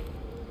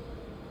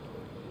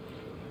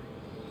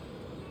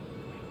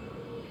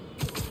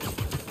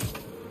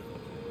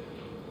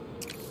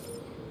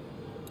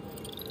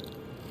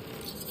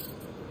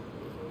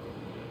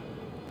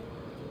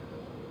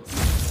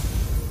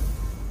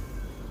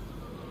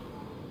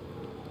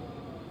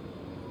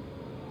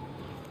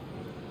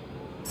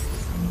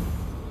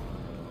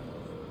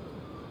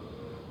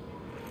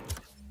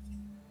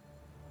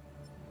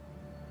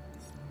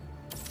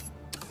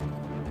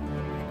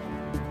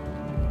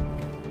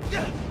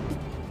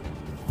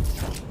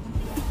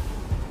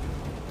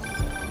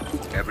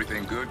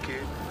 Everything good,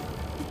 kid?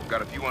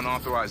 Got a few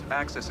unauthorized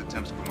access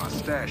attempts for my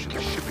stash in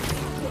the shipping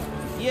group.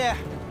 Yeah.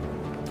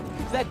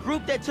 That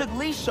group that took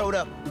Lee showed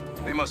up.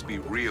 They must be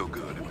real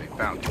good if they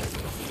found you.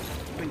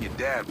 Even your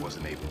dad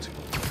wasn't able to.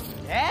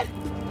 Dad?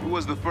 It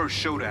was the first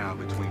showdown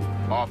between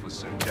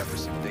Officer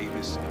Jefferson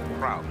Davis and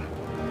Prowler.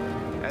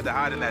 Had to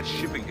hide in that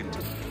shipping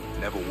container.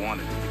 Never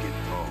wanted him to get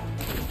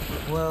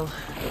involved. Well,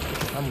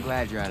 I'm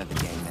glad you're out of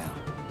the game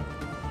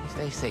now.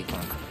 Stay safe,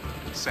 Uncle.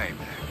 Same,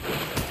 man.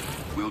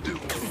 Will do.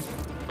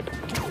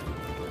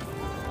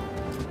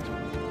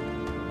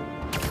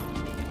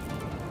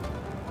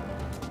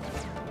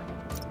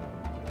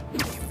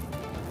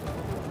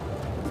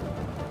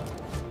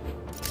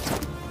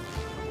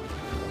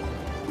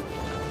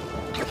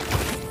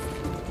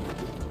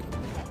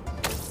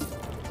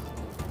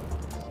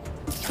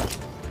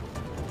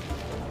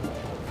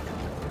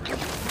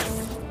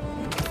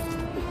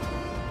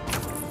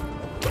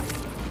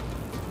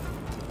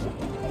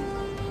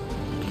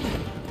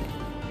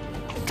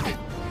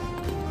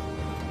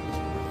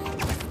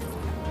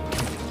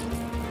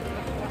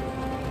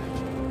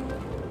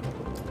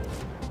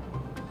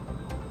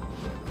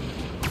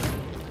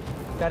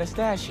 Got a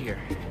stash here.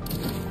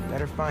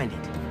 Better find it.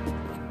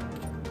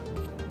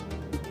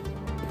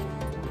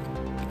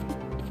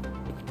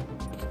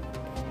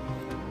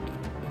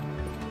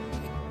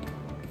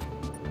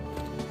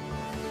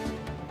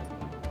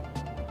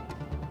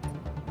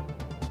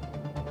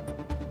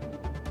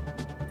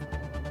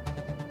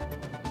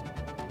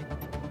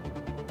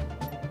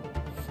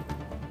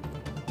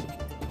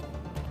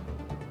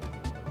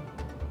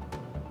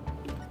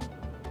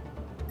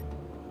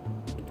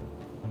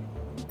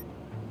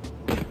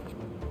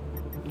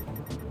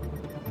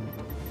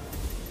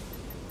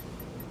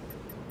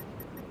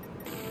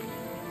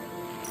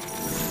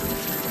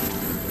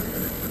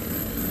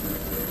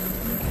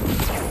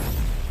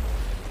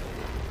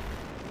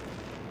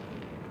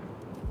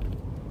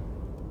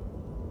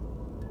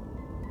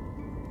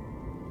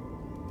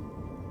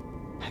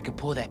 I could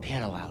pull that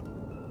panel out.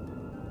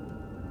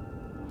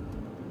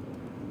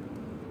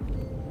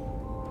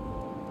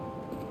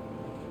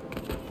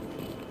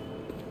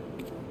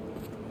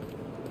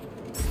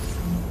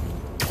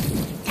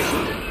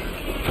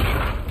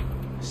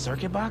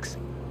 Circuit box?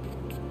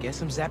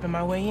 Guess I'm zapping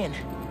my way in.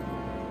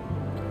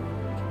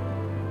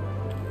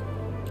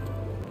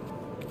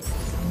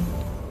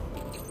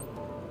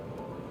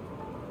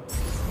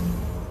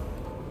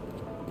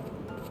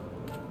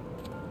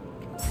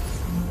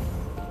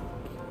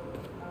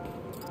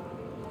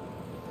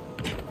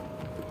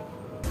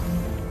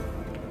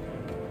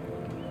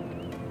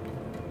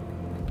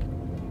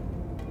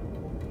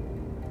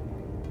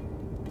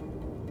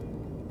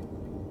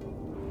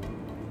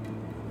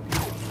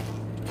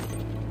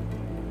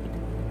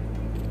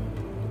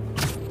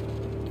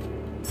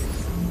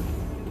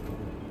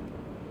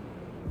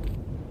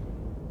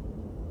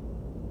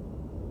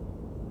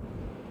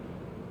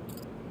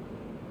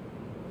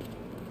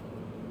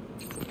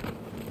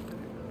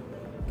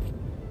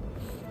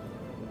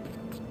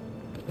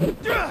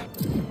 That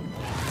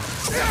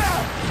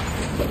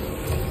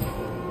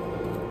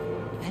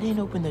didn't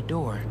open the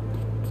door,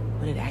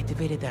 but it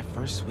activated that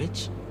first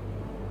switch.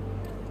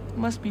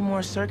 Must be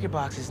more circuit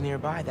boxes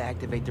nearby that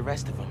activate the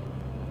rest of them.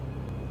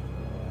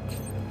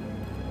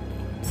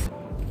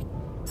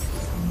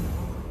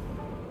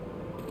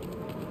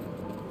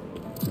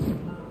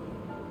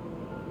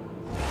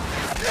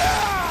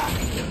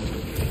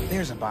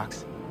 There's a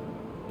box.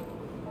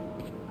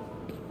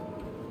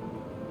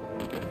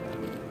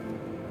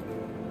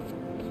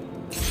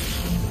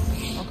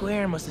 Uncle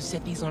Aaron must have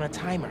set these on a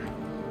timer.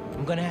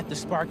 I'm gonna have to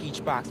spark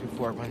each box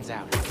before it runs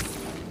out.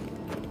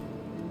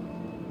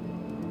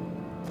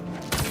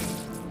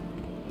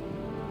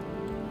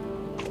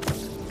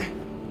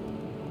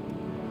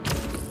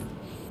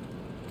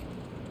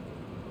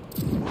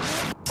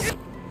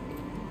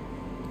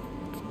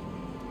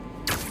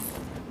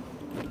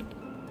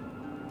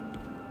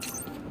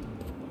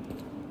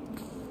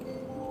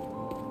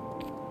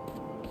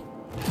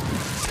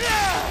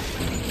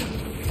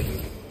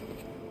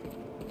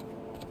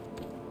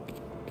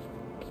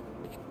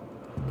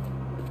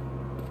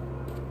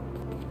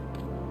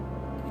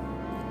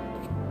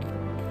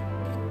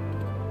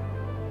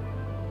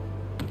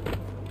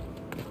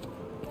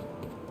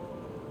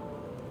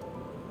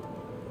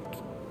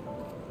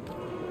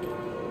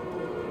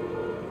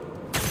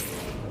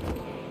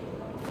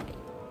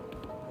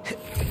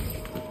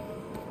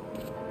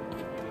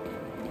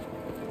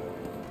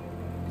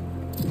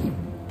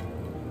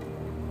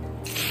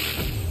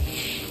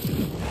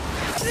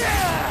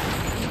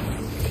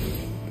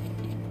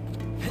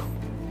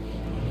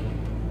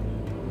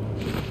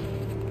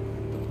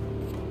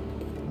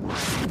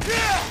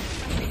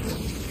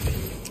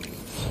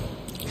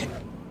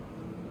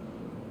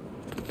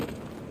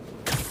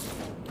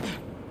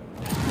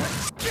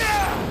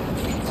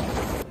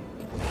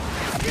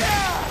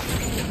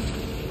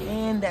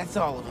 And that's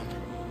all of them.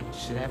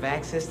 Should have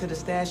access to the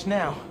stash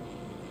now.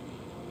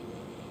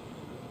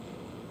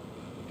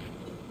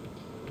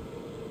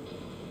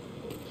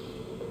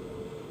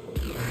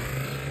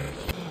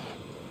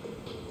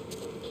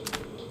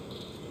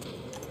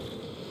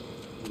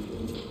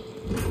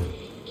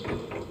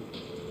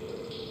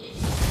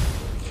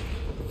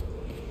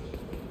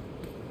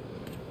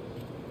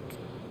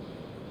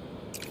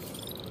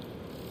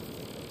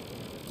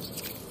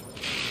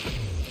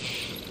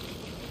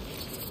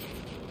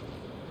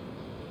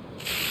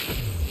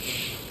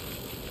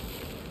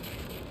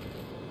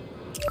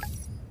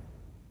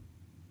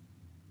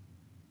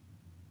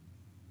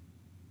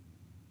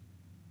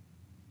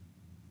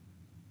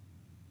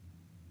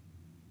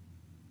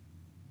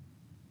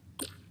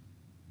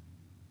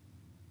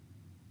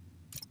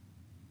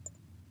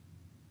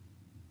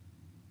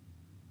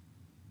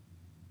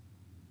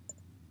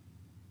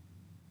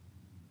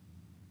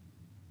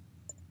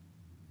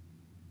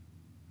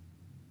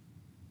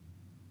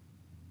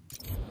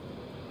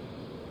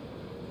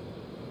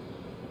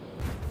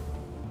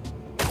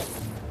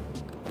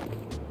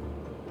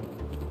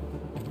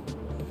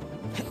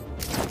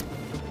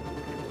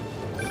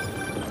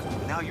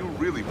 Now you're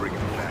really bringing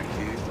it back,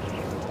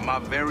 kid. My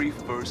very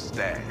first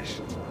stash.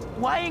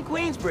 Why in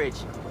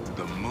Queensbridge?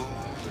 The Moon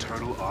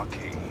Turtle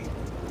Arcade.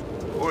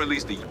 Or at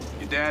least your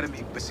dad and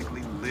me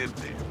basically lived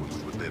there when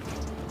we were little.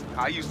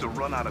 I used to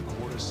run out of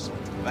quarters so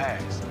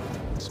fast.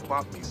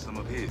 Spot me some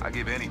of his. I'd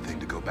give anything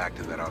to go back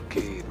to that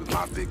arcade with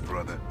my big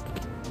brother.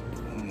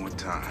 One more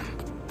time.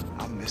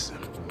 I miss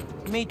him.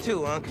 Me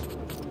too, Unc.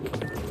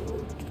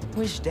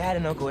 Wish Dad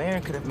and Uncle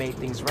Aaron could have made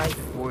things right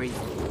before he...